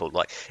want people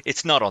like,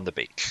 it's not On the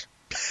Beach.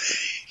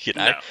 You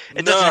know,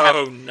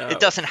 it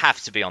doesn't have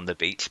to be On the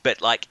Beach,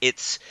 but like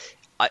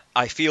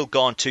I feel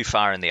gone too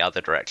far in the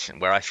other direction,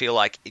 where I feel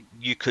like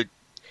you can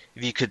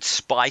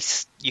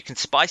spice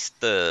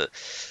the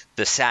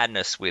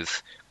sadness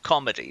with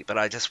comedy, but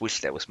I just wish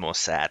there was more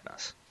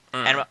sadness.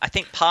 And I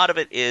think part of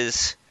it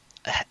is,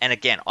 and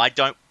again,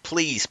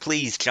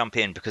 please jump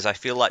in, because I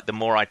feel like the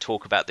more I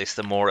talk about this,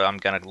 the more I'm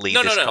going to lead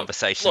this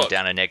conversation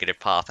down a negative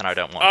path, and I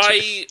don't want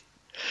to.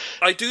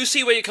 I do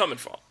see where you're coming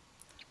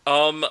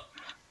from.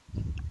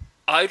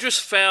 I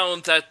just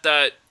found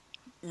that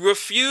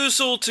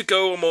refusal to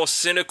go a more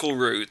cynical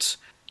route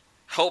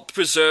helped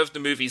preserve the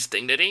movie's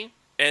dignity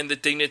and the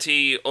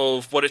dignity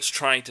of what it's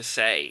trying to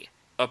say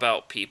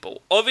about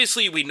people.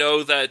 Obviously, we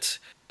know that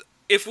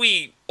if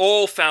we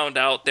all found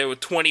out there were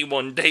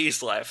 21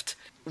 days left,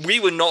 we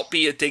would not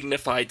be a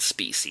dignified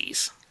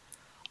species.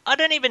 I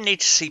don't even need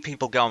to see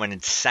people going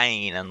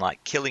insane and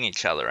like killing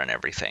each other and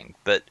everything,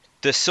 but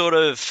the sort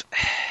of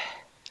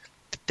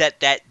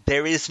that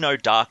there is no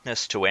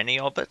darkness to any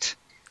of it.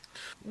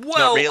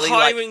 Well, really,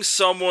 hiring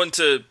someone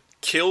to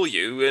kill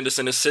you and as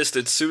an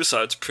assisted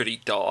suicide's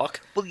pretty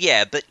dark. Well,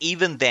 yeah, but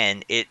even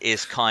then, it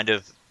is kind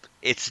of...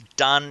 It's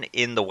done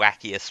in the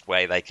wackiest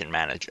way they can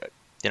manage it.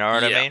 You know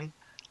what I mean?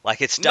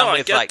 Like, it's done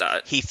with, like,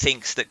 he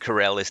thinks that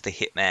Carell is the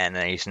hitman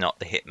and he's not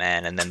the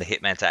hitman, and then the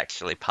hitman's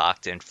actually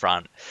parked in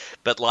front.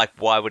 But, like,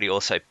 why would he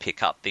also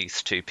pick up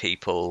these two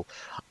people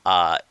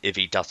if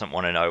he doesn't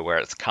want to know where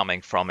it's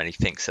coming from and he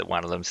thinks that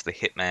one of them's the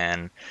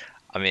hitman?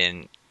 I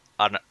mean,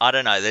 I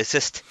don't know.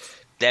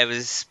 There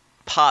was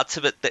parts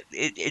of it that...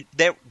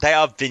 they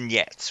are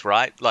vignettes,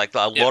 right? Like,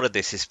 a lot of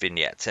this is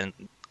vignettes, and,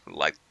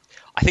 like...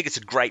 I think it's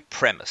a great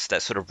premise,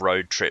 that sort of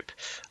road trip,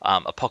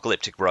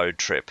 apocalyptic road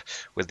trip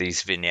with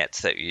these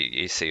vignettes that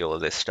you see all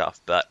of this stuff.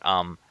 But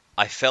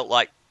I felt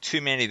like too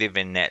many of the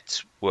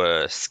vignettes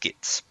were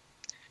skits,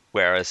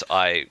 whereas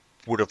I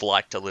would have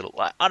liked a little...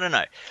 I don't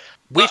know.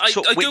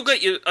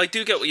 I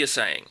do get what you're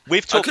saying.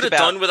 We've talked I could have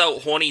done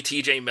without horny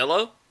TJ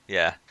Miller.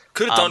 Yeah.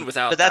 Could have done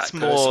without but that's that,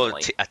 more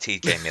personally. a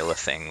TJ Miller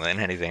thing than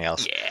anything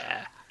else.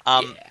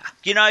 Yeah.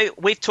 You know,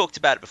 we've talked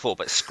about it before,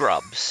 but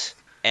Scrubs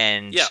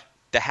and... Yeah.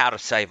 The How to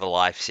Save a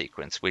Life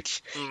sequence,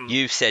 which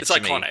you've said to me...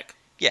 It's iconic.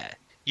 Yeah.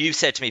 You've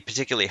said to me,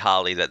 particularly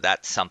Harley, that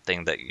that's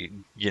something that,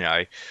 you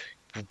know,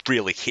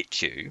 really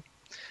hit you.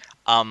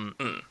 Well,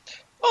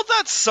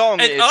 that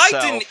song and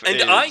itself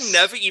I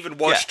never even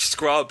watched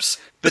Scrubs.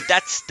 But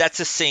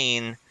that's a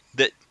scene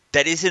that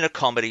is in a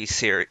comedy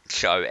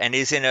show and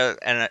is in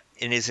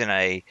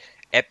a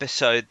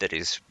episode that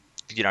is,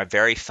 you know,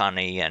 very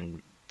funny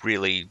and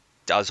really...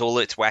 does all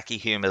its wacky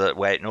humor the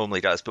way it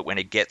normally does, but when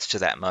it gets to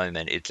that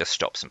moment, it just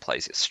stops and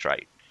plays it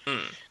straight.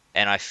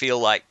 And I feel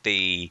like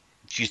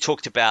you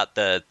talked about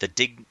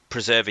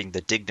preserving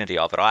the dignity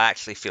of it. I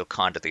actually feel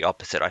kind of the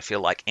opposite. I feel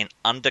like in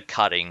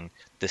undercutting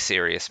the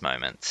serious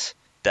moments,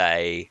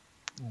 they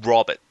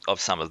rob it of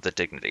some of the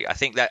dignity. I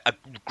think that a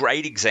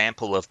great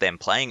example of them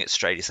playing it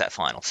straight is that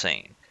final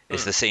scene.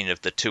 Is the scene of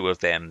the two of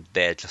them,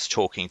 they're just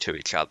talking to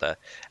each other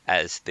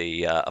as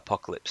the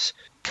apocalypse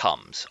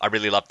comes. I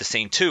really love the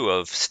scene too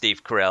of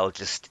Steve Carell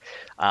just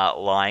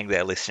lying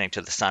there listening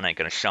to The Sun Ain't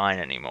Gonna Shine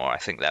Anymore. I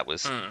think that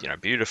was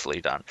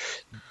beautifully done.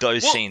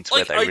 Those scenes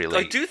where they really...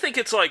 I do think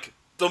it's like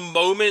the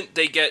moment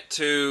they get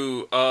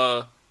to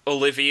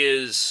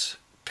Olivia's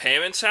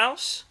parents'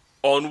 house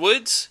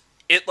onwards,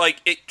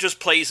 it just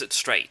plays it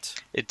straight.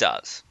 It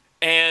does.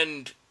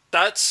 And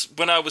that's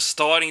when I was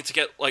starting to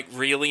get like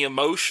really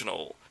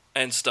emotional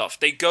and stuff.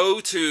 They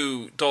go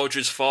to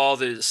Dodge's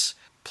father's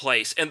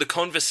place, and the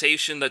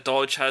conversation that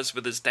Dodge has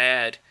with his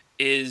dad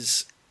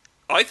is,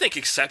 I think,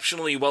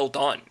 exceptionally well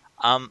done.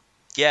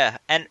 Yeah,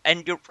 and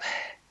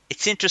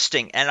it's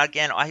interesting. And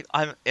again,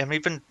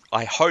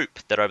 I hope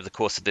that over the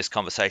course of this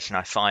conversation,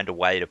 I find a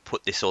way to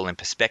put this all in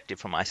perspective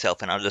for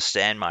myself and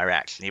understand my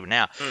reaction even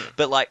now.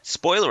 But like,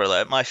 spoiler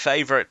alert, my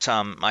favorite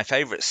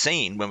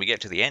scene when we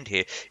get to the end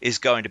here is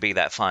going to be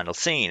that final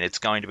scene. It's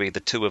going to be the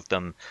two of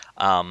them,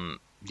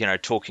 you know,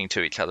 talking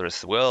to each other as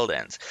the world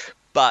ends.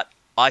 But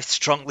I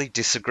strongly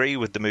disagree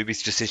with the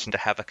movie's decision to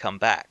have her come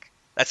back.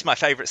 That's my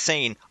favorite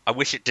scene. I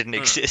wish it didn't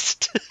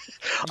exist.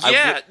 I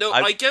get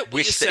what you're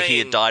wish that saying, he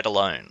had died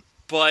alone.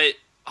 But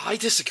I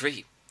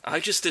disagree.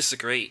 I just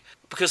disagree.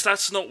 Because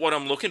that's not what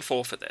I'm looking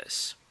for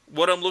this.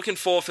 What I'm looking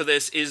for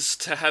this is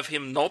to have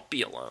him not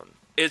be alone.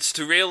 It's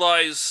to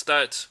realize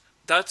that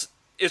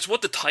it's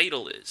what the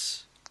title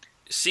is.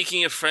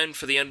 Seeking a friend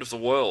for the end of the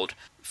world.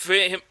 For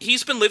him,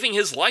 he's been living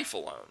his life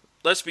alone.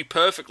 Let's be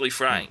perfectly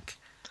frank.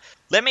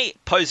 Let me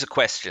pose a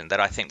question that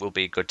I think will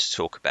be good to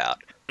talk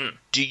about.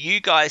 Do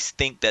you guys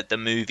think that the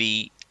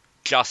movie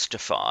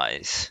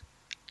justifies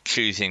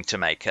choosing to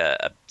make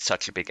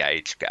such a big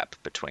age gap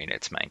between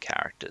its main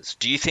characters?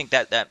 Do you think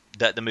that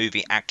the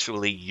movie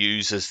actually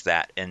uses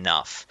that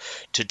enough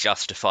to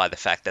justify the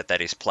fact that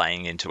is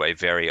playing into a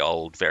very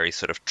old, very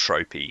sort of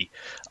tropey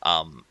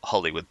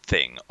Hollywood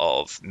thing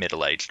of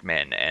middle-aged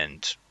men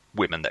and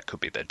women that could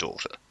be their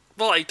daughter?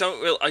 Well,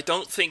 I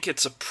don't think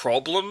it's a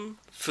problem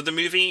for the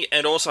movie,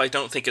 and also I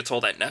don't think it's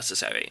all that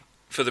necessary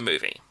for the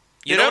movie.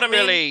 You know what I mean?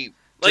 Really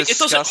like, it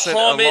doesn't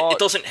harm it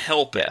doesn't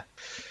help it.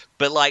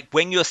 But like,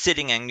 when you're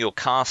sitting and you're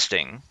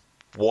casting,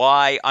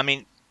 why? I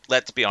mean,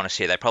 let's be honest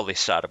here. They probably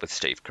started with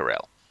Steve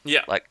Carell.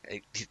 Yeah.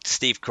 Like,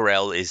 Steve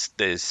Carell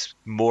there's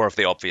more of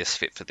the obvious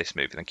fit for this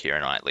movie than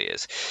Keira Knightley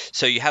is.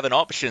 So you have an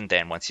option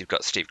then once you've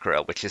got Steve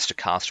Carell, which is to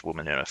cast a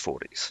woman in her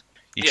 40s.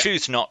 You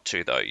choose not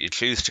to, though. You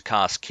choose to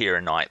cast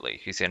Keira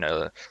Knightley, who's in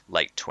her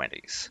late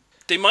 20s.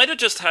 They might have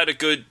just had a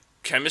good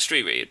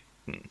chemistry read.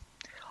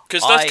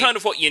 Because that's kind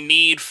of what you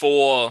need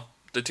for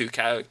the two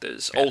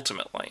characters,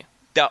 ultimately.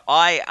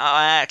 I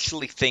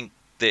actually think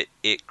that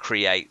it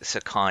creates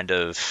a kind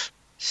of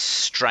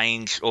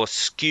strange or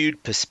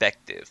skewed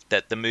perspective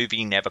that the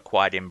movie never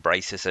quite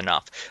embraces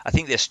enough. I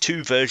think there's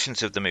two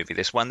versions of the movie.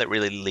 There's one that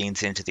really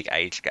leans into the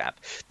age gap,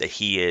 that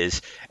he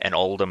is an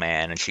older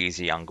man and she's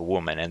a younger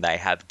woman, and they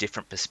have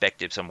different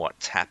perspectives on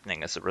what's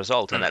happening as a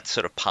result, and that's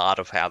sort of part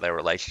of how their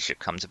relationship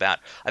comes about.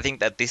 I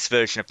think that this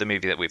version of the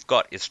movie that we've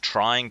got is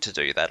trying to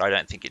do that. I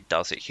don't think it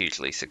does it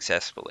hugely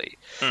successfully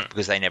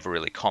because they never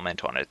really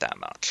comment on it that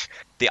much.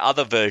 The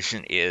other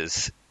version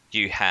is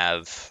you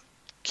have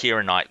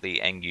Keira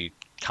Knightley and you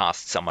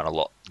cast someone a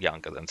lot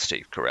younger than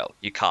Steve Carell.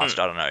 You cast,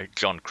 I don't know,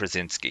 John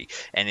Krasinski,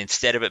 and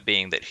instead of it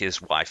being that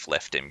his wife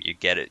left him,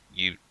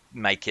 you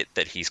make it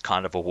that he's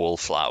kind of a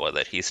wallflower,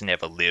 that he's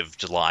never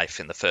lived life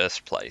in the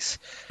first place,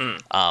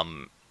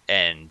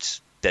 and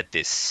that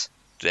this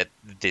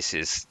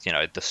is, you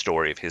know, the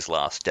story of his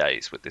last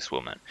days with this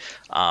woman.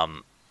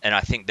 And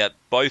I think that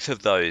both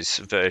of those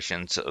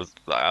versions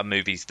are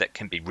movies that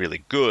can be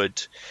really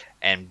good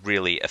and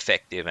really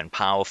effective and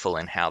powerful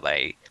in how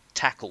they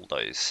tackle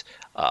those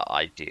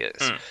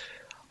ideas.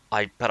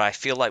 But I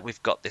feel like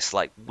we've got this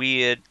like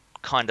weird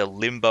kind of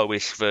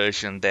limbo-ish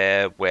version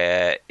there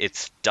where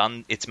it's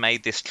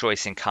made this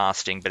choice in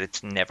casting, but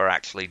it's never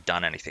actually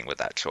done anything with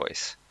that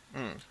choice.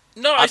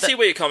 No, I see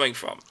where you're coming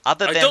from. I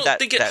don't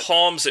think it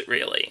harms it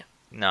really.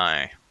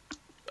 No.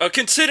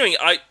 Considering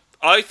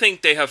I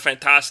think they have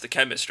fantastic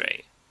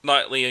chemistry,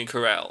 Knightley and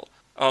Carell.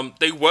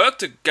 They work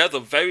together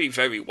very,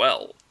 very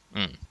well.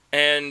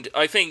 And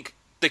I think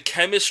the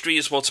chemistry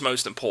is what's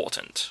most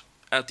important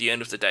at the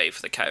end of the day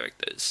for the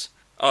characters.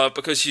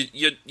 Because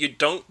you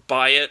don't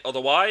buy it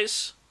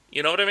otherwise.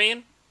 You know what I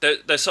mean?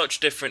 They're such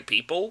different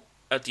people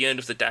at the end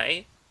of the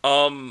day.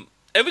 And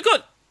we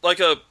got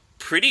like a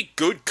pretty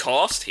good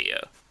cast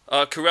here.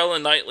 Carell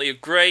and Knightley are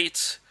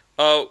great.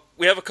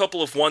 We have a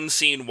couple of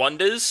one-scene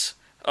wonders.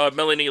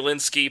 Melanie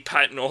Linsky,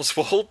 Patton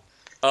Oswalt,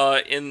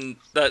 in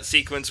that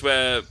sequence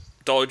where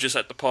Dodge is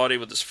at the party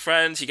with his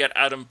friends. You get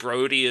Adam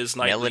Brody as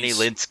Knightley's...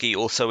 Melanie Linsky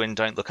also in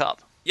Don't Look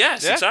Up.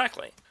 Yes,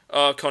 exactly.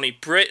 Connie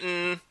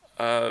Britton,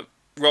 Rob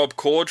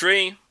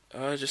Corddry.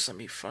 Just let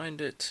me find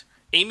it.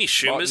 Amy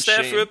Schumer's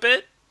there for a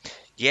bit.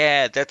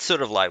 Yeah, that's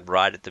sort of like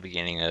right at the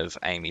beginning of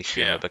Amy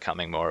Schumer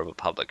becoming more of a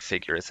public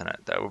figure, isn't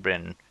it? That would have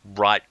been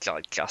right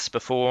like just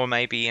before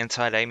maybe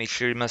Inside Amy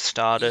Schumer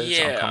started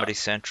on Comedy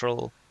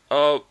Central.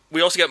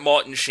 We also get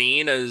Martin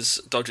Sheen as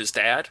Dodge's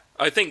dad.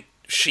 I think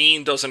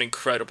Sheen does an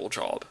incredible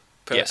job,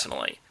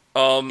 personally.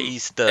 Yeah.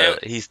 He's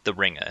the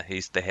ringer.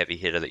 He's the heavy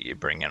hitter that you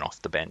bring in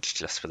off the bench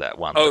just for that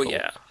one.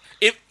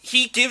 If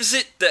he gives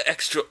it the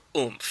extra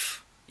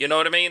oomph, you know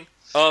what I mean?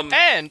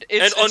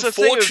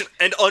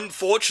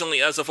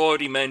 Unfortunately, as I've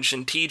already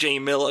mentioned, T.J.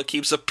 Miller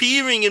keeps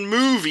appearing in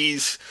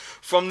movies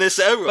from this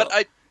era.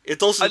 But it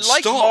doesn't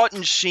like stop.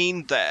 Martin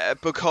Sheen there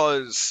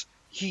because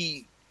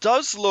he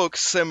does look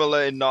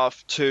similar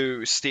enough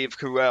to Steve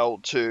Carell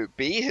to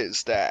be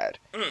his dad.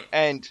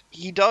 And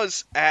he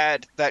does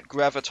add that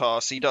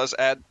gravitas, he does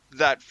add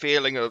that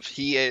feeling of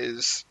he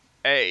is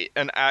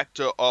an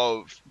actor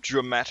of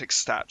dramatic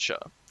stature.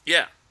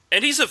 Yeah,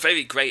 and he's a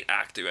very great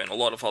actor in a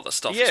lot of other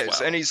stuff as well.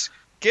 Yes, and he's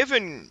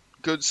given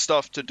good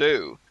stuff to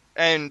do.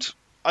 And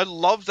I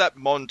love that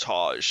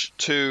montage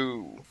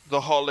to the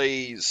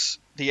Hollies,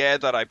 The Air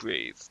That I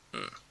Breathe.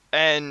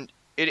 And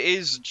it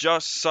is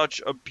just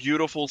such a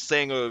beautiful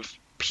thing of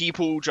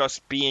people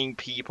just being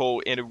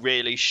people in a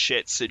really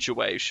shit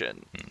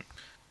situation.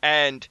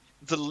 And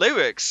the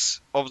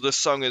lyrics of the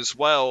song as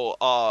well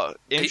are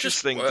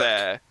interesting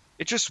there.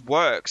 It just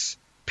works.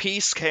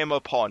 Peace came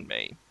upon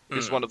me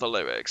is one of the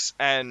lyrics.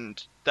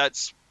 And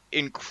that's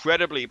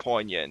incredibly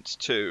poignant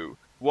to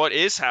what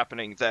is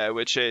happening there,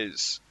 which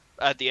is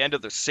at the end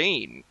of the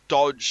scene,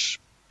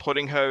 Dodge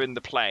putting her in the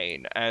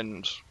plane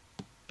and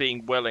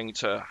being willing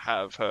to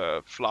have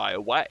her fly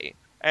away.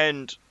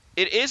 And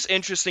it is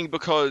interesting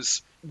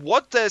because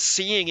what they're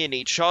seeing in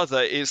each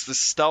other is the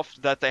stuff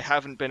that they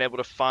haven't been able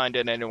to find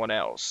in anyone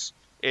else.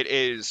 It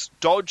is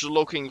Dodge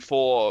looking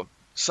for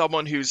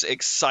someone who's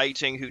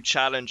exciting, who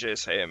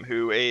challenges him,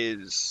 who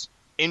is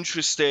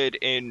interested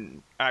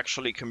in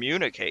actually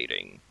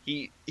communicating.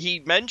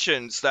 He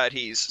mentions that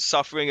he's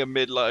suffering a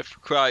midlife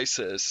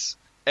crisis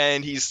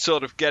and he's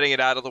sort of getting it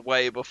out of the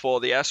way before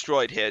the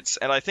asteroid hits,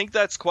 and I think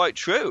that's quite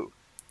true.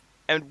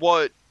 And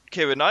what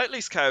Keira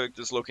Knightley's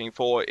character's looking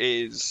for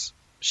is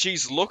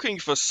she's looking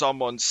for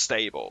someone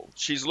stable.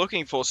 She's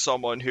looking for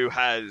someone who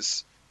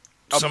has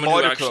a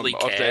modicum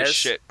of their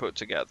shit put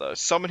together.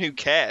 Someone who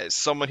cares.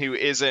 Someone who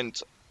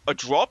isn't a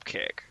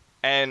dropkick.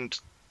 And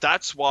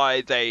that's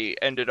why they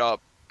ended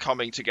up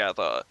coming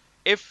together.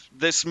 If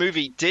this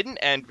movie didn't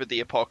end with the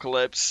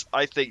apocalypse,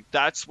 I think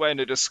that's when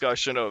a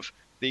discussion of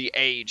the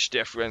age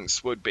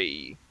difference would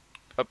be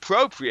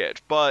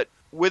appropriate. But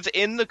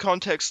within the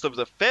context of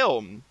the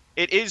film,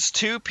 it is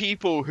two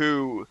people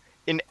who,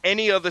 in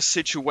any other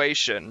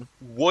situation,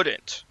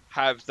 wouldn't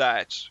have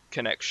that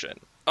connection.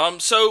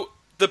 So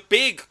the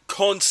big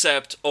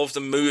concept of the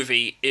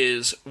movie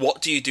is,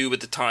 what do you do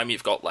with the time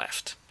you've got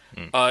left?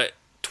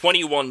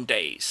 21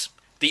 days.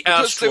 The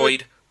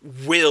asteroid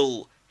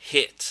will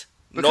hit.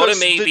 Not a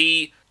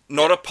maybe,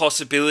 not a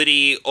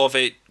possibility of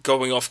it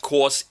going off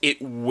course.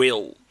 It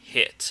will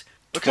hit.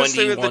 Because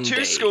there are the 21 two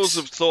days. schools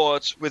of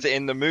thought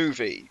within the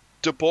movie,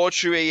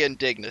 debauchery and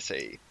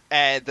dignity.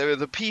 And there are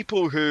the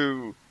people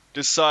who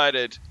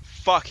decided,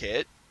 fuck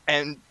it,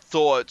 and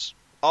thought,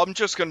 I'm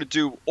just going to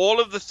do all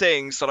of the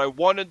things that I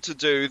wanted to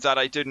do that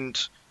I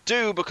didn't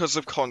do because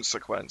of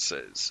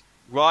consequences.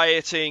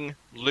 Rioting,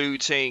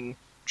 looting,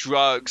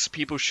 drugs,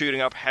 people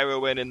shooting up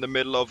heroin in the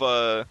middle of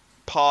a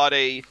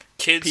party,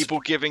 kids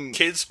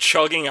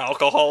chugging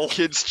alcohol,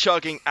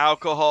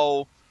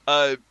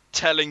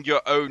 telling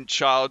your own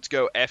child to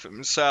go F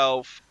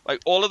himself.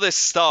 Like, all of this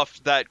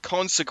stuff that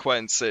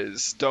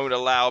consequences don't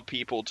allow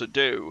people to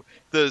do.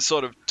 The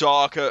sort of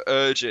darker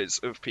urges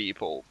of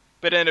people,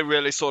 but in a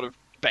really sort of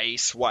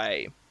base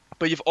way.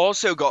 But you've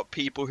also got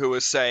people who are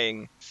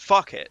saying,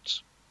 fuck it.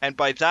 And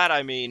by that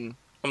I mean,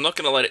 I'm not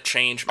going to let it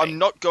change me. I'm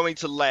not going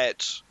to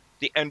let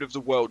the end of the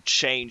world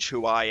change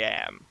who I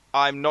am.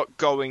 I'm not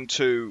going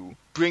to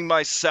bring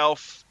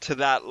myself to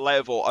that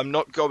level. I'm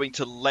not going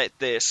to let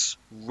this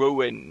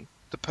ruin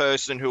the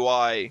person who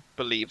I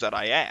believe that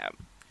I am.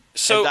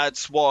 So, and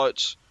that's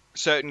what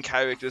certain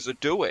characters are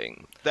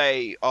doing.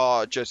 They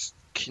are just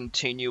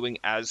continuing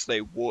as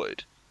they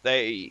would.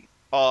 They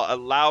are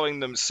allowing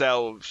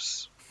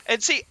themselves...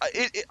 And see,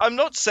 I'm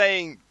not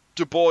saying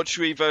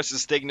debauchery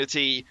versus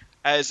dignity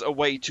as a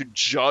way to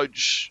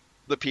judge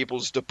the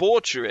people's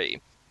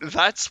debauchery.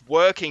 That's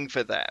working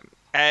for them.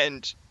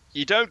 And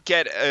you don't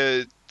get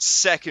a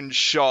second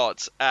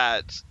shot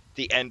at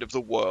the end of the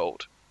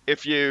world.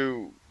 If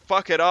you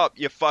fuck it up,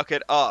 you fuck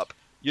it up.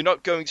 You're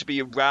not going to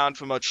be around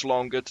for much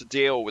longer to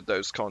deal with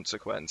those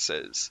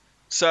consequences.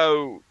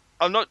 So,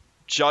 I'm not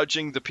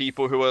judging the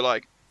people who are,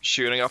 like,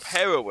 shooting up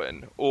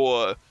heroin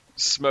or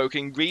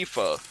smoking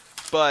reefer,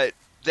 but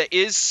there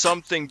is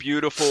something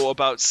beautiful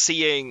about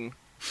seeing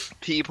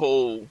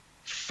people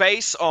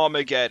face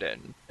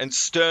Armageddon and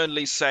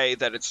sternly say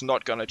that it's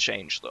not going to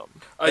change them.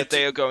 That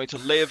they are going to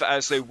live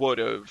as they would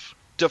have,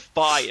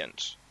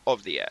 defiant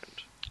of the end.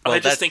 Well, I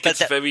just think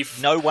it's very...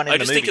 No one in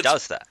the movie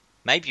does that.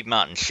 Maybe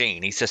Martin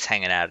Sheen, he's just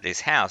hanging out at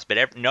his house,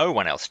 but no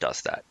one else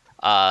does that.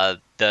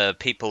 The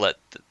people at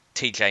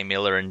TJ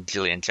Miller and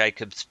Gillian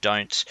Jacobs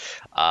don't.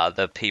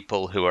 The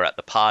people who are at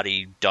the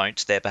party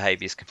don't. Their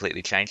behaviour's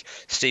completely changed.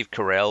 Steve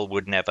Carell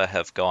would never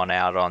have gone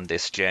out on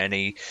this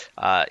journey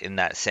in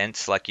that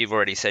sense. Like you've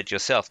already said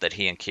yourself, that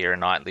he and Keira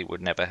Knightley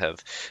would never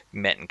have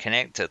met and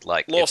connected.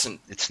 Like Lawson,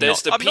 it's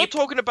not. I'm not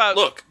talking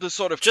about the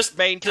sort of just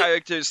main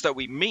characters that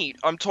we meet.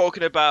 I'm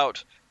talking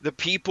about the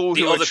people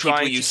who are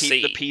trying to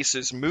keep the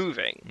pieces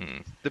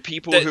moving. The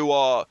people who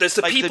are... There's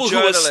the like people the who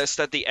are... journalist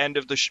at the end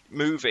of the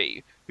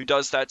movie who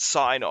does that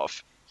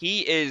sign-off. He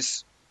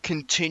is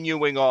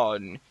continuing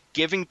on,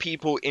 giving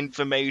people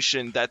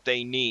information that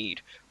they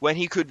need, when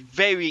he could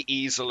very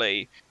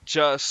easily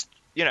just,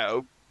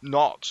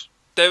 not.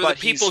 There are the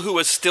people who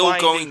are still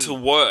going to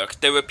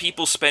work. There are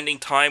people spending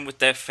time with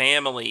their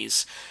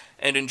families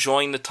and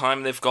enjoying the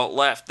time they've got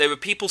left. There are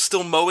people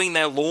still mowing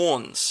their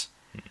lawns.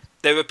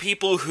 There are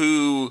people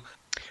who...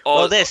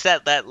 Well, there's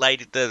that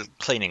lady, the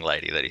cleaning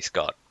lady that he's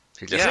got,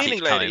 who just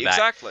keeps coming back,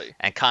 exactly.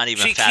 and can't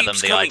even fathom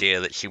the idea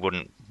that she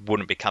wouldn't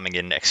be coming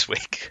in next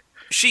week.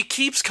 She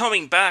keeps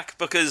coming back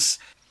because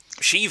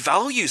she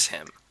values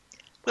him.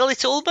 Well,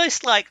 it's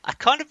almost like, I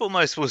kind of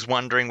almost was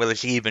wondering whether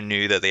she even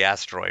knew that the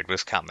asteroid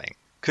was coming.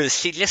 Because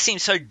she just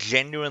seems so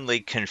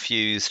genuinely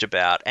confused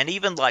about, and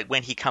even like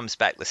when he comes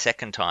back the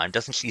second time,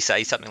 doesn't she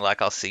say something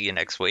like, I'll see you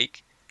next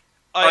week?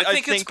 I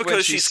think it's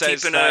because she's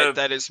keeping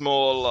that is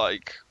more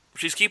like...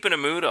 She's keeping a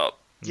mood up.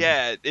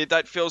 Yeah,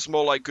 that feels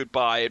more like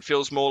goodbye. It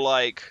feels more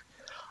like...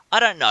 I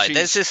don't know. She's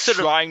There's this sort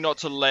of... trying not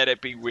to let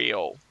it be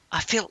real.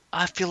 I feel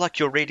like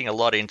you're reading a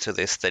lot into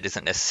this that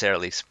isn't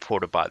necessarily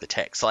supported by the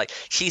text. Like,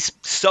 she's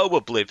so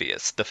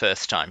oblivious the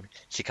first time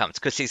she comes,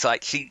 because she's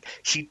like, she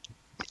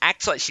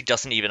acts like she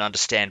doesn't even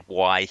understand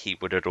why he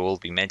would at all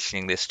be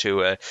mentioning this to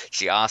her.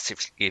 She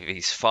asks if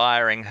he's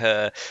firing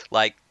her.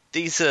 Like,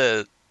 these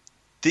are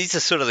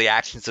sort of the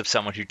actions of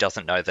someone who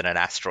doesn't know that an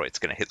asteroid's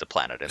going to hit the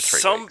planet in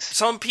 3 weeks.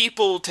 Some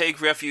people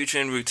take refuge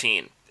in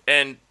routine.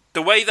 And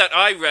the way that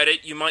I read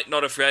it, you might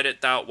not have read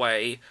it that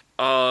way.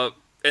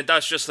 And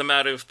that's just a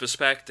matter of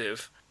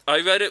perspective.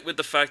 I read it with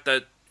the fact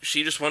that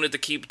she just wanted to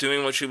keep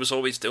doing what she was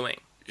always doing.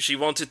 She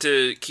wanted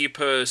to keep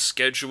her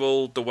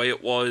schedule the way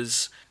it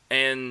was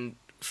and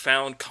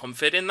found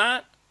comfort in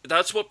that.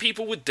 That's what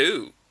people would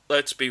do.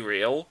 Let's be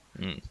real.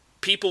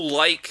 People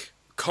like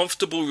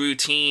comfortable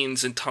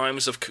routines in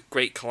times of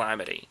great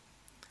calamity.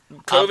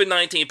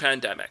 COVID-19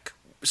 pandemic.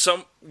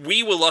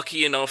 We were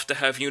lucky enough to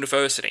have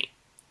university,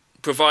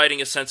 providing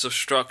a sense of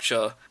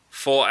structure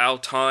for our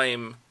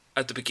time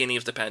at the beginning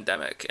of the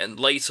pandemic. And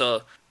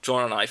later,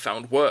 John and I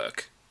found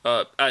work,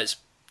 as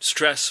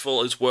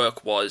stressful as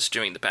work was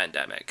during the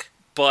pandemic.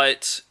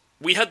 But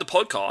we had the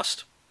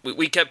podcast.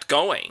 We kept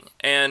going.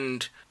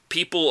 And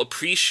people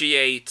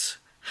appreciate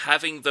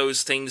having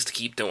those things to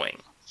keep doing.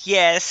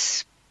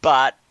 Yes,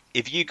 but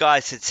if you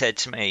guys had said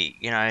to me,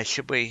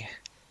 should we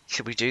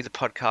do the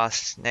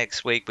podcast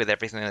next week with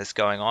everything that's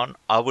going on,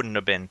 I wouldn't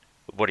have been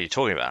what are you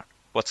talking about?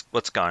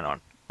 What's going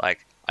on?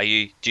 Like, do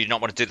you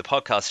not want to do the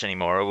podcast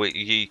anymore, or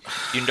you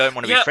don't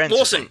want to be friends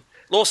with me?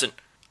 Lawson,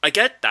 I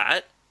get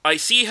that. I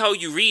see how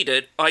you read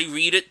it. I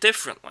read it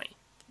differently.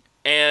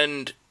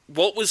 And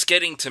what was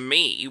getting to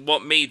me,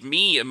 what made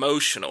me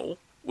emotional,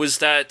 was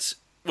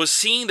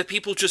seeing the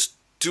people just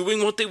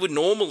doing what they would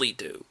normally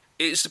do.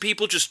 It's the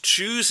people just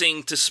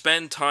choosing to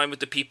spend time with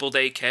the people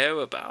they care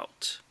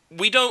about.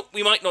 We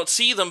might not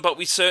see them, but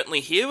we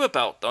certainly hear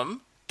about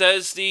them.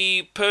 There's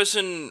the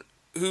there's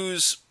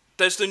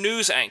the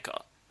news anchor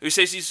who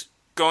says he's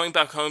going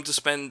back home to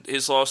spend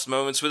his last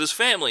moments with his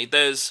family.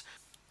 There's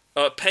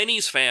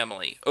Penny's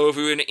family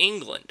over in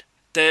England.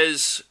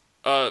 There's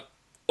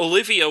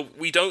Olivia.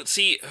 We don't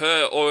see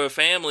her or her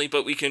family,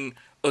 but we can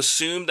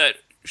assume that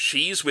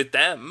she's with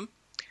them.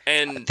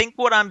 And I think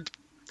what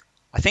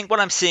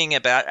I'm seeing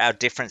about our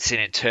difference in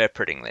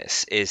interpreting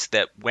this is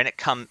that when it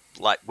comes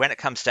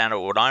down to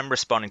what I'm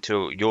responding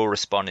to, you're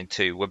responding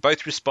to, we're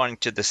both responding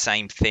to the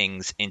same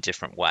things in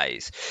different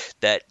ways.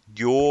 That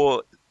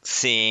you're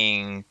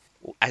seeing,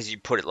 as you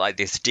put it, like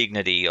this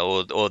dignity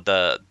or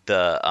the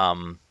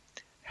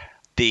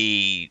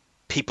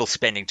people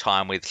spending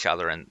time with each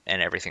other and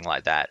everything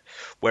like that.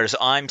 Whereas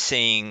I'm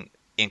seeing,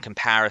 in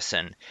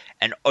comparison,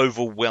 an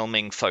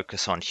overwhelming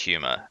focus on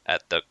humor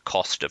at the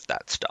cost of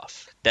that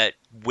stuff. That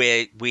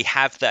where we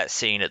have that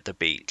scene at the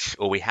beach,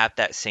 or we have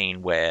that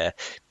scene where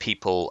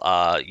people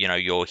are,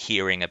 you're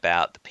hearing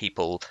about the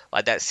people,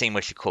 like that scene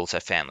where she calls her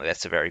family.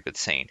 That's a very good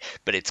scene.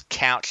 But it's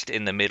couched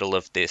in the middle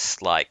of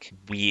this like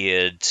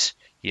weird,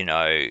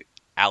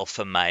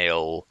 alpha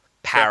male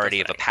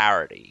parody of a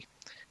parody.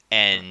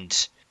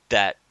 And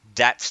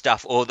that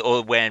stuff,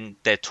 or when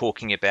they're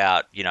talking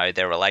about,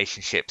 their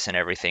relationships and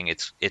everything,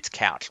 it's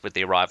couched with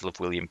the arrival of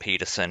William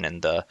Peterson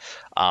and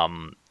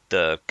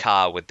the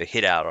car with the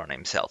hit out on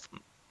himself.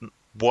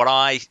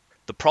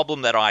 The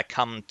problem that I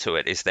come to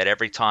it is that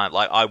every time,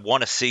 like, I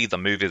want to see the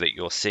movie that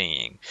you're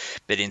seeing,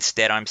 but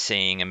instead I'm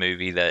seeing a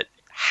movie that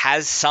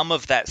has some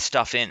of that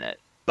stuff in it,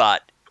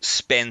 but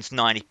spends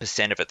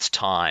 90% of its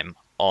time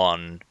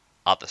on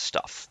other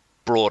stuff,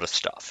 broader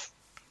stuff.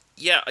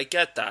 Yeah, I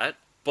get that.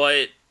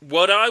 But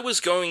what I was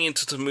going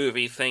into the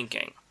movie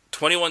thinking,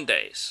 21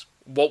 days,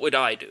 what would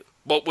I do?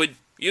 What would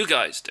you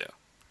guys do?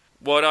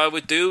 What I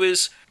would do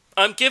is,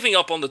 I'm giving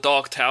up on the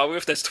Dark Tower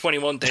if there's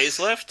 21 days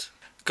left,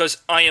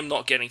 because I am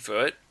not getting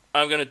through it.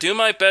 I'm going to do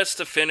my best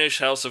to finish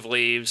House of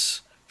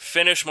Leaves,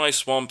 finish my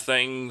Swamp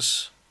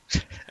Things,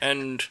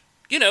 and,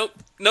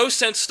 no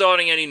sense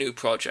starting any new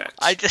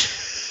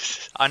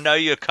projects. I know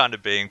you're kind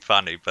of being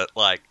funny, but,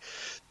 like,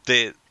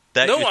 No,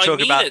 I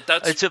mean it.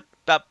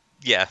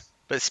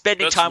 But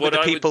spending time with the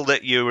people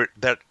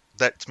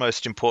that's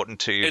most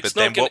important to you. But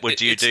then what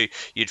would you do?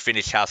 You'd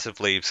finish House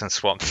of Leaves and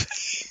Swamp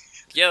Thing.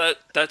 Yeah,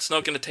 that's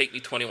not going to take me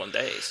 21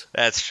 days.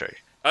 That's true.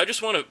 I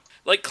just want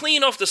to,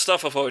 clean off the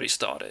stuff I've already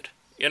started,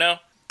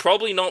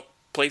 Probably not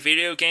play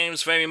video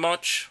games very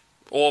much,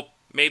 or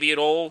maybe at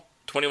all.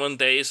 21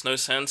 days, no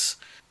sense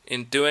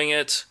in doing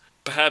it.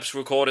 Perhaps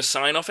record a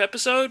sign-off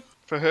episode.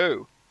 For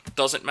who?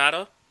 Doesn't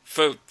matter.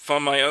 For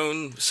my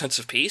own sense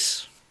of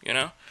peace,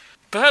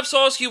 Perhaps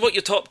ask you what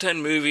your top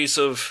 10 movies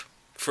of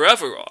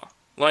forever are.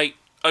 I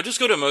just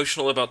got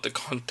emotional about the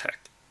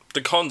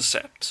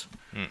concept.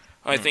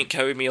 I think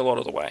carried me a lot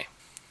of the way.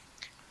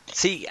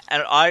 See,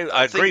 and I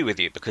agree with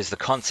you, because the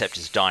concept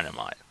is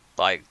dynamite.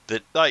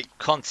 The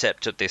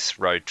concept of this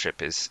road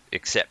trip is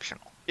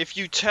exceptional. If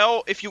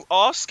you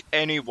ask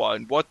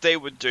anyone what they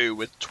would do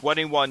with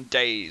 21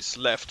 days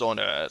left on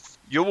Earth,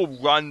 you will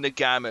run the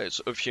gamut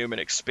of human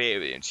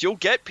experience. You'll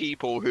get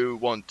people who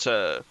want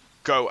to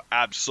go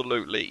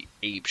absolutely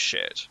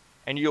apeshit.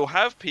 And you'll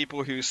have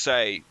people who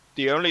say,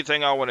 the only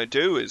thing I want to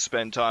do is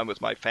spend time with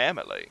my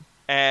family.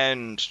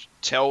 And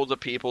tell the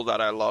people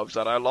that I love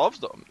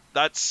them.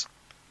 That's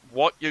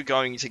what you're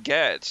going to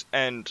get.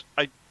 And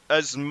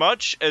as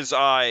much as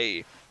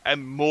I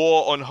am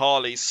more on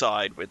Harley's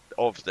side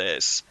of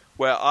this,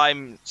 where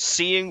I'm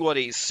seeing what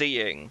he's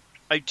seeing,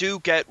 I do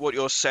get what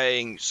you're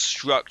saying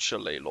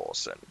structurally,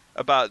 Lawson,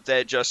 about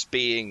there just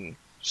being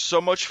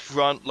so much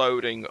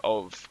front-loading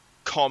of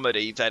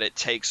comedy that it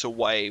takes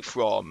away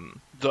from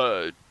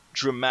the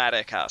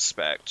dramatic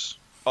aspect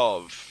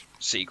of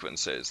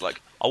sequences.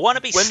 I want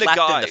to be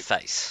slapped in the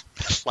face.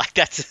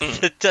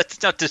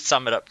 That's not to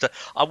sum it up.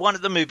 I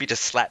wanted the movie to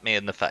slap me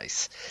in the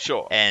face.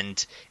 Sure.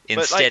 And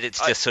instead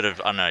it's just sort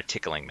of, I don't know,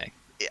 tickling me.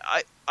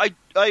 I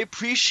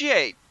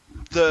appreciate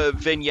the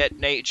vignette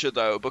nature,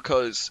 though,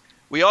 because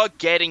we are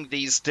getting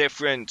these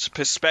different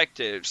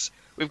perspectives.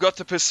 We've got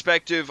the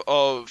perspective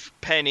of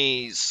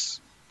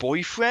Penny's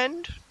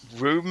boyfriend,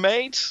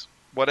 roommate,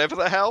 whatever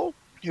the hell,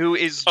 who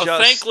is just... a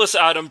thankless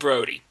Adam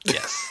Brody.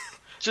 Yes.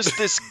 Just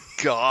this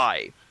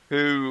guy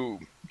who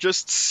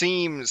just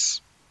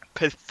seems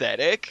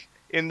pathetic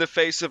in the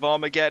face of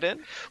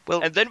Armageddon.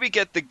 Well, and then we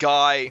get the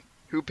guy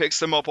who picks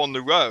them up on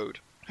the road,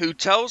 who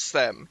tells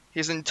them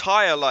his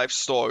entire life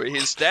story,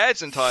 his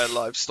dad's entire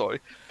life story.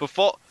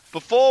 Before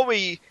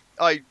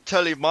I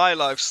tell you my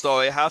life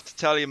story, I have to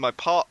tell you my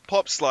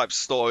pop's life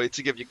story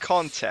to give you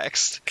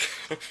context.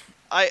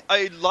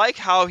 I like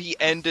how he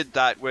ended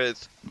that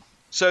with,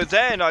 so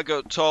then I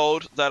got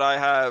told that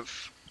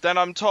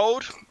I'm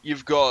told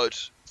you've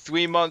got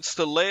 3 months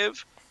to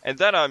live, and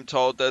then I'm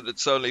told that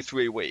it's only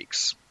 3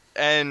 weeks.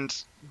 And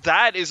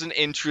that is an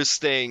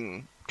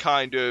interesting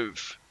kind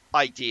of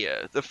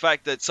idea. The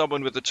fact that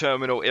someone with a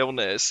terminal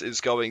illness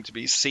is going to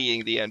be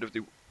seeing the end of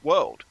the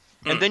world.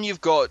 And then you've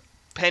got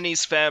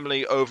Penny's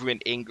family over in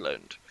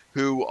England,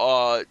 who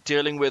are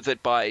dealing with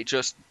it by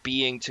just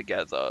being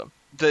together.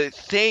 The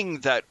thing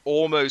that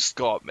almost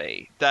got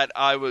me, that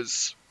I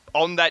was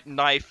on that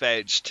knife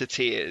edge to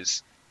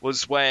tears,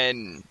 was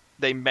when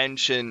they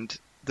mentioned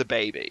the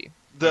baby.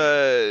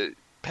 The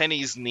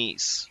Penny's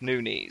niece,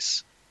 new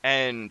niece.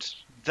 And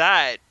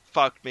that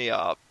fucked me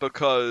up,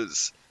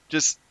 because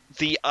just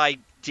the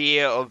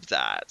idea of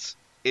that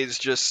is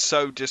just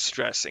so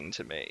distressing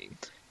to me.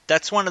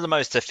 That's one of the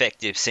most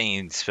effective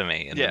scenes for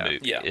me in the movie,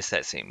 Yeah. is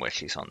that scene where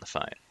she's on the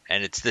phone.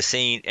 And it's the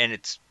scene, and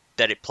it's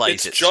that it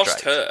plays It's it just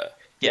straight. her.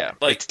 Yeah,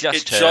 Like, it's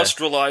just it her. just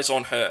relies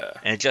on her.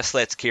 And it just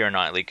lets Keira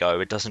Knightley go.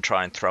 It doesn't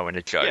try and throw in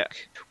a joke.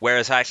 Yeah.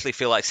 Whereas I actually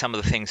feel like some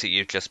of the things that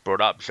you've just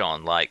brought up,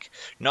 John, like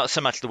not so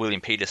much the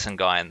William Peterson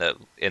guy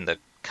in the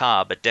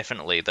car, but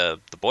definitely the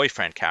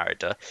boyfriend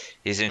character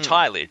is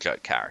entirely a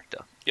joke character.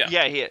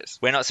 Yeah, he is.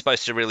 We're not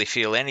supposed to really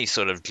feel any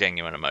sort of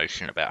genuine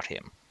emotion about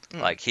him.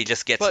 Like, he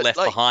just gets But, left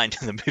like- behind,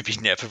 and the movie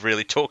never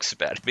really talks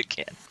about him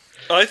again.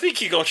 I think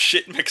he got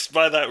shit mixed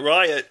by that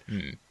riot.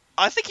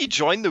 I think he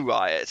joined the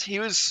riot.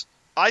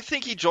 I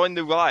think he joined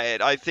the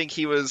riot. I think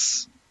he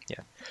was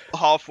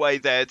halfway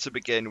there to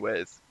begin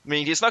with. I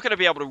mean, he's not going to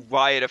be able to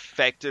riot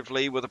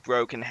effectively with a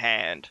broken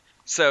hand.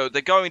 So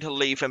they're going to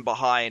leave him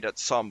behind at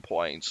some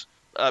point.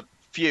 A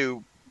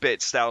few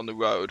bits down the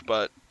road,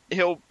 but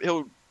he'll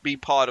be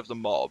part of the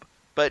mob.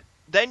 But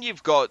then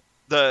you've got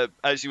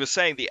as you were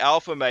saying, the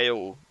alpha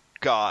male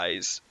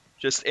guys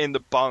just in the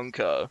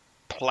bunker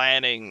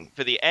planning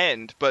for the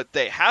end, but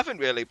they haven't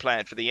really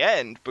planned for the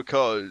end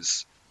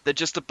because they're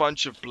just a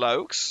bunch of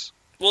blokes.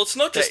 Well, it's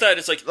not just that.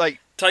 It's like they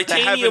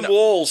titanium haven't-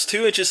 walls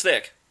 2 inches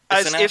thick.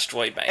 It's an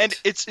asteroid, mate. And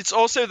it's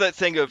also that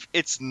thing of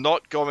it's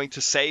not going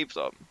to save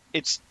them.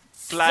 It's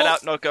flat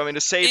out not going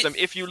to save them.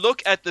 If you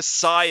look at the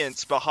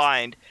science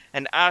behind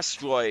an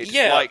asteroid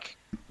like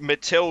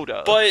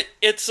Matilda, but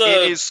it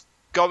is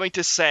going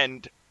to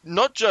send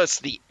not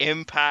just the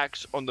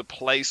impact on the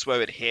place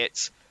where it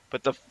hits,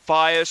 but the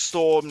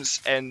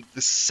firestorms and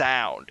the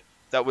sound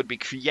that would be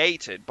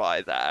created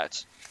by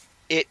that.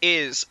 It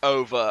is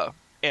over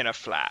in a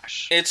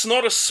flash. It's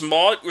not a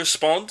smart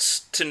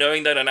response to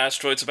knowing that an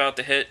asteroid's about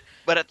to hit.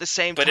 But at the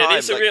same but time... it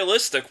is a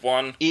realistic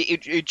one.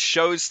 It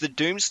shows the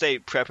doomsday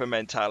prepper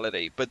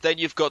mentality. But then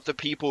you've got the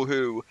people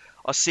who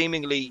are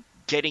seemingly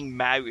getting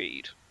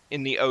married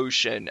in the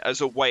ocean as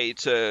a way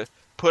to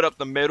put up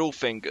the middle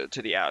finger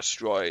to the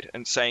asteroid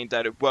and saying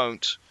that it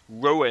won't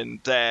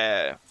ruin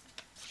their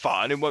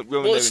fun, it won't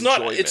ruin their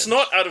enjoyment. It's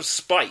not out of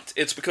spite.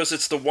 It's because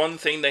it's the one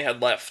thing they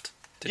had left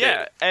to do.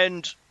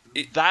 And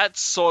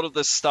that's sort of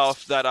the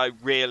stuff that I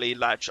really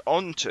latch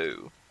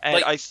onto.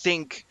 And I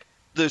think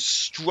the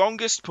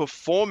strongest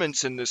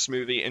performance in this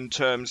movie in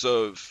terms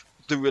of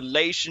the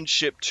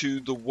relationship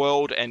to the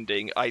world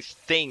ending, I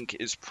think,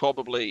 is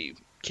probably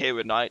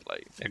Keira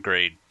Knightley.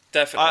 Agreed.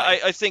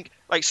 Definitely. I think,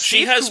 like,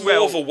 she has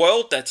more of a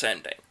world that's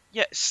ending.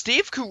 Yeah,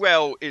 Steve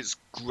Carell is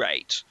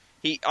great.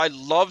 I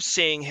love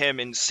seeing him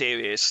in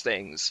serious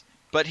things,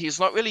 but he's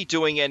not really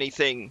doing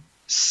anything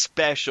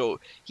special.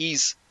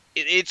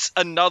 It's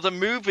another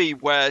movie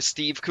where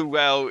Steve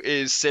Carell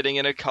is sitting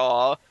in a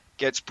car,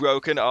 gets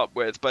broken up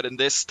with, but in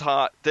this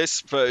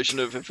version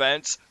of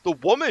events, the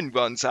woman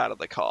runs out of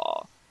the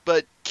car.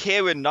 But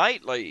Keira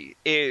Knightley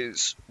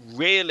is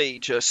really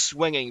just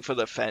swinging for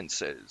the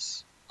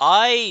fences.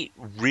 I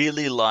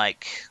really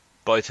like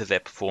both of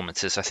their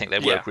performances. I think they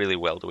work really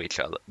well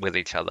with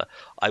each other.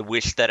 I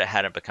wish that it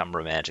hadn't become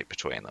romantic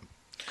between them.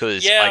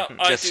 Cause I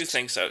do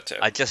think so too.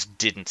 I just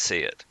didn't see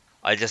it.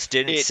 I just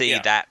didn't see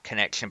that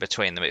connection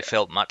between them. It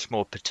felt much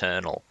more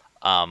paternal.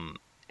 And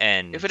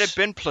if it had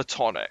been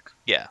platonic.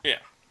 Yeah. Yeah.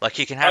 Like,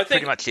 you can have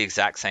pretty much the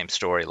exact same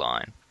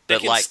storyline. They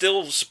but can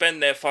still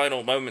spend their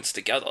final moments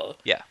together.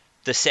 Yeah.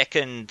 The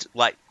second,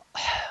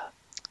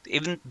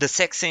 even the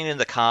sex scene in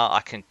the car,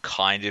 I can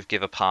kind of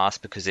give a pass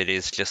because it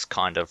is just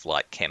kind of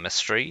like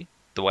chemistry,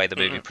 the way the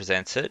movie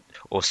presents it,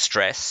 or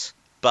stress.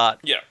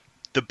 But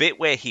the bit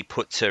where he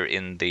puts her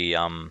in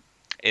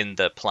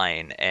the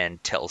plane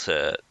and tells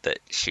her that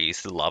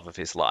she's the love of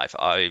his life,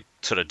 I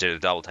sort of did a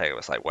double take. I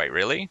was like, wait,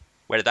 really?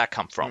 Where did that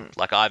come from?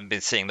 Like, I haven't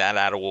been seeing that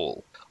at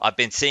all. I've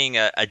been seeing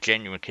a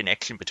genuine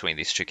connection between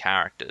these two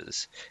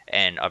characters,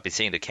 and I've been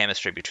seeing the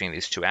chemistry between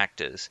these two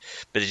actors,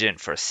 but it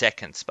didn't for a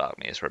second spark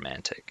me as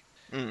romantic.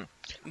 No,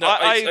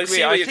 I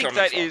agree. I think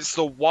that is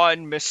the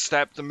one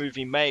misstep the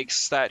movie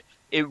makes, that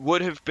it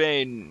would have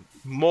been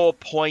more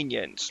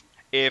poignant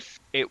if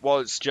it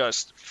was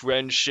just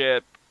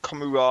friendship,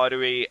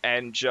 camaraderie,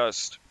 and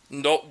just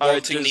not a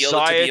wanting the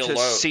other desire to be to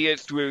alone. see it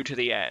through to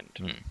the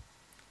end.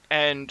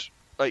 And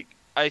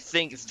I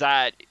think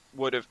that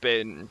would have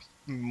been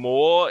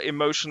more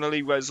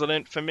emotionally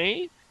resonant for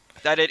me.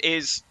 that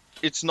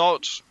it's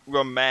not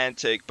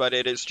romantic, but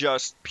it is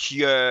just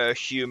pure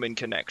human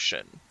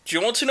connection. Do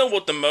you want to know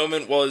what the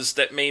moment was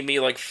that made me,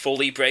 like,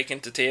 fully break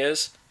into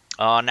tears?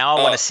 Oh, now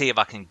I want to see if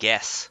I can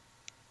guess.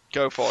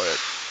 Go for it.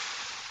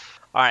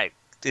 Alright,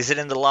 is it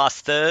in the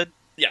last third?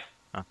 Yeah.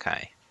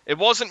 Okay. It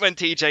wasn't when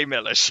TJ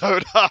Miller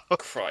showed up.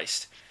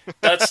 Christ.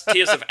 That's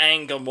tears of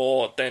anger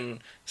more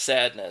than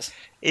sadness.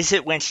 Is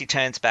it when she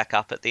turns back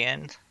up at the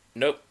end?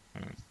 Nope.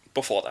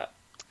 Before that.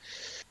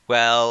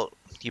 Well,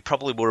 you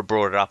probably would have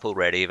brought it up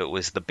already if it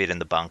was the bit in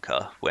the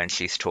bunker when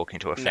she's talking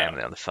to her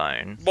family on the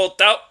phone. Well,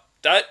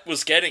 that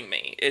was getting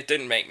me. It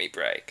didn't make me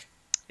break.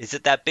 Is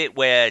it that bit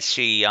where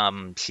she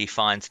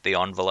finds the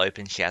envelope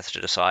and she has to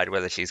decide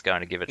whether she's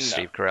going to give it to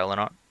Steve Carell or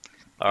not?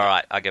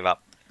 Alright, I give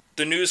up.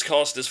 The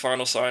newscaster's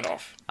final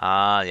sign-off.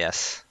 Ah,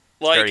 yes.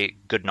 Like, very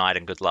good night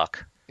and good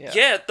luck.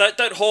 Yeah,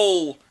 that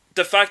whole...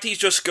 The fact he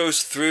just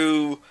goes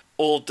through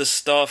all the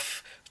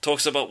stuff,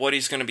 talks about what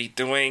he's going to be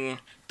doing,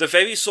 the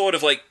very sort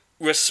of, like,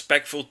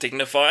 respectful,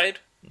 dignified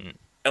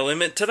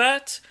element to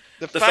that.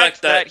 The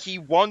fact that he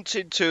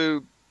wanted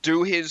to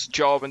do his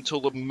job until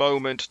the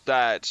moment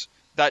that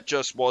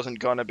just wasn't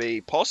going to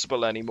be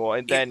possible anymore,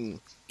 and then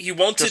he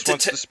wanted to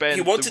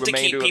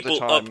keep people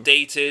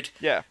updated.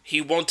 Yeah. He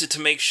wanted to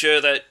make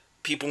sure that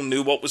people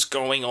knew what was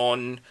going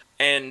on,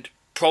 and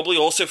probably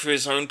also for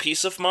his own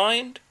peace of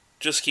mind,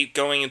 just keep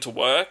going into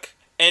work.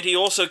 And he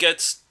also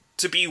gets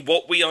to be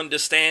what we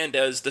understand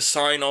as the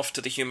sign-off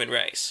to the human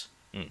race.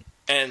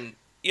 And,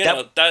 you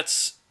know,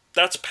 that's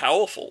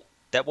powerful.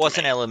 That was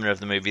an element of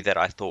the movie that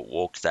I thought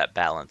walked that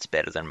balance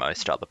better than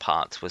most other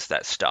parts, was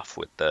that stuff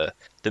with the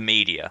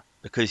media.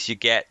 Because you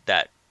get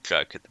that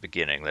joke at the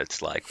beginning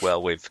that's like,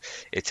 well,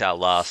 it's our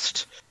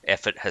last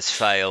effort has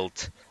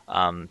failed.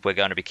 We're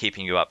going to be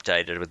keeping you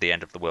updated with the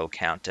end of the world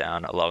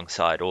countdown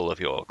alongside all of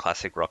your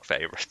classic rock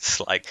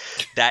favorites. Like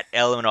that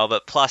element of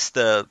it, plus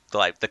the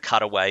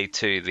cutaway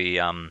to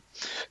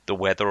the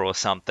weather or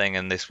something,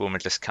 and this woman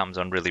just comes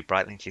on really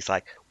brightly and she's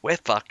like, "We're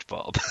fucked,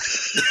 Bob."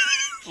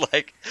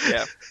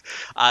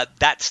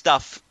 That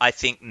stuff I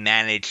think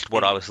managed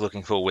what I was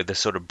looking for with a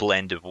sort of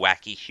blend of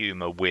wacky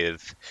humor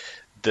with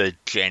the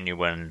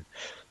genuine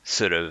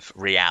sort of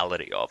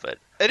reality of it.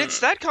 And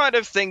it's that kind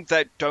of thing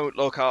that Don't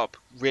Look Up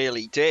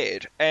really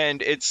did.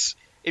 And it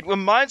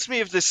reminds me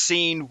of the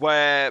scene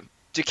where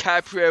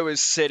DiCaprio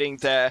is sitting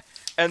there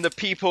and the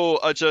people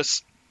are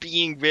just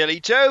being really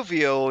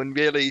jovial and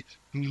really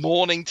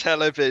morning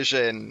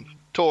television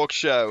talk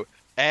show.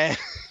 And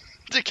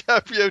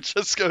DiCaprio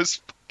just goes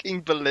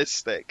fucking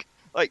ballistic.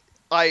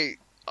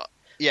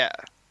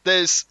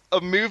 There's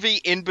a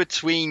movie in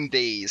between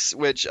these,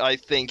 which I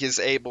think is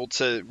able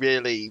to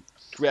really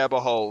grab a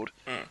hold.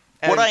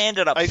 What I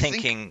ended up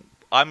thinking,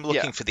 I'm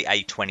looking for the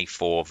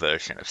A24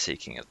 version of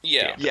Seeking at the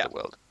End of the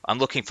World. I'm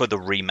looking for the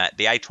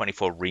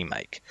A24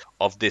 remake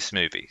of this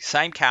movie.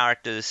 Same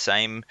characters,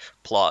 same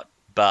plot,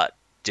 but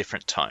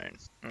different tone.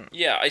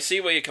 Yeah, I see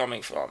where you're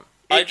coming from.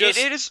 It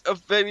is a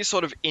very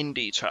sort of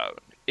indie tone.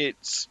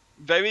 It's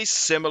very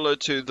similar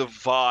to the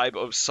vibe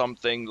of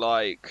something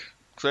like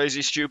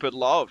Crazy Stupid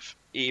Love,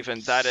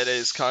 even, that it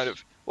is kind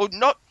of...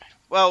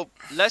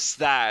 less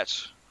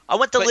that... I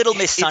want the Little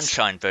Miss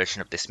Sunshine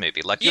version of this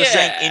movie. Like you're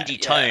saying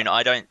indie tone,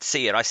 I don't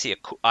see it. I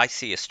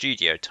see a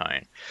studio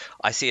tone.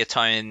 I see a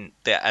tone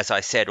that, as I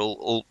said,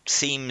 all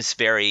seems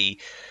very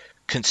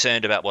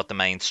concerned about what the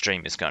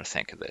mainstream is going to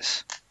think of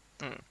this.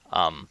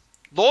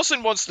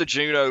 Lawson wants the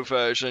Juno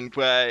version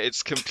where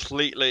it's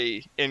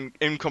completely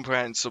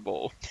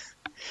incomprehensible.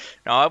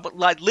 No, but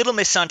like Little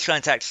Miss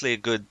Sunshine's actually a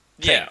good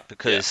thing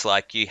because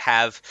like you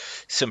have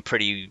some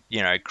pretty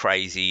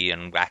crazy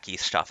and wacky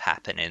stuff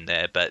happen in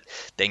there, but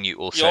then you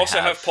also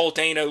have Paul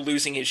Dano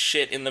losing his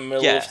shit in the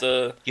middle of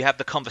the... You have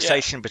the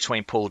conversation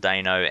between Paul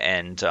Dano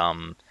and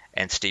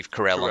Steve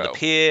Carell on the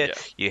pier. Yeah.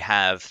 You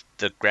have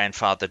the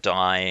grandfather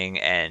dying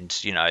and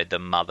the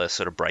mother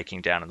sort of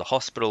breaking down in the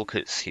hospital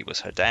because he was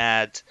her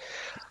dad.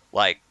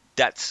 Like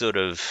that sort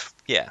of...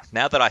 Yeah,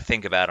 now that I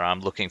think about it,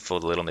 I'm looking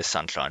for the Little Miss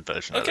Sunshine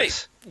version of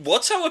this.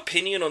 What's our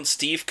opinion on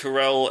Steve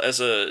Carell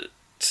as a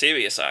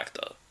serious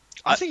actor?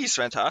 I think he's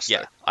fantastic.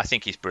 Yeah, I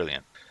think he's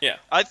brilliant. Yeah.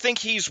 I think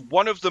he's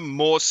one of the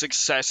more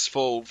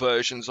successful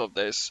versions of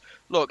this.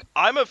 Look,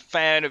 I'm a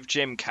fan of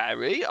Jim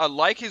Carrey. I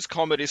like his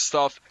comedy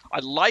stuff. I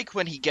like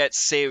when he gets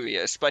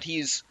serious, but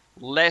he's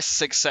less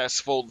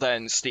successful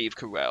than Steve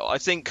Carell. I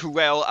think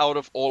Carell, out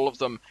of all of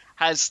them,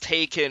 has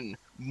taken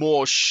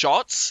more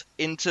shots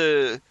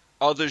into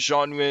other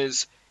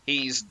genres.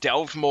 He's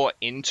delved more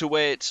into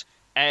it,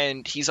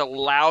 and he's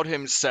allowed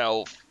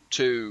himself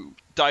to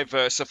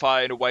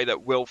diversify in a way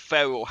that Will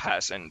Ferrell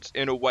hasn't,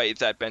 in a way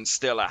that Ben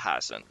Stiller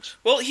hasn't.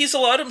 Well, he's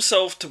allowed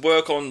himself to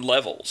work on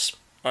levels,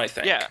 I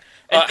think. Yeah.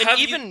 Have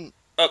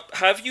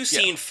you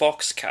seen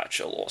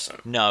Foxcatcher, Lawson?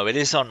 No, it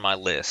is on my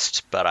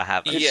list, but I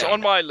haven't. It's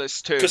on my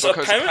list too, because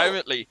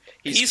apparently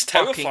he's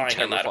terrifying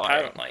in that,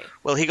 apparently.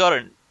 Well, he got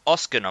an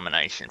Oscar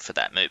nomination for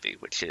that movie,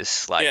 which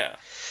is like... Yeah.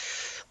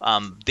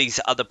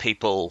 These other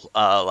people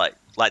like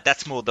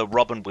that's more the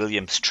Robin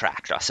Williams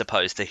tract, I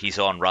suppose, that he's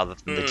on rather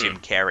than the Jim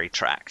Carrey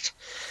tract.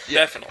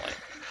 Definitely.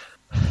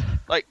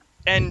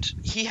 And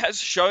he has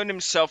shown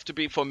himself to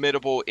be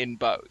formidable in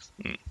both.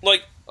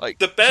 Like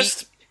the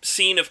best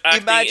scene of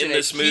acting in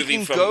this movie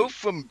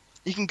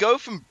he can go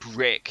from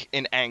Brick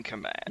in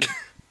Anchorman,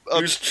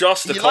 who's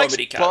just a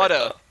comedy character,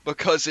 butter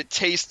because it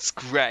tastes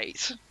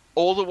great,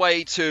 all the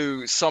way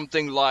to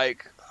something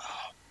like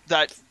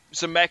that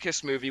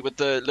Zemeckis movie with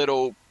the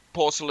little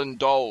porcelain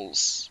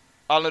dolls,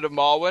 Island of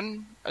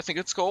Marwen, I think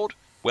it's called.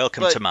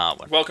 Welcome to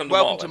Marwen. Welcome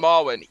to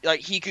Marwen. Like,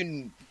 he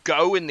can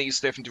go in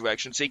these different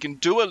directions. He can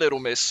do a Little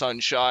Miss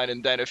Sunshine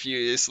and then a few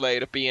years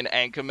later be in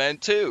Anchorman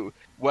 2,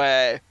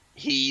 where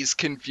he's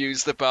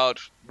confused about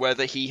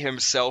whether he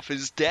himself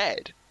is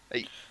dead.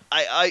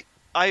 I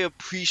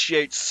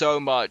appreciate so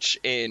much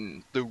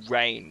in the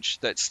range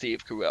that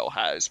Steve Carell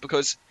has,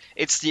 because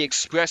it's the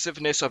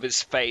expressiveness of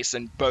his face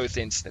in both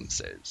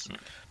instances.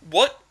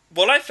 What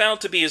I found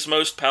to be his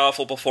most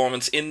powerful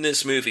performance in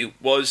this movie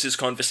was his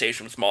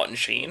conversation with Martin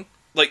Sheen.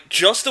 Like,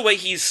 just the way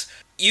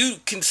you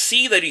can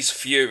see that he's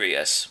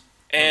furious,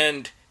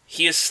 and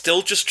he is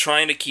still just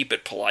trying to keep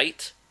it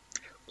polite.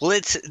 Well,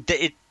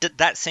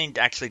 that scene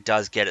actually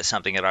does get at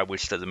something that I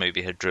wish that the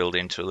movie had drilled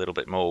into a little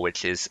bit more,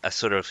 which is a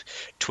sort of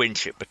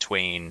twinship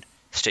between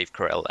Steve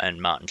Carell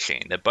and Martin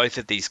Sheen. That both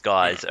of these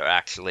guys are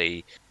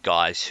actually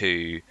guys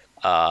who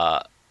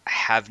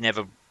have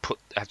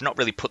not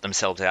really put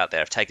themselves out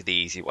there, have taken the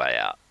easy way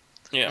out.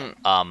 Yeah.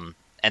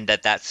 And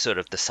that's sort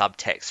of the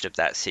subtext of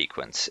that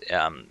sequence.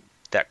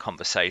 That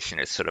conversation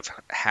is sort of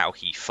how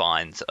he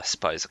finds, I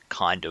suppose, a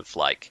kind of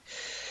like,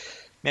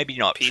 maybe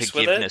not peace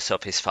forgiveness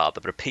of his father,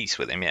 but a peace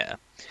with him, yeah.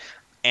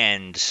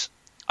 And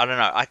I don't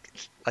know,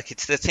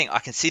 it's the thing, I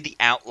can see the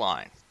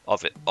outline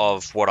of it,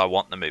 of what I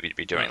want the movie to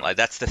be doing. Like,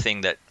 that's the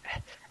thing that,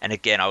 and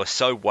again, I was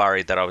so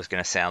worried that I was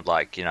going to sound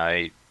like,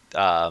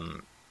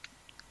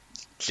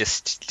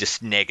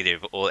 just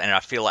negative, and I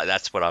feel like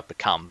that's what I've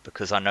become,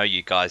 because I know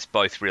you guys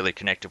both really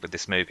connected with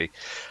this movie,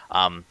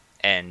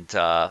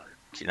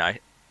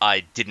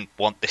 I didn't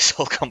want this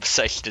whole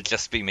conversation to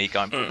just be me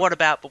going, but what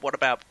about?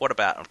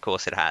 Of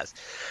course it has.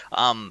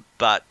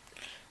 But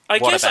I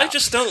guess I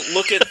just don't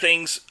look at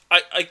things.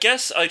 I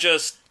guess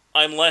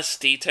I'm less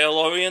detail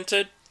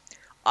oriented.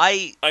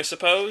 I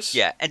suppose.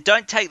 Yeah, and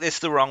don't take this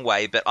the wrong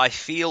way, but I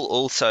feel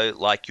also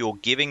like you're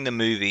doing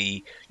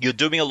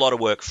a lot of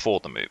work for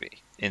the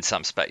movie in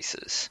some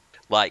spaces.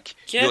 Like,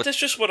 yeah, that's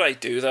just what I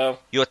do, though.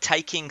 You're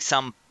taking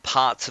some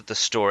parts of the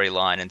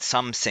storyline and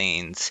some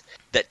scenes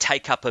that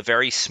take up a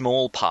very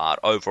small part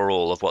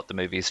overall of what the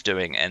movie is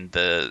doing and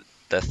the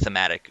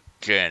thematic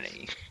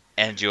journey,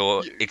 and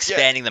you're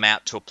expanding them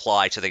out to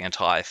apply to the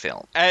entire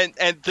film. And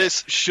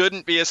this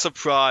shouldn't be a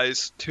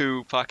surprise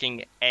to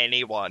fucking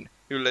anyone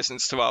who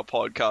listens to our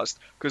podcast,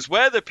 because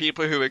we're the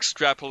people who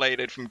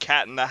extrapolated from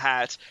Cat in the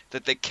Hat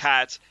that the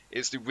cat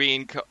is the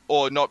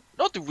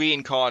not the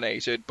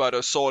reincarnated, but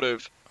a sort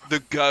of the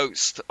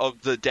ghost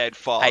of the dead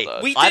father. Hey,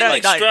 we didn't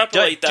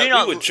extrapolate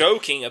that. We were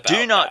joking about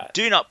that.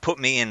 Do not put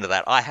me into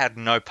that. I had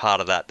no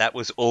part of that. That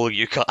was all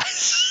you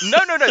guys. No.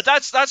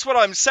 That's what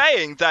I'm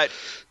saying. That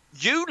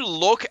you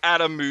look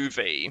at a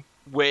movie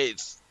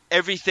with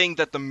everything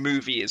that the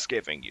movie is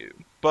giving you.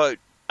 But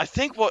I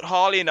think what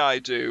Harley and I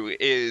do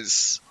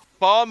is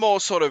far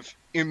more sort of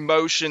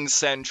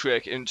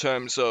emotion-centric in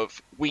terms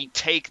of we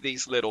take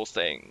these little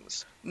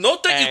things.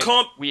 Not that you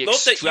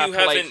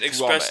haven't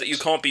expressed that you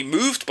can't be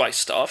moved by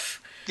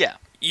stuff. Yeah.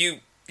 You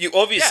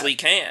obviously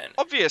can.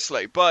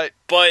 Obviously, but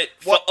for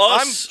what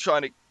us, I'm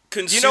trying to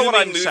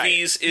consuming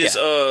movies is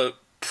a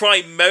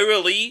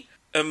primarily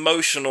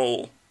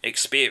emotional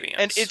experience.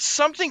 And it's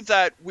something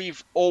that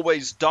we've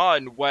always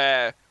done,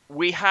 where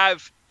we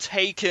have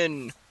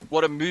taken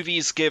what a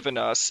movie's given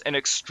us and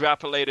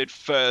extrapolated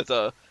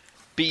further,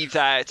 be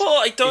that...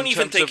 Well, I don't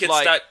even think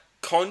it's that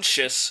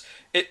conscious.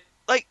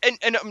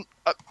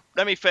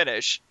 Let me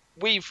finish.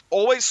 We've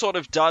always sort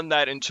of done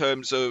that in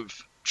terms of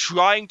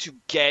trying to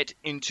get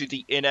into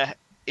the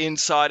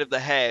inside of the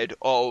head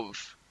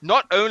of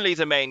not only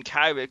the main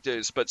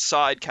characters, but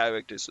side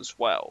characters as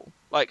well.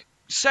 Like,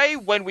 say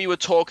when we were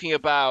talking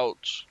about...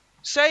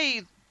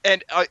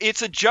 And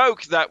it's a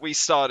joke that we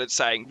started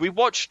saying. We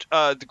watched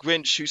The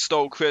Grinch Who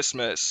Stole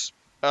Christmas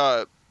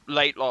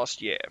late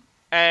last year.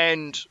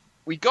 And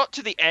we got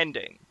to the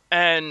ending.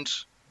 And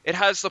it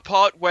has the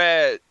part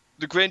where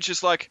the Grinch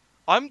is like,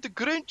 I'm the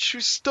Grinch who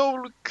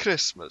stole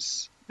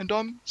Christmas, and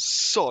I'm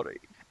sorry.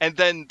 And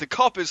then the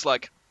cop is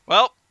like,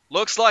 well,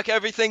 looks like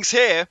everything's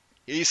here.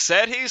 He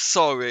said he's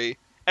sorry.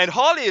 And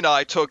Harley and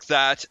I took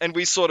that, and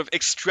we sort of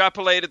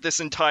extrapolated this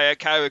entire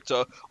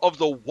character of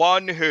the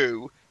one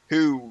who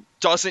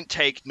doesn't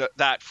take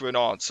that for an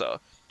answer.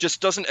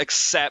 Just doesn't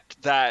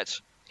accept that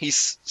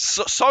he's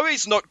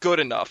sorry's not good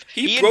enough.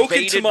 He broke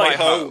into my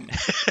home.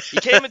 He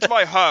came into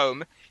my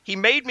home. He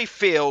made me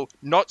feel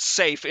not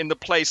safe in the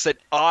place that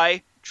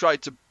I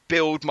tried to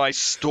build my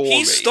story.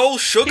 He stole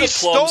sugar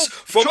plums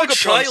from a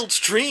child's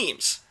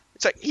dreams.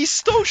 It's like, he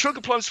stole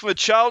sugar plums from a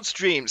child's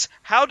dreams.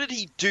 How did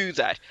he do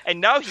that? And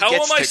now he How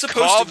gets am I to supposed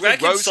carve to the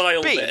roast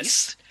reconcile beast.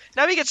 this?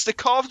 Now he gets to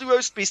carve the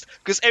roast beast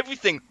because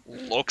everything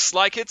looks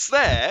like it's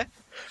there.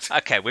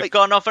 Okay, we've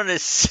gone off on a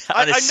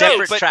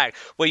separate track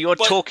where you're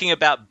talking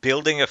about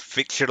building a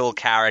fictional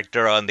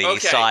character on the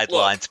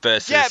sidelines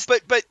versus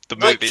the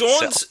movie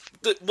itself.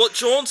 What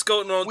John's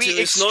going on to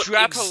is not... We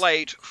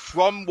extrapolate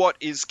from what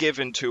is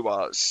given to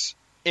us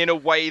in a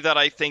way that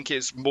I think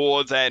is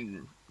more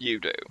than you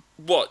do.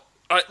 What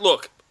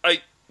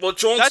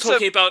John's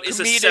talking about is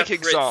a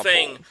separate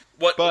thing.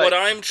 What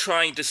I'm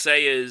trying to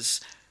say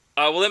is,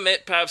 I will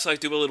admit, perhaps I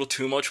do a little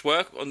too much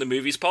work on the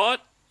movies part.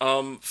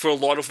 For a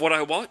lot of what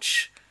I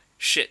watch,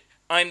 shit,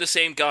 I'm the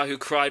same guy who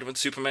cried when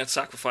Superman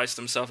sacrificed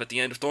himself at the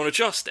end of Dawn of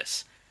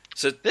Justice.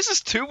 So this is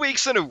 2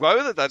 weeks in a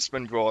row that's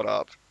been brought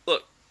up.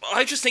 Look,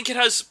 I just think it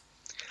has...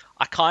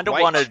 I kind of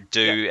want to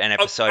do an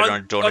episode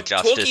on Dawn of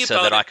Justice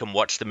so that I can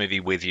watch the movie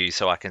with you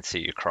so I can see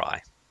you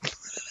cry.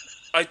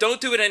 I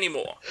don't do it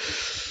anymore.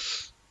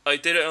 I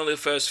did it only the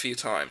first few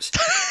times.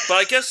 But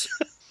I guess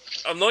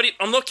I'm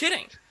not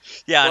kidding.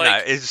 Yeah, I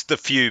know. It's the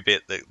few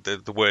bit.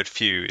 The word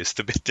 "few" is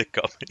the bit that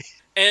got me.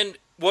 And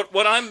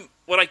what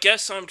I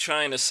guess I'm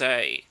trying to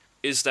say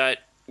is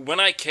that when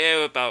I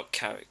care about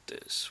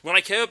characters, when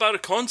I care about a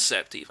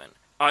concept, even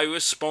I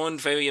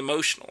respond very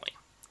emotionally,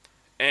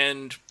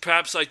 and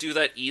perhaps I do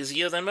that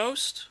easier than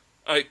most.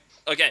 I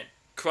again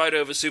cried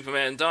over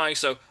Superman dying,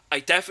 so I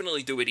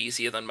definitely do it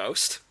easier than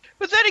most.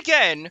 But then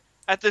again,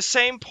 at the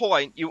same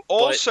point, you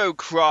also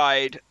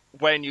cried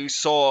when you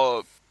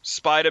saw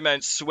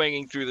Spider-Man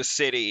swinging through the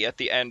city at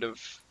the end of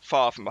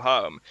Far From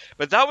Home.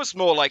 But that was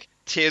more like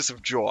tears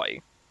of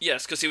joy.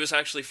 Yes, because he was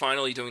actually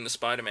finally doing the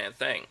Spider-Man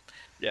thing.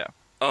 Yeah.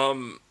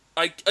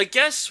 I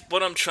guess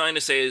what I'm trying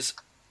to say is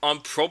I'm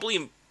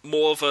probably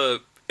more of a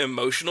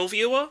emotional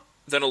viewer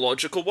than a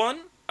logical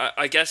one.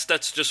 I guess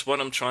that's just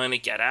what I'm trying to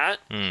get at.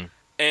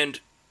 And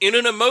in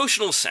an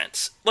emotional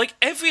sense, like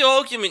every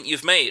argument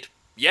you've made,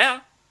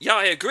 yeah,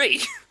 I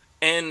agree.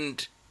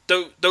 And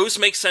those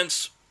make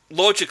sense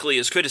logically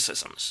as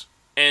criticisms.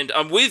 And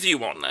I'm with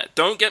you on that.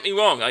 Don't get me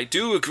wrong, I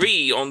do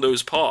agree on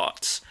those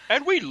parts.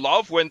 And we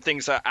love when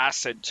things are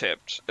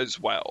acid-tipped as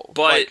well.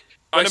 But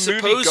when a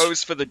movie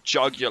goes for the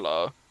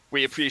jugular,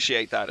 we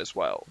appreciate that as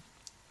well.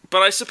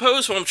 But I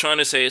suppose what I'm trying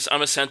to say is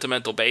I'm a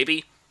sentimental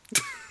baby.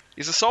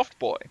 He's a soft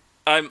boy.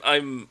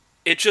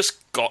 It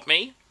just got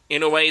me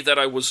in a way that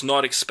I was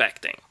not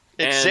expecting.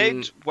 It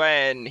zigged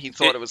when he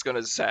thought it was going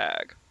to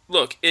zag.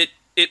 Look, it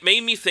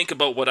made me think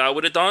about what I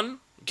would have done,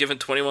 given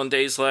 21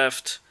 days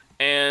left,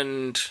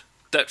 and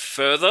that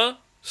further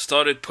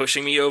started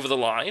pushing me over the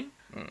line.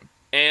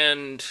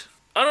 And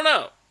I don't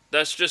know.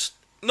 That's just...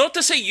 Not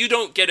to say you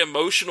don't get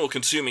emotional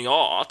consuming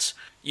art.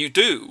 You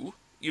do.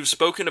 You've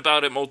spoken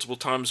about it multiple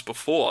times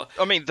before.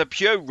 I mean, the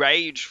pure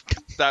rage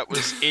that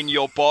was in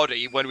your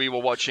body when we were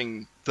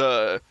watching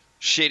the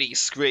shitty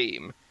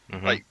Scream.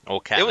 Like,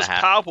 it was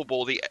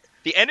palpable. The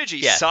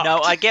energy sucked.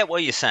 No, I get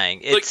what you're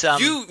saying. It's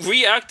you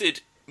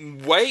reacted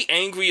way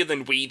angrier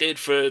than we did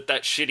for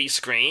that shitty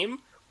Scream.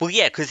 Well,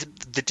 yeah, because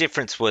the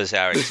difference was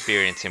our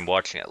experience in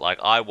watching it. Like,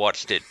 I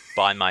watched it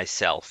by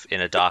myself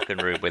in a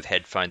darkened room with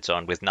headphones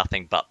on with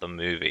nothing but the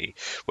movie.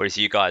 Whereas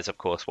you guys, of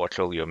course, watch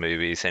all your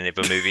movies, and if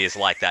a movie is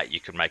like that, you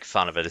can make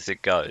fun of it as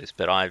it goes.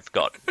 But I'm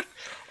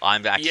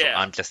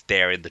just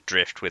there in the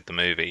drift with the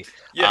movie.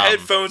 Your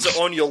headphones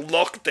are on, you're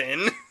locked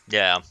in.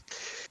 Yeah.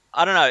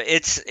 I don't know.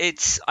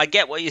 It's. I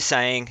get what you're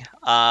saying.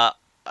 I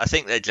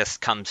think there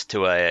just comes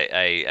to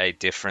a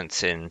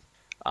difference in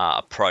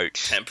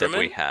approach that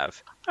we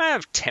have. I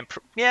have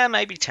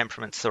maybe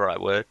temperament's the right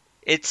word.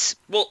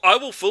 Well, I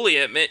will fully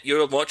admit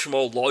you're a much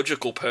more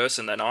logical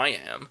person than I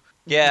am.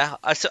 Yeah,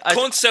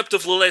 concept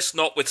of list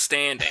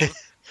notwithstanding,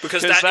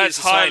 because that is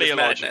highly of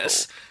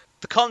madness.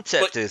 The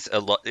concept is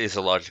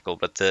illogical,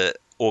 but the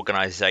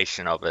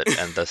organization of it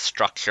and the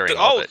structuring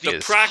of it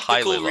is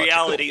highly logical.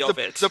 Reality of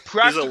it. The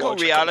practical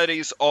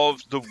realities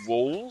of the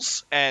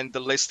rules and the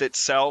list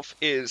itself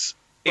is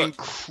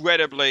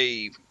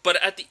incredibly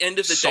But at the end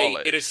of the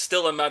solid. day, it is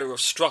still a matter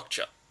of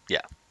structure.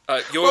 Yeah.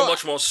 You're a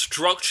much more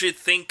structured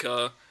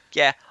thinker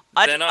than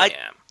I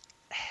am.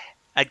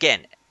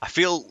 Again, I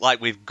feel like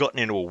we've gotten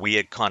into a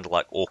weird kind of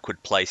like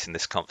awkward place in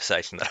this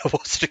conversation that I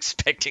wasn't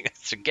expecting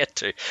us to get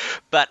to.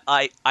 But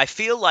I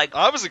feel like...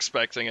 I was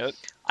expecting it.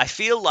 I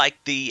feel like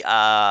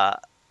I'm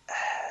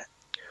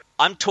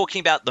talking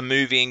about the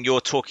movie and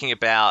you're talking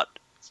about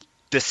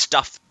the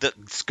stuff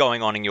that's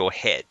going on in your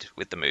head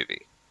with the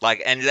movie.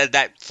 Like, and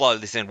that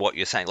flows in what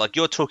you're saying. Like,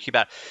 you're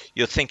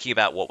thinking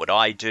about what would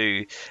I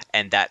do,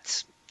 and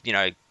that's,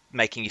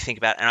 making you think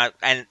about.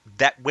 And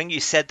that when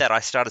you said that, I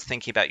started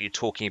thinking about you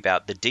talking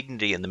about the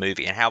dignity in the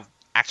movie and how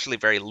actually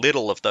very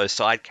little of those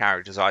side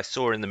characters I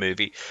saw in the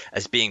movie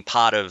as being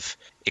part of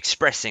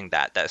expressing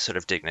that sort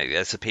of dignity.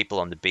 There's the people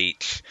on the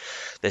beach.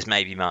 There's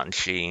maybe Martin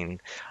Sheen,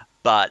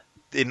 but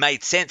it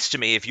made sense to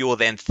me if you're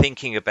then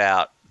thinking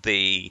about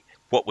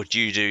what would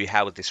you do?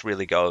 How would this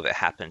really go if it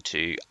happened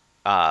to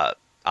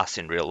us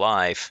in real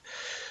life,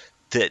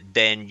 that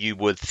then you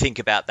would think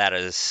about that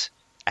as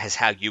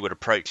how you would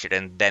approach it,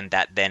 and then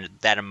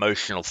that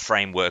emotional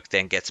framework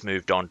then gets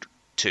moved on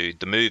to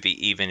the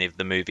movie, even if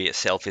the movie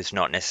itself is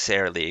not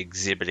necessarily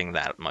exhibiting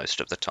that most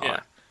of the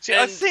time. See,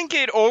 I think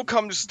it all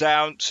comes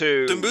down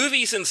to the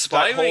movie's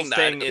inspiring that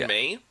thing in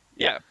me.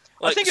 Yeah.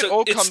 Like, I think so it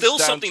all it's comes still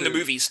down something to... the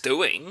movie's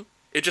doing.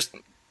 It just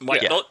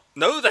might Yeah. not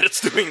know that it's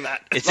doing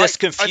that. It's Like, just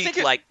confusing. I think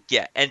it- Like,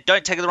 yeah, and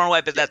don't take it the wrong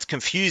way, but that's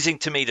confusing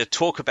to me to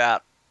talk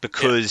about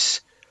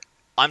because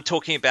I'm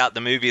talking about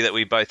the movie that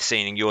we've both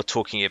seen, and you're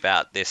talking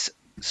about this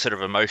sort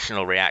of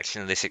emotional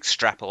reaction, this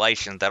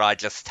extrapolation that I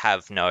just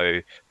have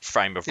no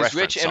frame of His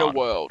reference rich inner on.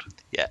 world.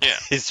 Yeah, Yeah.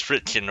 his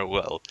rich inner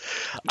world.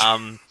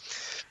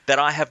 That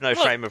I have no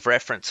frame of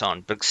reference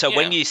on. But so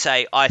when Yeah. you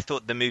say I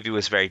thought the movie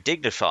was very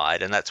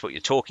dignified, and that's what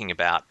you're talking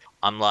about,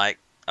 I'm like,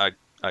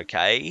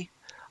 okay,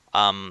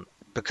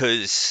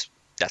 because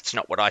that's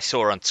not what I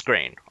saw on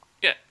screen.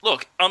 Yeah,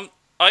 look,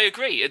 I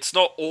agree. It's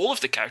not all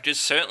of the characters.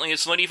 Certainly,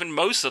 it's not even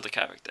most of the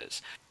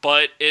characters.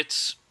 But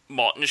it's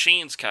Martin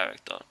Sheen's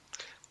character.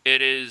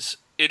 It is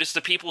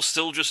the people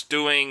still just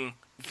doing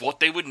what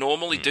they would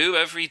normally do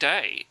every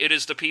day. It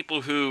is the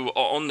people who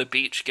are on the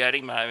beach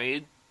getting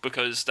married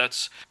because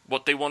that's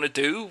what they want to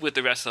do with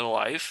the rest of their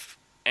life.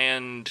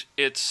 And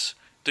it's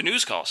the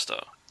newscaster.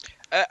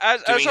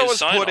 As doing I his was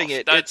sign-off. putting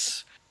it,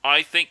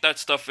 I think that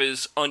stuff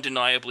is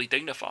undeniably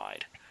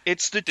dignified.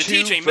 it's the The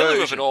two TJ Miller of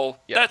versions. it all,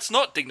 Yeah. that's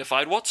not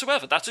dignified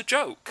whatsoever. That's a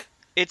joke.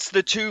 It's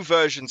the two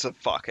versions of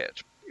fuck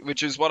it,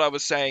 which is what I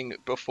was saying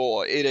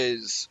before. It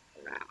is,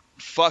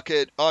 fuck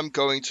it, I'm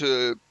going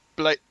to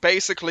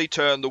basically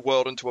turn the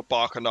world into a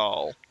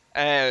bacchanal.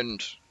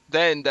 And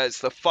then there's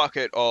the fuck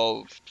it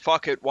of,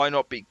 fuck it, why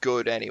not be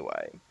good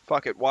anyway?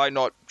 Fuck it, why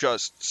not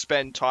just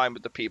spend time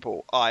with the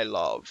people I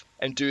love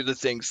and do the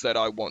things that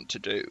I want to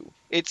do?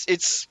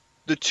 It's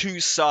the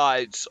two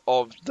sides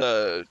of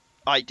the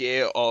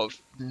idea of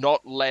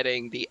not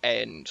letting the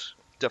end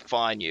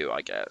define you,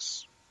 I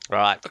guess.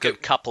 Right, Okay.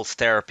 good couples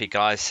therapy,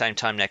 guys. Same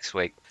time next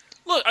week.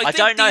 Look, I I think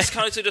don't know- these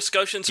kinds of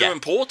discussions Yeah. are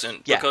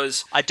important Yeah.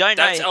 because I don't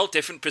that's know- our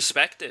different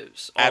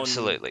perspectives. On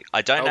Absolutely.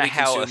 I don't how know we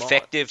how consume art.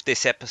 effective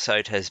this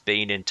episode has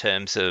been in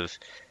terms of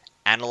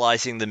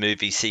analysing the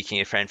movie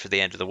Seeking a Friend for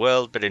the End of the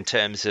World, but in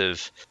terms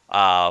of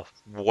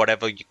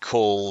whatever you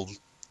call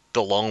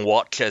the long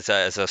watch as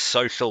a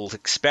social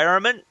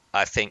experiment,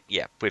 I think,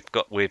 yeah, we're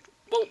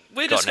Well,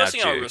 we're got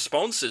discussing now our to-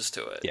 responses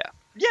to it. Yeah.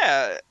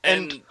 Yeah,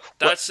 And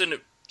that's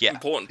an Yeah.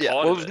 important Yeah.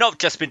 part Well, of we've it. not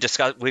just been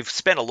we've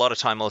spent a lot of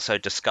time also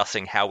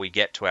discussing how we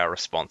get to our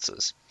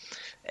responses.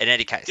 In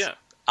any case. Yeah.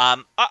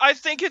 I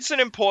think it's an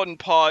important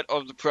part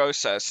of the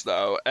process,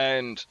 though,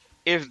 and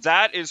if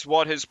that is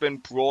what has been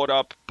brought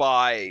up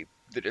by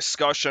the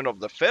discussion of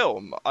the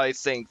film, I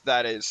think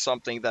that is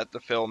something that the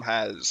film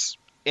has,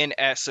 in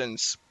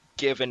essence,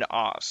 given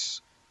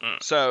us.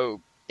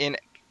 So,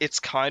 it's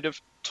kind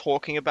of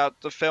talking about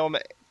the film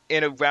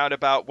in a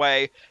roundabout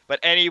way, but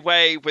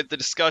anyway, with the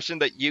discussion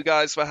that you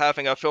guys were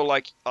having, I feel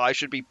like I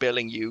should be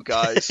billing you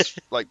guys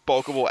like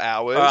bulkable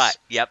hours. All right.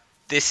 Yep.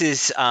 This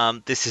is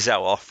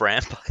our off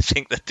ramp. I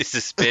think that this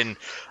has been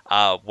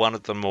one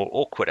of the more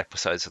awkward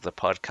episodes of the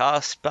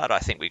podcast, but I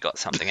think we got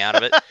something out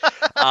of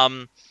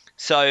it.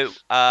 So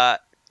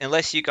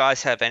unless you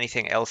guys have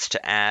anything else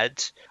to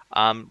add,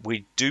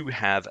 we do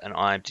have an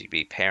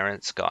IMDb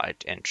Parents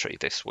Guide entry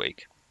this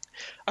week.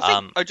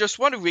 I just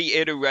want to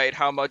reiterate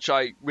how much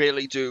I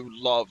really do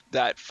love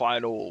that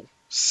final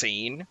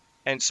scene,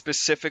 and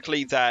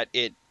specifically that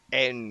it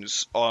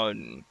ends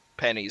on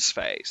Penny's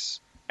face,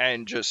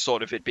 and just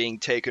sort of it being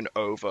taken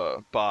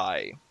over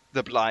by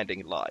the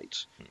blinding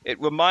light.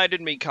 It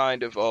reminded me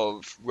kind of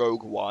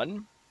Rogue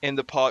One, in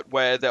the part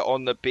where they're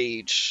on the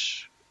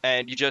beach,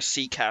 and you just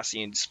see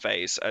Cassian's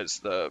face as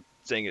the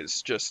thing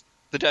is just...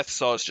 the Death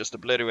Star is just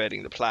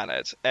obliterating the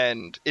planet,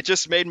 and it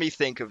just made me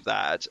think of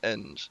that,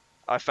 and...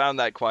 I found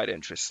that quite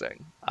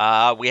interesting.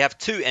 We have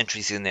 2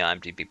 entries in the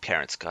IMDb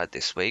Parents Guide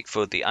this week.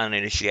 For the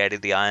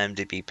uninitiated, the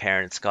IMDb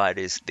Parents Guide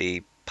is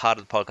the part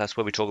of the podcast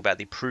where we talk about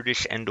the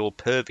prudish and or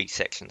pervy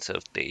sections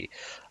of the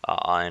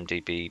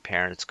IMDb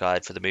Parents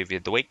Guide for the movie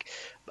of the week.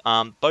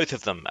 Both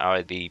of them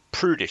are the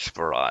prudish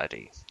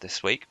variety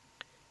this week.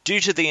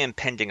 Due to the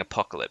impending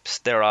apocalypse,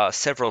 there are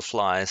several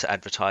flyers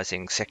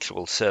advertising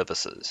sexual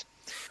services.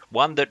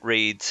 One that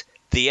reads,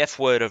 "The F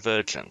word of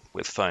virgin,"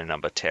 with phone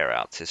number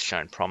tear-outs, is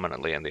shown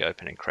prominently in the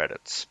opening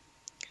credits.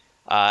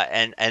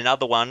 And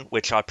another one,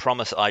 which I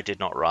promise I did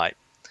not write.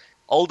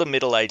 Older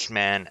middle-aged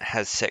man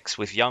has sex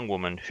with young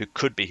woman who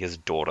could be his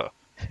daughter.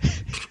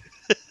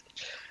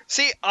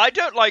 See, I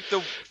don't like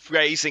the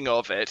phrasing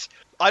of it.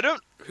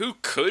 Who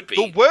could be?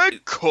 The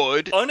word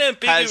 "could"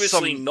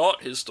 unambiguously has some...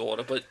 not his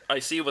daughter, but I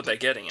see what they're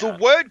getting The at.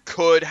 word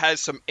 "could"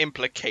 has some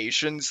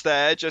implications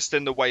there, just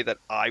in the way that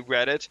I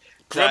read it,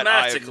 that I'm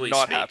Grammatically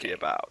not speaking. happy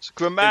about.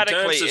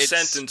 Grammatically, in terms of it's...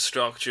 sentence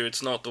structure,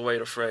 it's not the way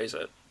to phrase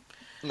it.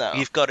 No.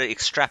 You've got to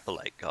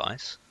extrapolate,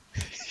 guys.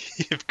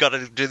 You've got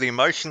to do the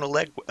emotional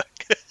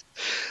legwork.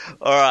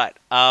 All right.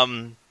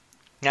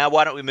 Now,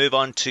 why don't we move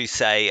on to,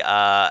 say,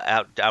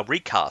 our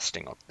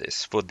recasting of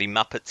this for the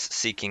Muppets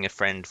Seeking a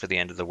Friend for the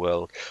End of the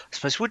World. I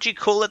suppose, would you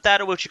call it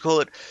that, or would you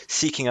call it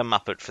Seeking a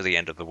Muppet for the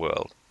End of the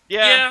World?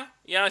 Yeah,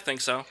 I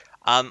think so.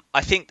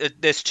 I think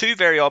that there's 3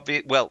 very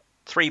obvious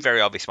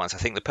ones. I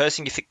think the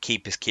person you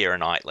keep is Keira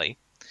Knightley.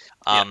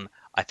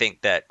 I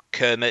think that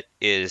Kermit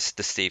is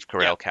the Steve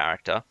Carell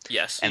character.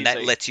 Yes. And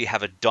that lets you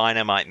have a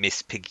dynamite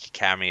Miss Piggy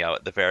cameo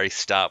at the very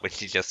start when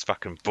she just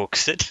fucking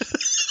books it.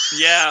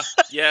 Yeah,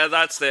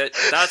 that's it.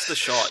 That's the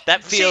shot.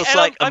 That feels I'm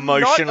not a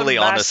emotionally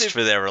honest massive-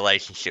 for their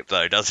relationship,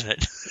 though, doesn't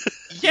it?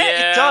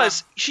 Yeah, it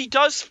does. She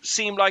does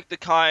seem like the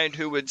kind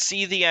who would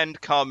see the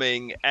end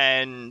coming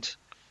and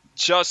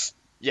just,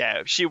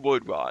 she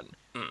would run.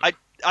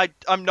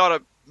 I'm not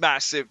a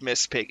massive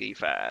Miss Piggy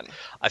fan.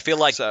 I feel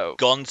like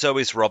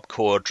Gonzo is Rob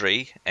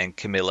Corddry and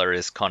Camilla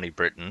is Connie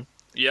Britton.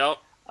 Yep.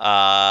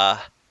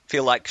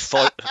 Feel like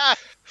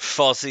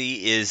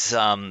Fozzie is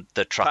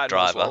the truck Patton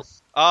driver.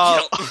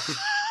 Oswalt.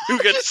 Who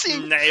gets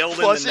nailed in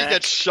the Fozzie neck.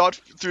 gets shot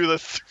through the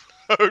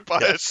throat by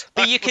a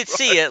But you could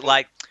see it,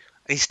 like,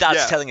 he starts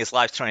Yeah. telling his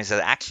life story and he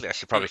says, actually, I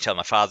should probably tell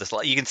my father's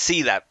life. You can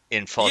see that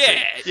in Fozzie.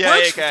 Yeah,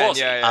 you can.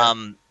 Yeah.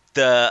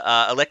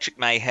 The Electric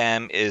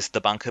Mayhem is the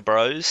Bunker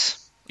Bros.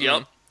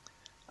 Yep.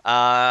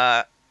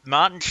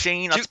 Martin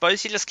Sheen, I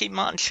suppose you just keep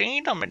Martin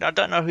Sheen? I mean, I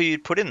don't know who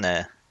you'd put in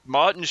there.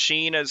 Martin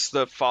Sheen as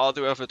the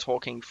father of a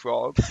talking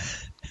frog.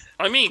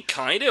 I mean,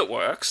 kind of it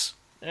works.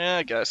 Yeah,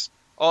 I guess.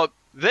 Oh,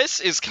 this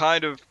is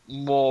kind of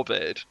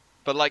morbid,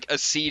 but like a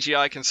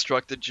CGI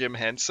constructed Jim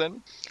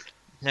Henson.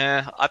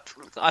 Yeah,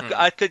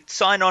 I could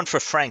sign on for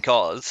Frank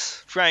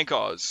Oz. Frank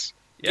Oz.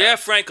 Yeah,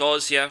 Frank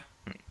Oz, yeah.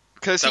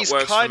 Because That he's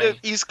works for kind of, me.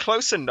 he's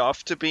close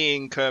enough to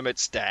being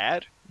Kermit's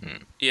dad.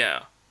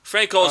 Yeah.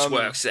 Frank Oz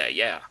works there,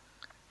 yeah.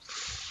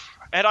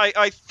 And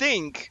I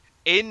think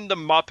in the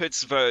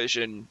Muppets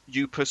version,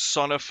 you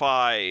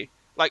personify,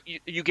 like,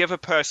 you give a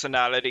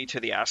personality to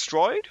the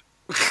asteroid.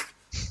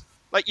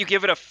 Like, you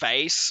give it a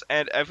face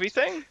and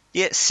everything.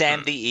 Yeah,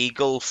 Sam the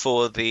Eagle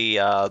for the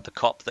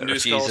cop that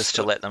refuses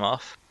to let them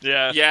off.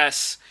 Yeah.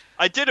 Yes.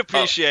 I did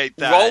appreciate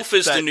that. Rolf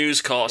is that- the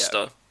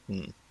newscaster.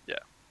 Yeah.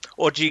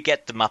 Or do you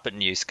get the Muppet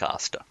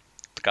newscaster?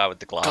 The guy with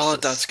the glasses.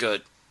 God, that's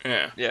good.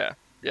 Yeah. Yeah,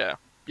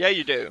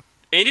 you do.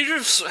 And you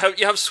have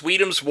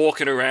Sweetums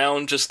walking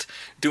around just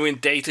doing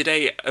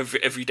day-to-day,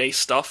 everyday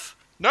stuff.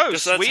 No,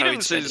 Just that's how he'd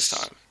Sweetums spend his is...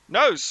 time.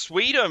 No,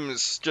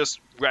 Sweetums just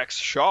wrecks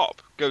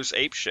shop, goes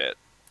apeshit.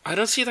 I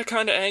don't see that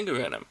kind of anger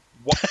in him.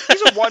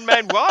 He's a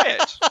one-man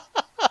riot.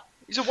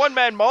 He's a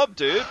one-man mob,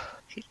 dude.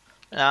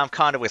 I'm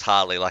kind of with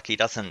Harley. Like, he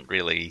doesn't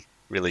really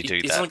do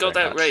that. He's not got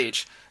very that much.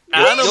 rage.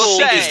 You're Animal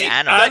saying is the,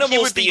 Animal. He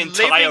Animal's would the be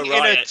entire living in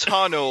a riot.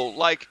 tunnel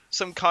like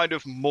some kind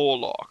of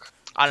Morlock.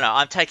 I don't know.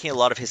 I'm taking a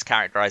lot of his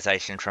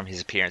characterization from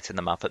his appearance in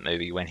the Muppet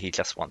movie when he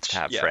just wants to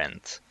have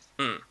friends.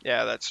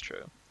 Yeah, that's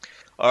true.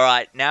 All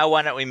right, now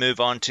why don't we move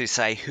on to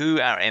say who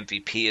our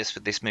MVP is for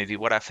this movie,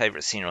 what our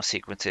favourite scene or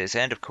sequence is,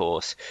 and of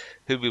course,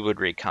 who we would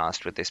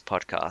recast with this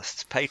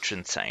podcast's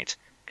patron saint,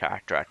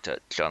 character actor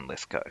John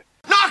Lithgow.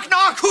 Knock,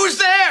 knock, who's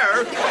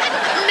there?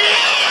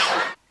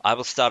 I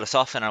will start us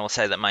off and I will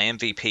say that my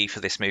MVP for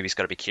this movie's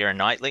got to be Keira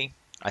Knightley.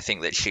 I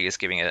think that she is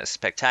giving a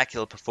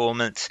spectacular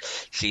performance.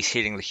 She's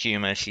hitting the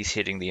humour, she's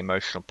hitting the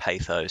emotional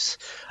pathos.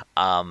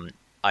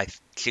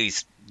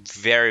 She's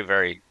very,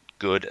 very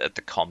good at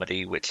the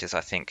comedy, which is,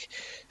 I think,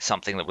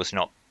 something that was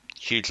not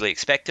hugely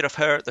expected of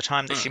her at the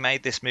time that she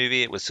made this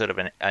movie. It was sort of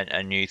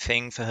a new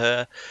thing for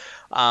her.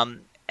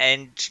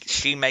 And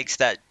she makes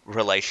that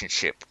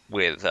relationship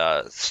with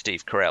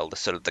Steve Carell, the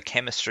sort of the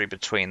chemistry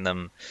between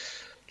them,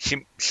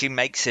 she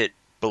makes it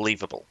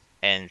believable,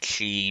 and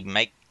she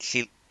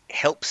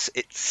helps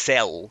it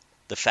sell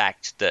the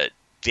fact that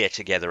they're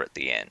together at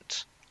the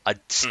end. I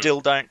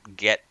still don't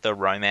get the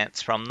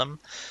romance from them,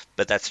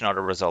 but that's not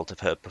a result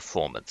of her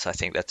performance. I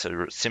think that's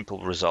a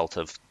simple result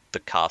of the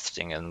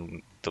casting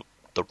and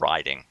the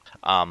writing.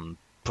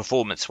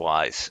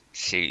 Performance-wise,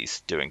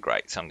 she's doing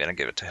great, so I'm going to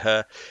give it to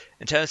her.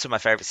 In terms of my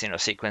favourite scene or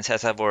sequence,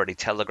 as I've already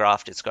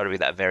telegraphed, it's got to be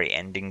that very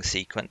ending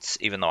sequence,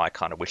 even though I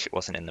kind of wish it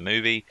wasn't in the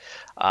movie.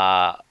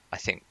 I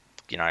think,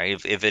 you know,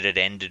 if it had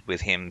ended with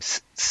him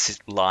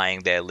lying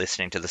there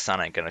listening to The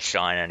Sun Ain't Gonna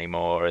Shine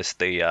Anymore as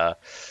the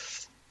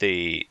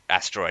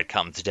asteroid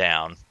comes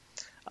down,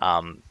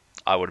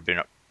 I would have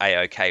been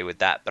A-okay with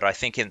that. But I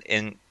think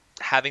in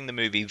having the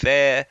movie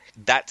there,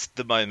 that's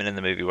the moment in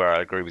the movie where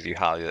I agree with you,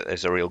 Harley, that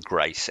there's a real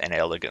grace and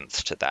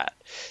elegance to that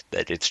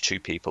it's two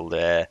people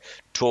there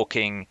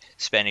talking,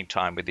 spending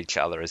time with each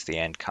other as the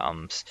end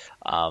comes,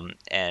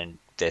 and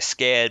they're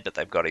scared, but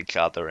they've got each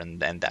other, and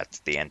that's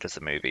the end of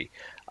the movie.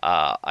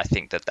 I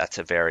think that's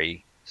a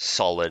very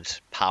solid,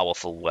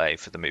 powerful way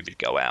for the movie to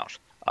go out.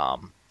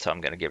 So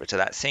I'm going to give it to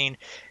that scene. In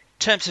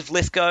terms of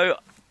Lithgow,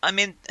 I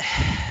mean,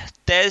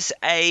 there's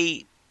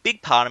a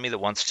big part of me that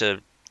wants to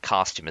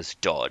cast him as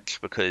Dodge,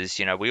 because,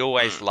 you know, we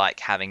always like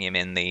having him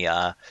in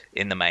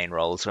the main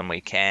roles when we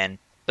can.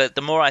 But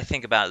the more I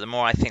think about it, the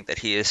more I think that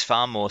he is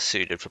far more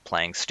suited for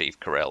playing Steve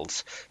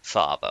Carell's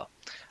father,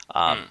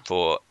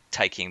 for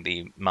taking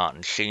the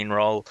Martin Sheen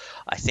role.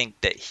 I think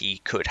that he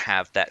could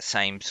have that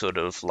same sort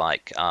of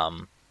like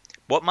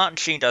what Martin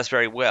Sheen does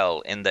very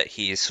well, in that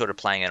he is sort of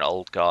playing an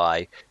old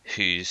guy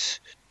who's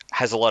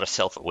has a lot of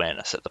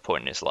self-awareness at the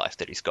point in his life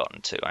that he's gotten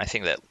to. And I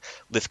think that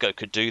Lithgow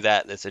could do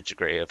that. There's a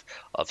degree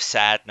of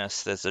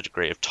sadness, there's a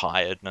degree of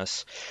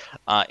tiredness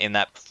in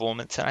that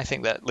performance, and I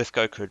think that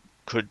Lithgow could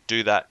could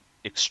do that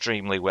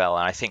extremely well.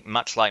 And I think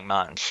much like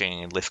Martin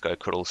Sheen, Lithgow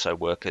could also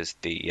work as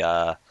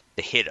the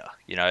hitter,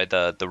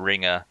 the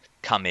ringer,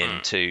 come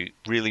in to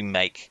really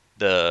make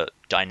the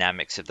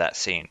dynamics of that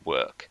scene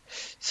work.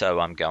 So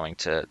I'm going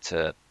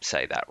to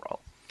say that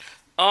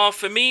role.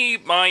 For me,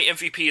 my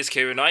MVP is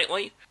Keira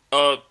Knightley.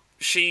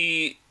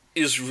 She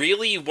is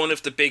really one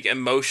of the big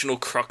emotional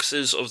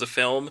cruxes of the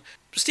film.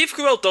 Steve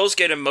Carell does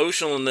get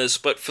emotional in this,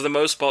 but for the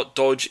most part,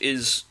 Dodge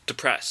is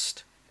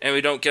depressed. And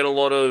we don't get a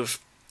lot of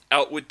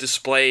outward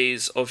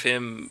displays of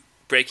him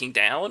breaking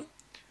down.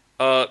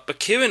 But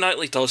Keira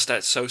Knightley does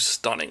that so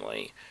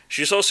stunningly.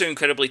 She's also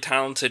incredibly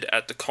talented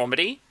at the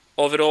comedy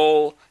of it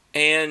all,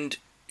 and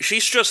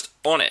she's just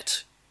on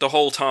it the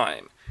whole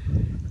time.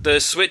 The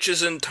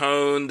switches in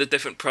tone, the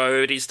different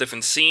priorities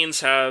different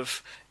scenes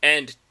have,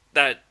 and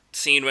that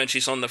scene when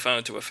she's on the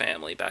phone to her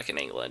family back in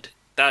England,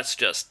 that's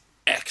just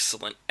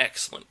excellent,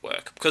 excellent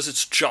work, because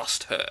it's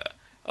just her.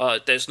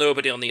 There's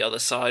nobody on the other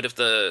side of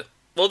the...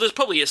 Well, there's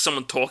probably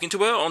someone talking to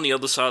her on the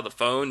other side of the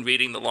phone,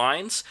 reading the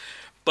lines,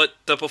 but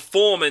the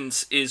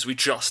performance is we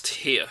just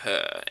hear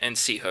her and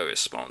see her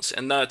response,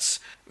 and that's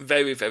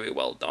very, very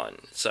well done.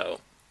 So,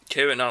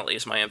 Keira Knightley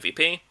is my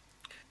MVP.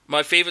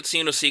 My favourite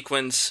scene or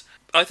sequence,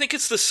 I think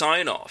it's the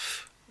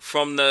sign-off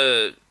from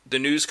the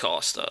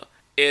newscaster.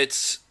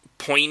 It's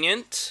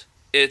poignant,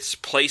 it's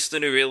placed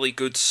in a really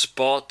good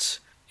spot,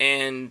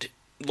 and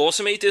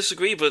Lawson may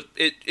disagree, but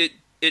it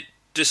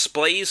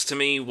displays to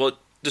me what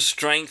the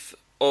strength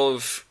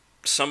of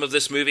some of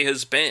this movie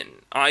has been.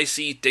 I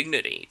see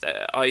dignity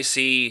there. I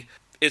see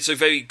it's a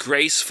very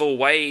graceful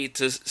way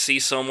to see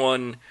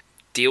someone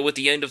deal with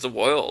the end of the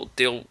world,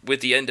 deal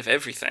with the end of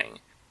everything.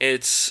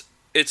 It's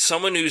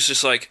someone who's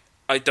just like,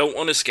 I don't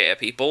want to scare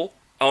people.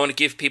 I want to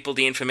give people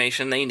the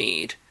information they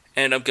need,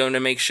 and I'm going to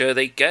make sure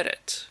they get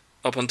it,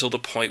 up until the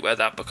point where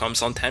that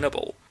becomes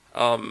untenable.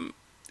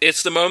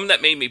 It's the moment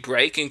that made me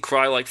break and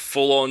cry like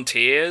full-on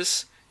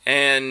tears,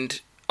 and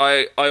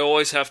I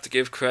always have to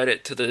give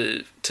credit to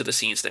the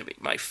scenes that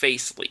make my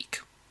face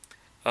leak.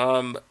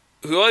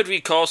 Who I'd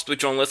recast with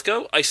John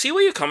Lithgow, I see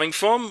where you're coming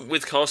from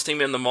with casting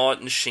him in the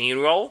Martin Sheen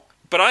role,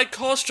 but I'd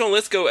cast John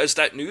Lithgow as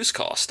that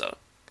newscaster.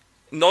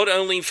 Not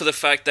only for the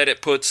fact that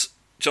it puts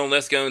John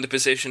Lithgow in the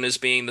position as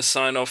being the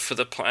sign-off for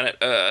the planet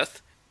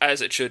Earth,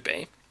 as it should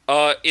be,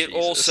 it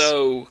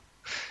also...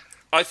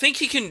 I think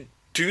he can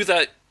do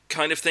that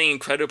kind of thing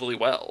incredibly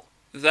well.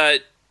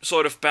 That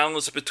sort of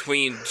balance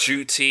between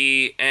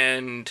duty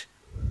and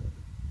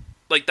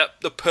like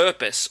the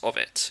purpose of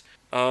it.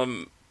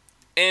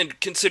 And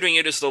considering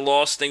it is the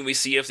last thing we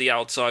see of the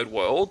outside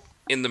world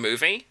in the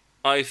movie,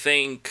 I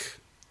think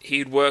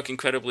he'd work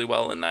incredibly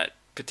well in that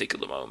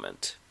particular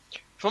moment.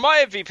 For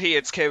my MVP,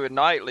 it's Keira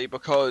Knightley,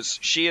 because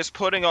she is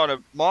putting on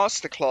a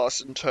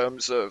masterclass in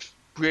terms of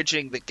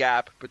bridging the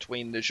gap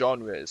between the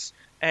genres.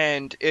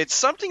 And it's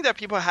something that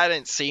people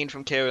hadn't seen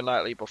from Keira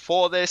Knightley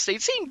before this.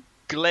 They'd seen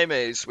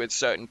glimmers with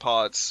certain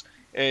parts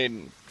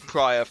in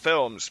prior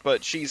films,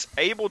 but she's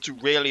able to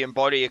really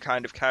embody a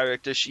kind of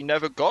character she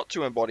never got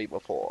to embody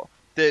before.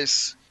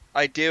 This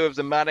idea of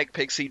the manic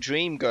pixie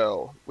dream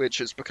girl,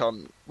 which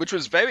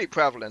was very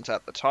prevalent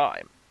at the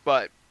time,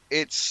 but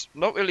it's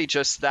not really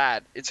just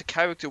that. It's a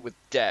character with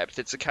depth.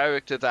 It's a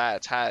character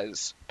that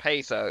has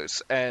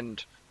pathos,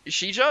 and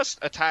she just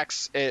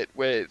attacks it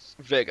with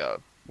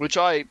vigor, which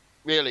I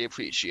really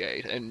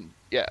appreciate. And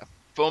yeah,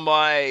 for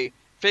my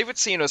favorite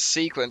scene or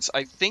sequence,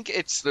 I think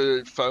it's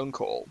the phone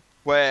call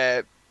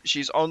where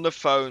she's on the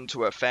phone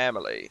to her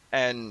family,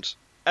 and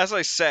as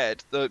I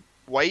said, the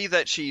way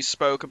that she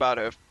spoke about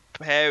her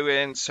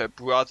parents, her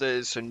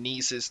brothers, her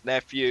nieces,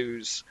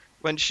 nephews,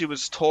 when she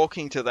was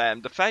talking to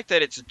them, the fact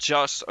that it's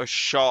just a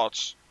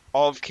shot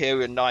of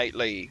Keira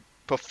Knightley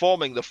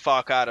performing the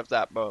fuck out of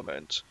that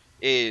moment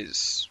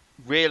is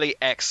really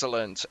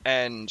excellent,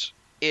 and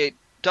it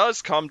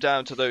does come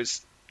down to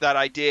that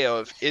idea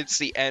of it's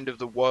the end of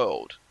the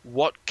world.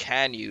 What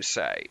can you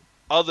say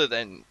other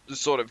than the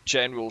sort of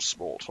general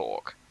small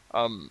talk?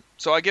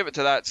 So I give it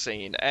to that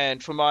scene.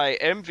 And for my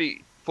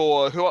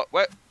for who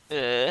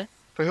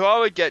I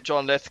would get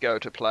John Lithgow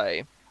to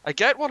play, I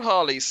get what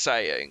Harley's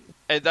saying,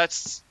 and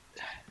that's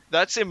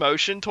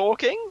emotion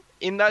talking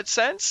in that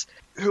sense.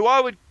 Who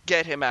I would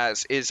get him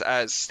as is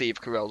as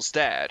Steve Carell's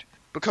dad,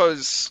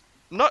 because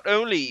not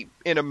only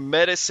in a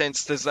meta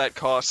sense does that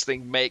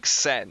casting make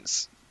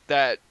sense,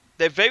 that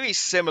they're very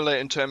similar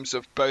in terms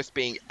of both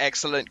being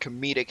excellent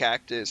comedic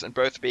actors and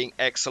both being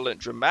excellent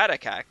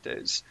dramatic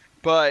actors,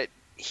 but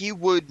he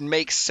would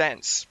make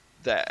sense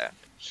there.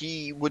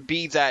 He would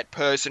be that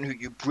person who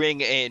you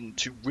bring in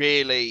to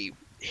really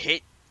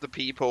hit the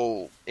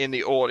people in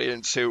the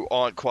audience who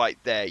aren't quite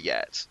there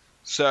yet.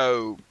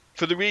 So,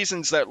 for the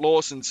reasons that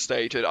Lawson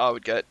stated, I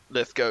would get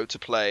Lithgow to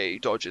play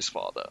Dodge's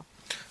father.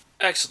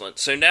 Excellent.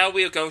 So now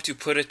we are going to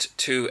put it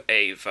to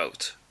a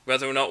vote.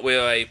 Whether or not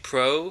we're a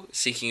pro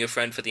Seeking a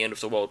Friend for the End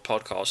of the World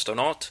podcast or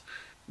not.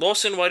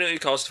 Lawson, why don't you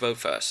cast a vote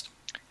first?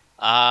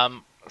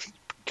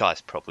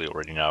 Guys probably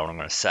already know what I'm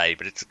going to say,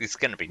 but it's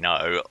going to be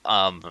no.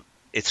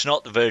 It's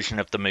not the version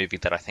of the movie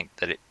that I think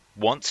that it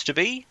wants to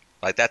be.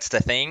 Like, that's the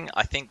thing.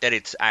 I think that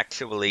it's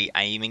actually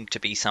aiming to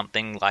be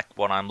something like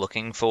what I'm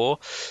looking for,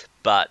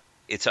 but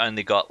it's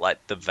only got,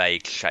 like, the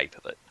vague shape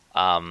of it.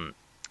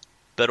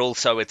 But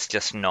also it's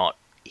just not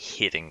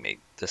hitting me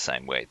the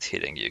same way it's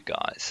hitting you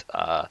guys.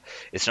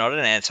 It's not an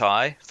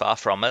anti, far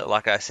from it.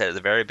 Like I said at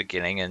the very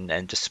beginning,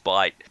 and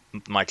despite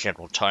my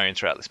general tone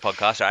throughout this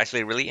podcast, I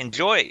actually really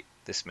enjoy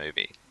this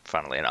movie,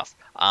 funnily enough.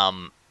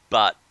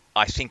 But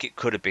I think it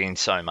could have been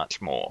so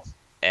much more.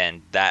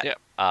 And that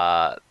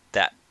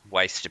that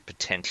wasted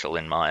potential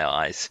in my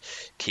eyes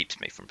keeps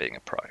me from being a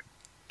pro.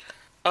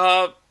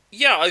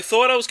 Yeah, I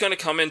thought I was going to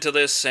come into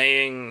this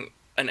saying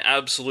an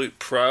absolute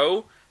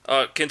pro,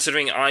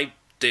 considering I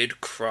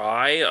did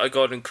cry. I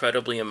got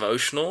incredibly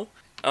emotional.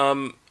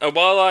 And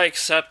while I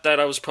accept that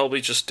I was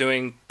probably just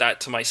doing that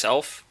to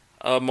myself,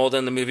 more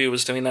than the movie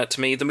was doing that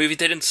to me, the movie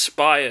did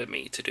inspire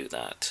me to do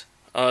that.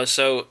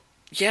 So,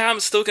 yeah, I'm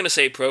still going to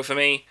say pro for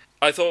me.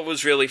 I thought it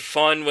was really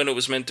fun when it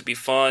was meant to be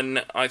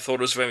fun. I thought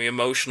it was very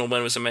emotional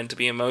when it was meant to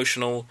be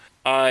emotional.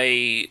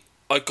 I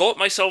got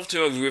myself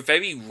to a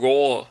very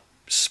raw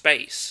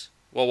space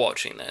while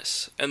watching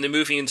this, and the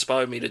movie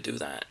inspired me to do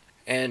that.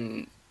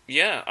 And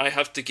yeah, I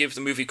have to give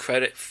the movie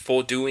credit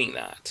for doing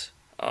that.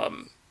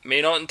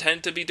 May not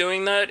intend to be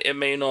doing that, it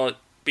may not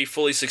be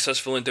fully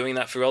successful in doing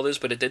that for others,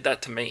 but it did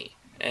that to me.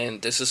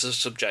 And this is a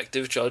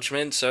subjective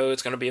judgment, so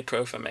it's going to be a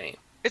pro for me.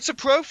 It's a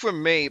pro for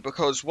me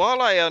because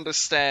while I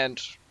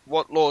understand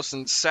what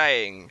Lawson's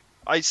saying,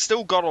 I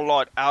still got a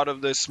lot out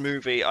of this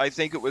movie. I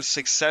think it was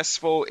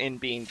successful in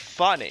being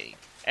funny.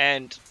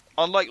 And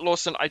unlike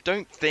Lawson, I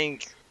don't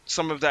think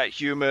some of that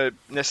humor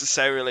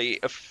necessarily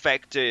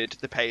affected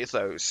the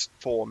pathos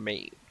for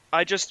me.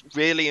 I just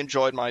really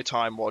enjoyed my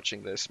time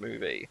watching this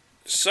movie.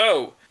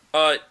 So,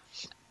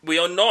 we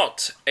are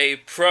not a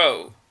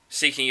pro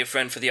Seeking a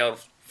Friend for the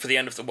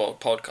End of the World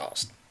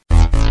podcast.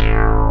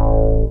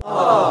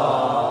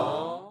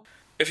 Aww.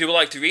 If you would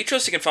like to reach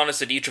us, you can find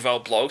us at each of our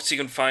blogs. You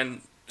can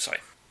find...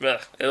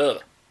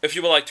 If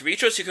you would like to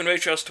reach us, you can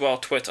reach us to our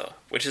Twitter,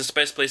 which is the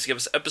best place to give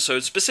us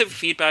episode-specific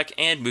feedback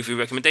and movie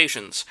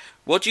recommendations.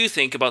 What do you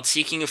think about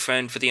Seeking a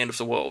Friend for the End of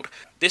the World?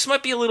 This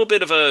might be a little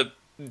bit of a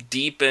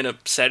deep and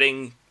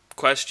upsetting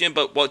question,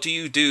 but what do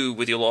you do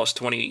with your last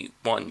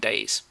 21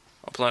 days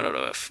on planet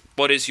Earth?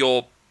 What is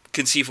your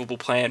conceivable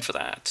plan for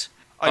that?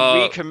 I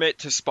recommit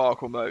to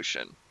Sparkle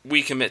Motion.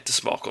 We commit to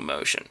Sparkle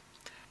Motion.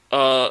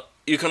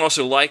 You can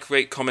also like,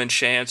 rate, comment,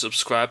 share, and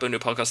subscribe on your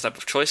podcast app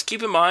of choice.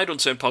 Keep in mind, on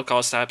certain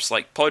podcast apps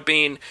like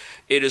Podbean,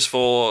 it is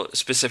for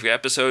specific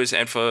episodes,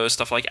 and for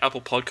stuff like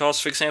Apple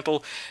Podcasts, for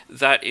example,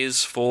 that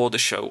is for the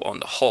show on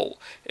the whole.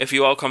 If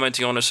you are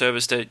commenting on a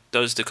service that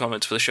does the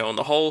comments for the show on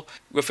the whole,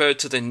 refer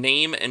to the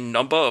name and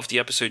number of the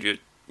episode you're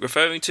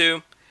referring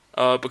to,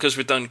 because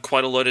we've done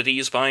quite a lot of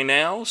these by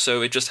now,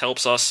 so it just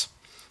helps us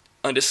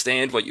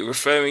understand what you're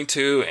referring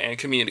to and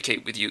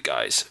communicate with you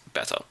guys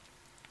better.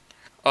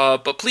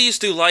 But please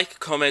do like,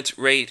 comment,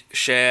 rate,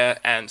 share,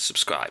 and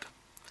subscribe.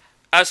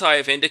 As I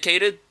have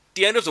indicated,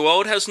 the end of the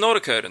world has not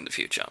occurred in the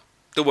future.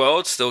 The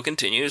world still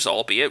continues,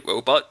 albeit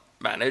robot,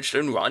 managed,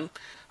 and run.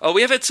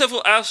 We have had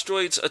several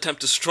asteroids attempt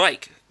to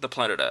strike the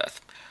planet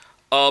Earth.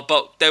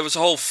 But there was a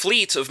whole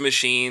fleet of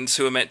machines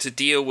who were meant to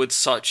deal with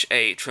such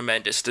a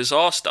tremendous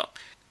disaster.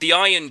 The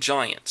Iron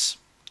Giants.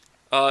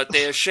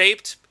 They are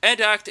shaped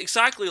and act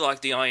exactly like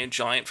the Iron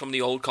Giant from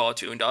the old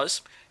cartoon does.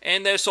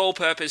 And their sole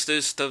purpose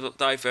is to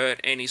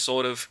divert any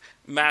sort of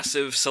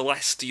massive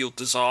celestial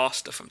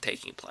disaster from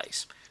taking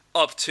place.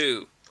 Up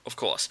to, of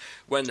course,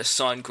 when the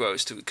sun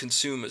grows to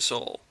consume us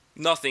all.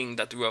 Nothing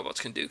that the robots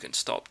can do can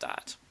stop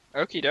that.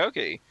 Okie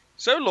dokie.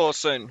 So,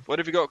 Lawson, what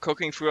have you got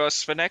cooking for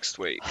us for next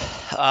week?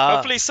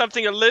 Hopefully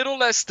something a little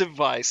less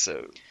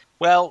divisive.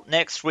 Well,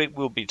 next week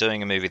we'll be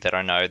doing a movie that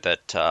I know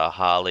that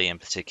Harley in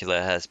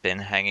particular has been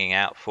hanging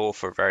out for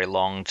a very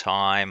long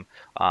time.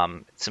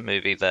 It's a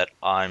movie that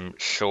I'm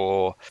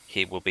sure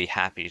he will be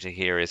happy to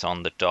hear is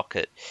on the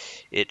docket.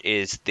 It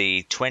is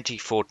the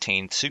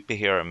 2014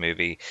 superhero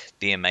movie,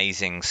 The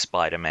Amazing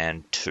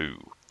Spider-Man 2.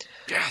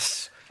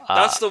 Yes!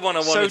 That's the one I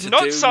wanted to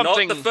not do,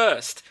 something... not the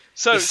first.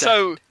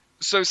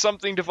 So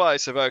something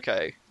divisive,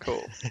 okay,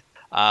 cool.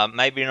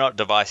 Maybe not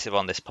divisive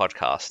on this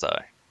podcast,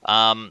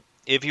 though.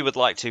 If you would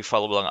like to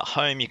follow along at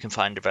home, you can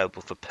find it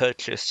available for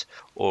purchase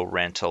or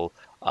rental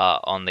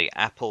on the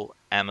Apple,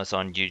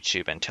 Amazon,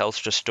 YouTube, and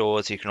Telstra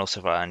stores. You can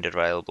also find it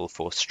available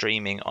for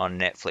streaming on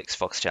Netflix,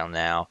 Foxtel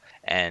Now,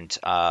 and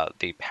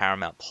the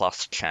Paramount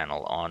Plus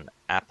channel on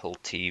Apple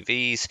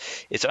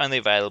TVs. It's only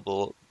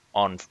available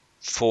on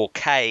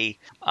 4K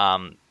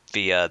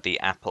via the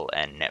Apple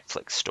and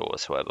Netflix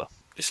stores, however.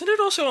 Isn't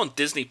it also on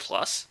Disney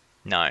Plus?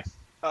 No.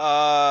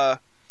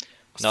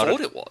 I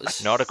thought it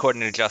was. Not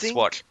according to Just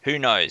Watch. Who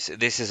knows?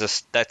 That's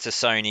a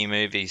Sony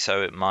movie,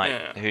 so it might.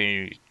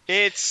 Yeah.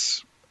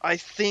 I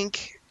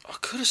think I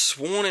could have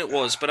sworn it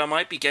was, but I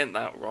might be getting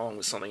that wrong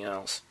with something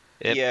else.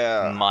 It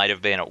might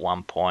have been at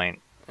one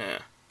point. Yeah.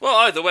 Well,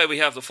 either way, we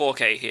have the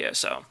 4K here,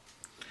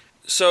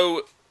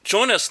 so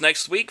join us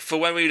next week for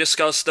when we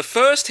discuss the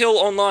first hill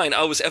online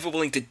I was ever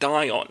willing to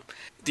die on,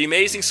 The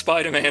Amazing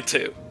Spider-Man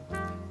 2.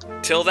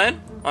 Till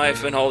then,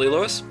 I've been Holly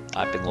Lewis.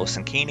 I've been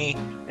Lawson Keeney.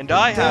 And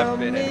I have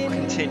been and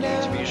will continue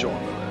to be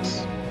Sean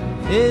Lewis.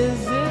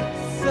 Is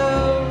it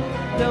so?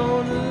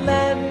 Don't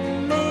let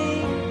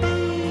me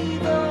be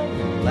the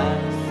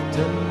last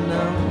to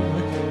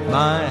know.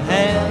 My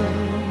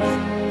hands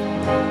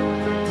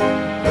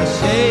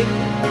are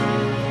shaking.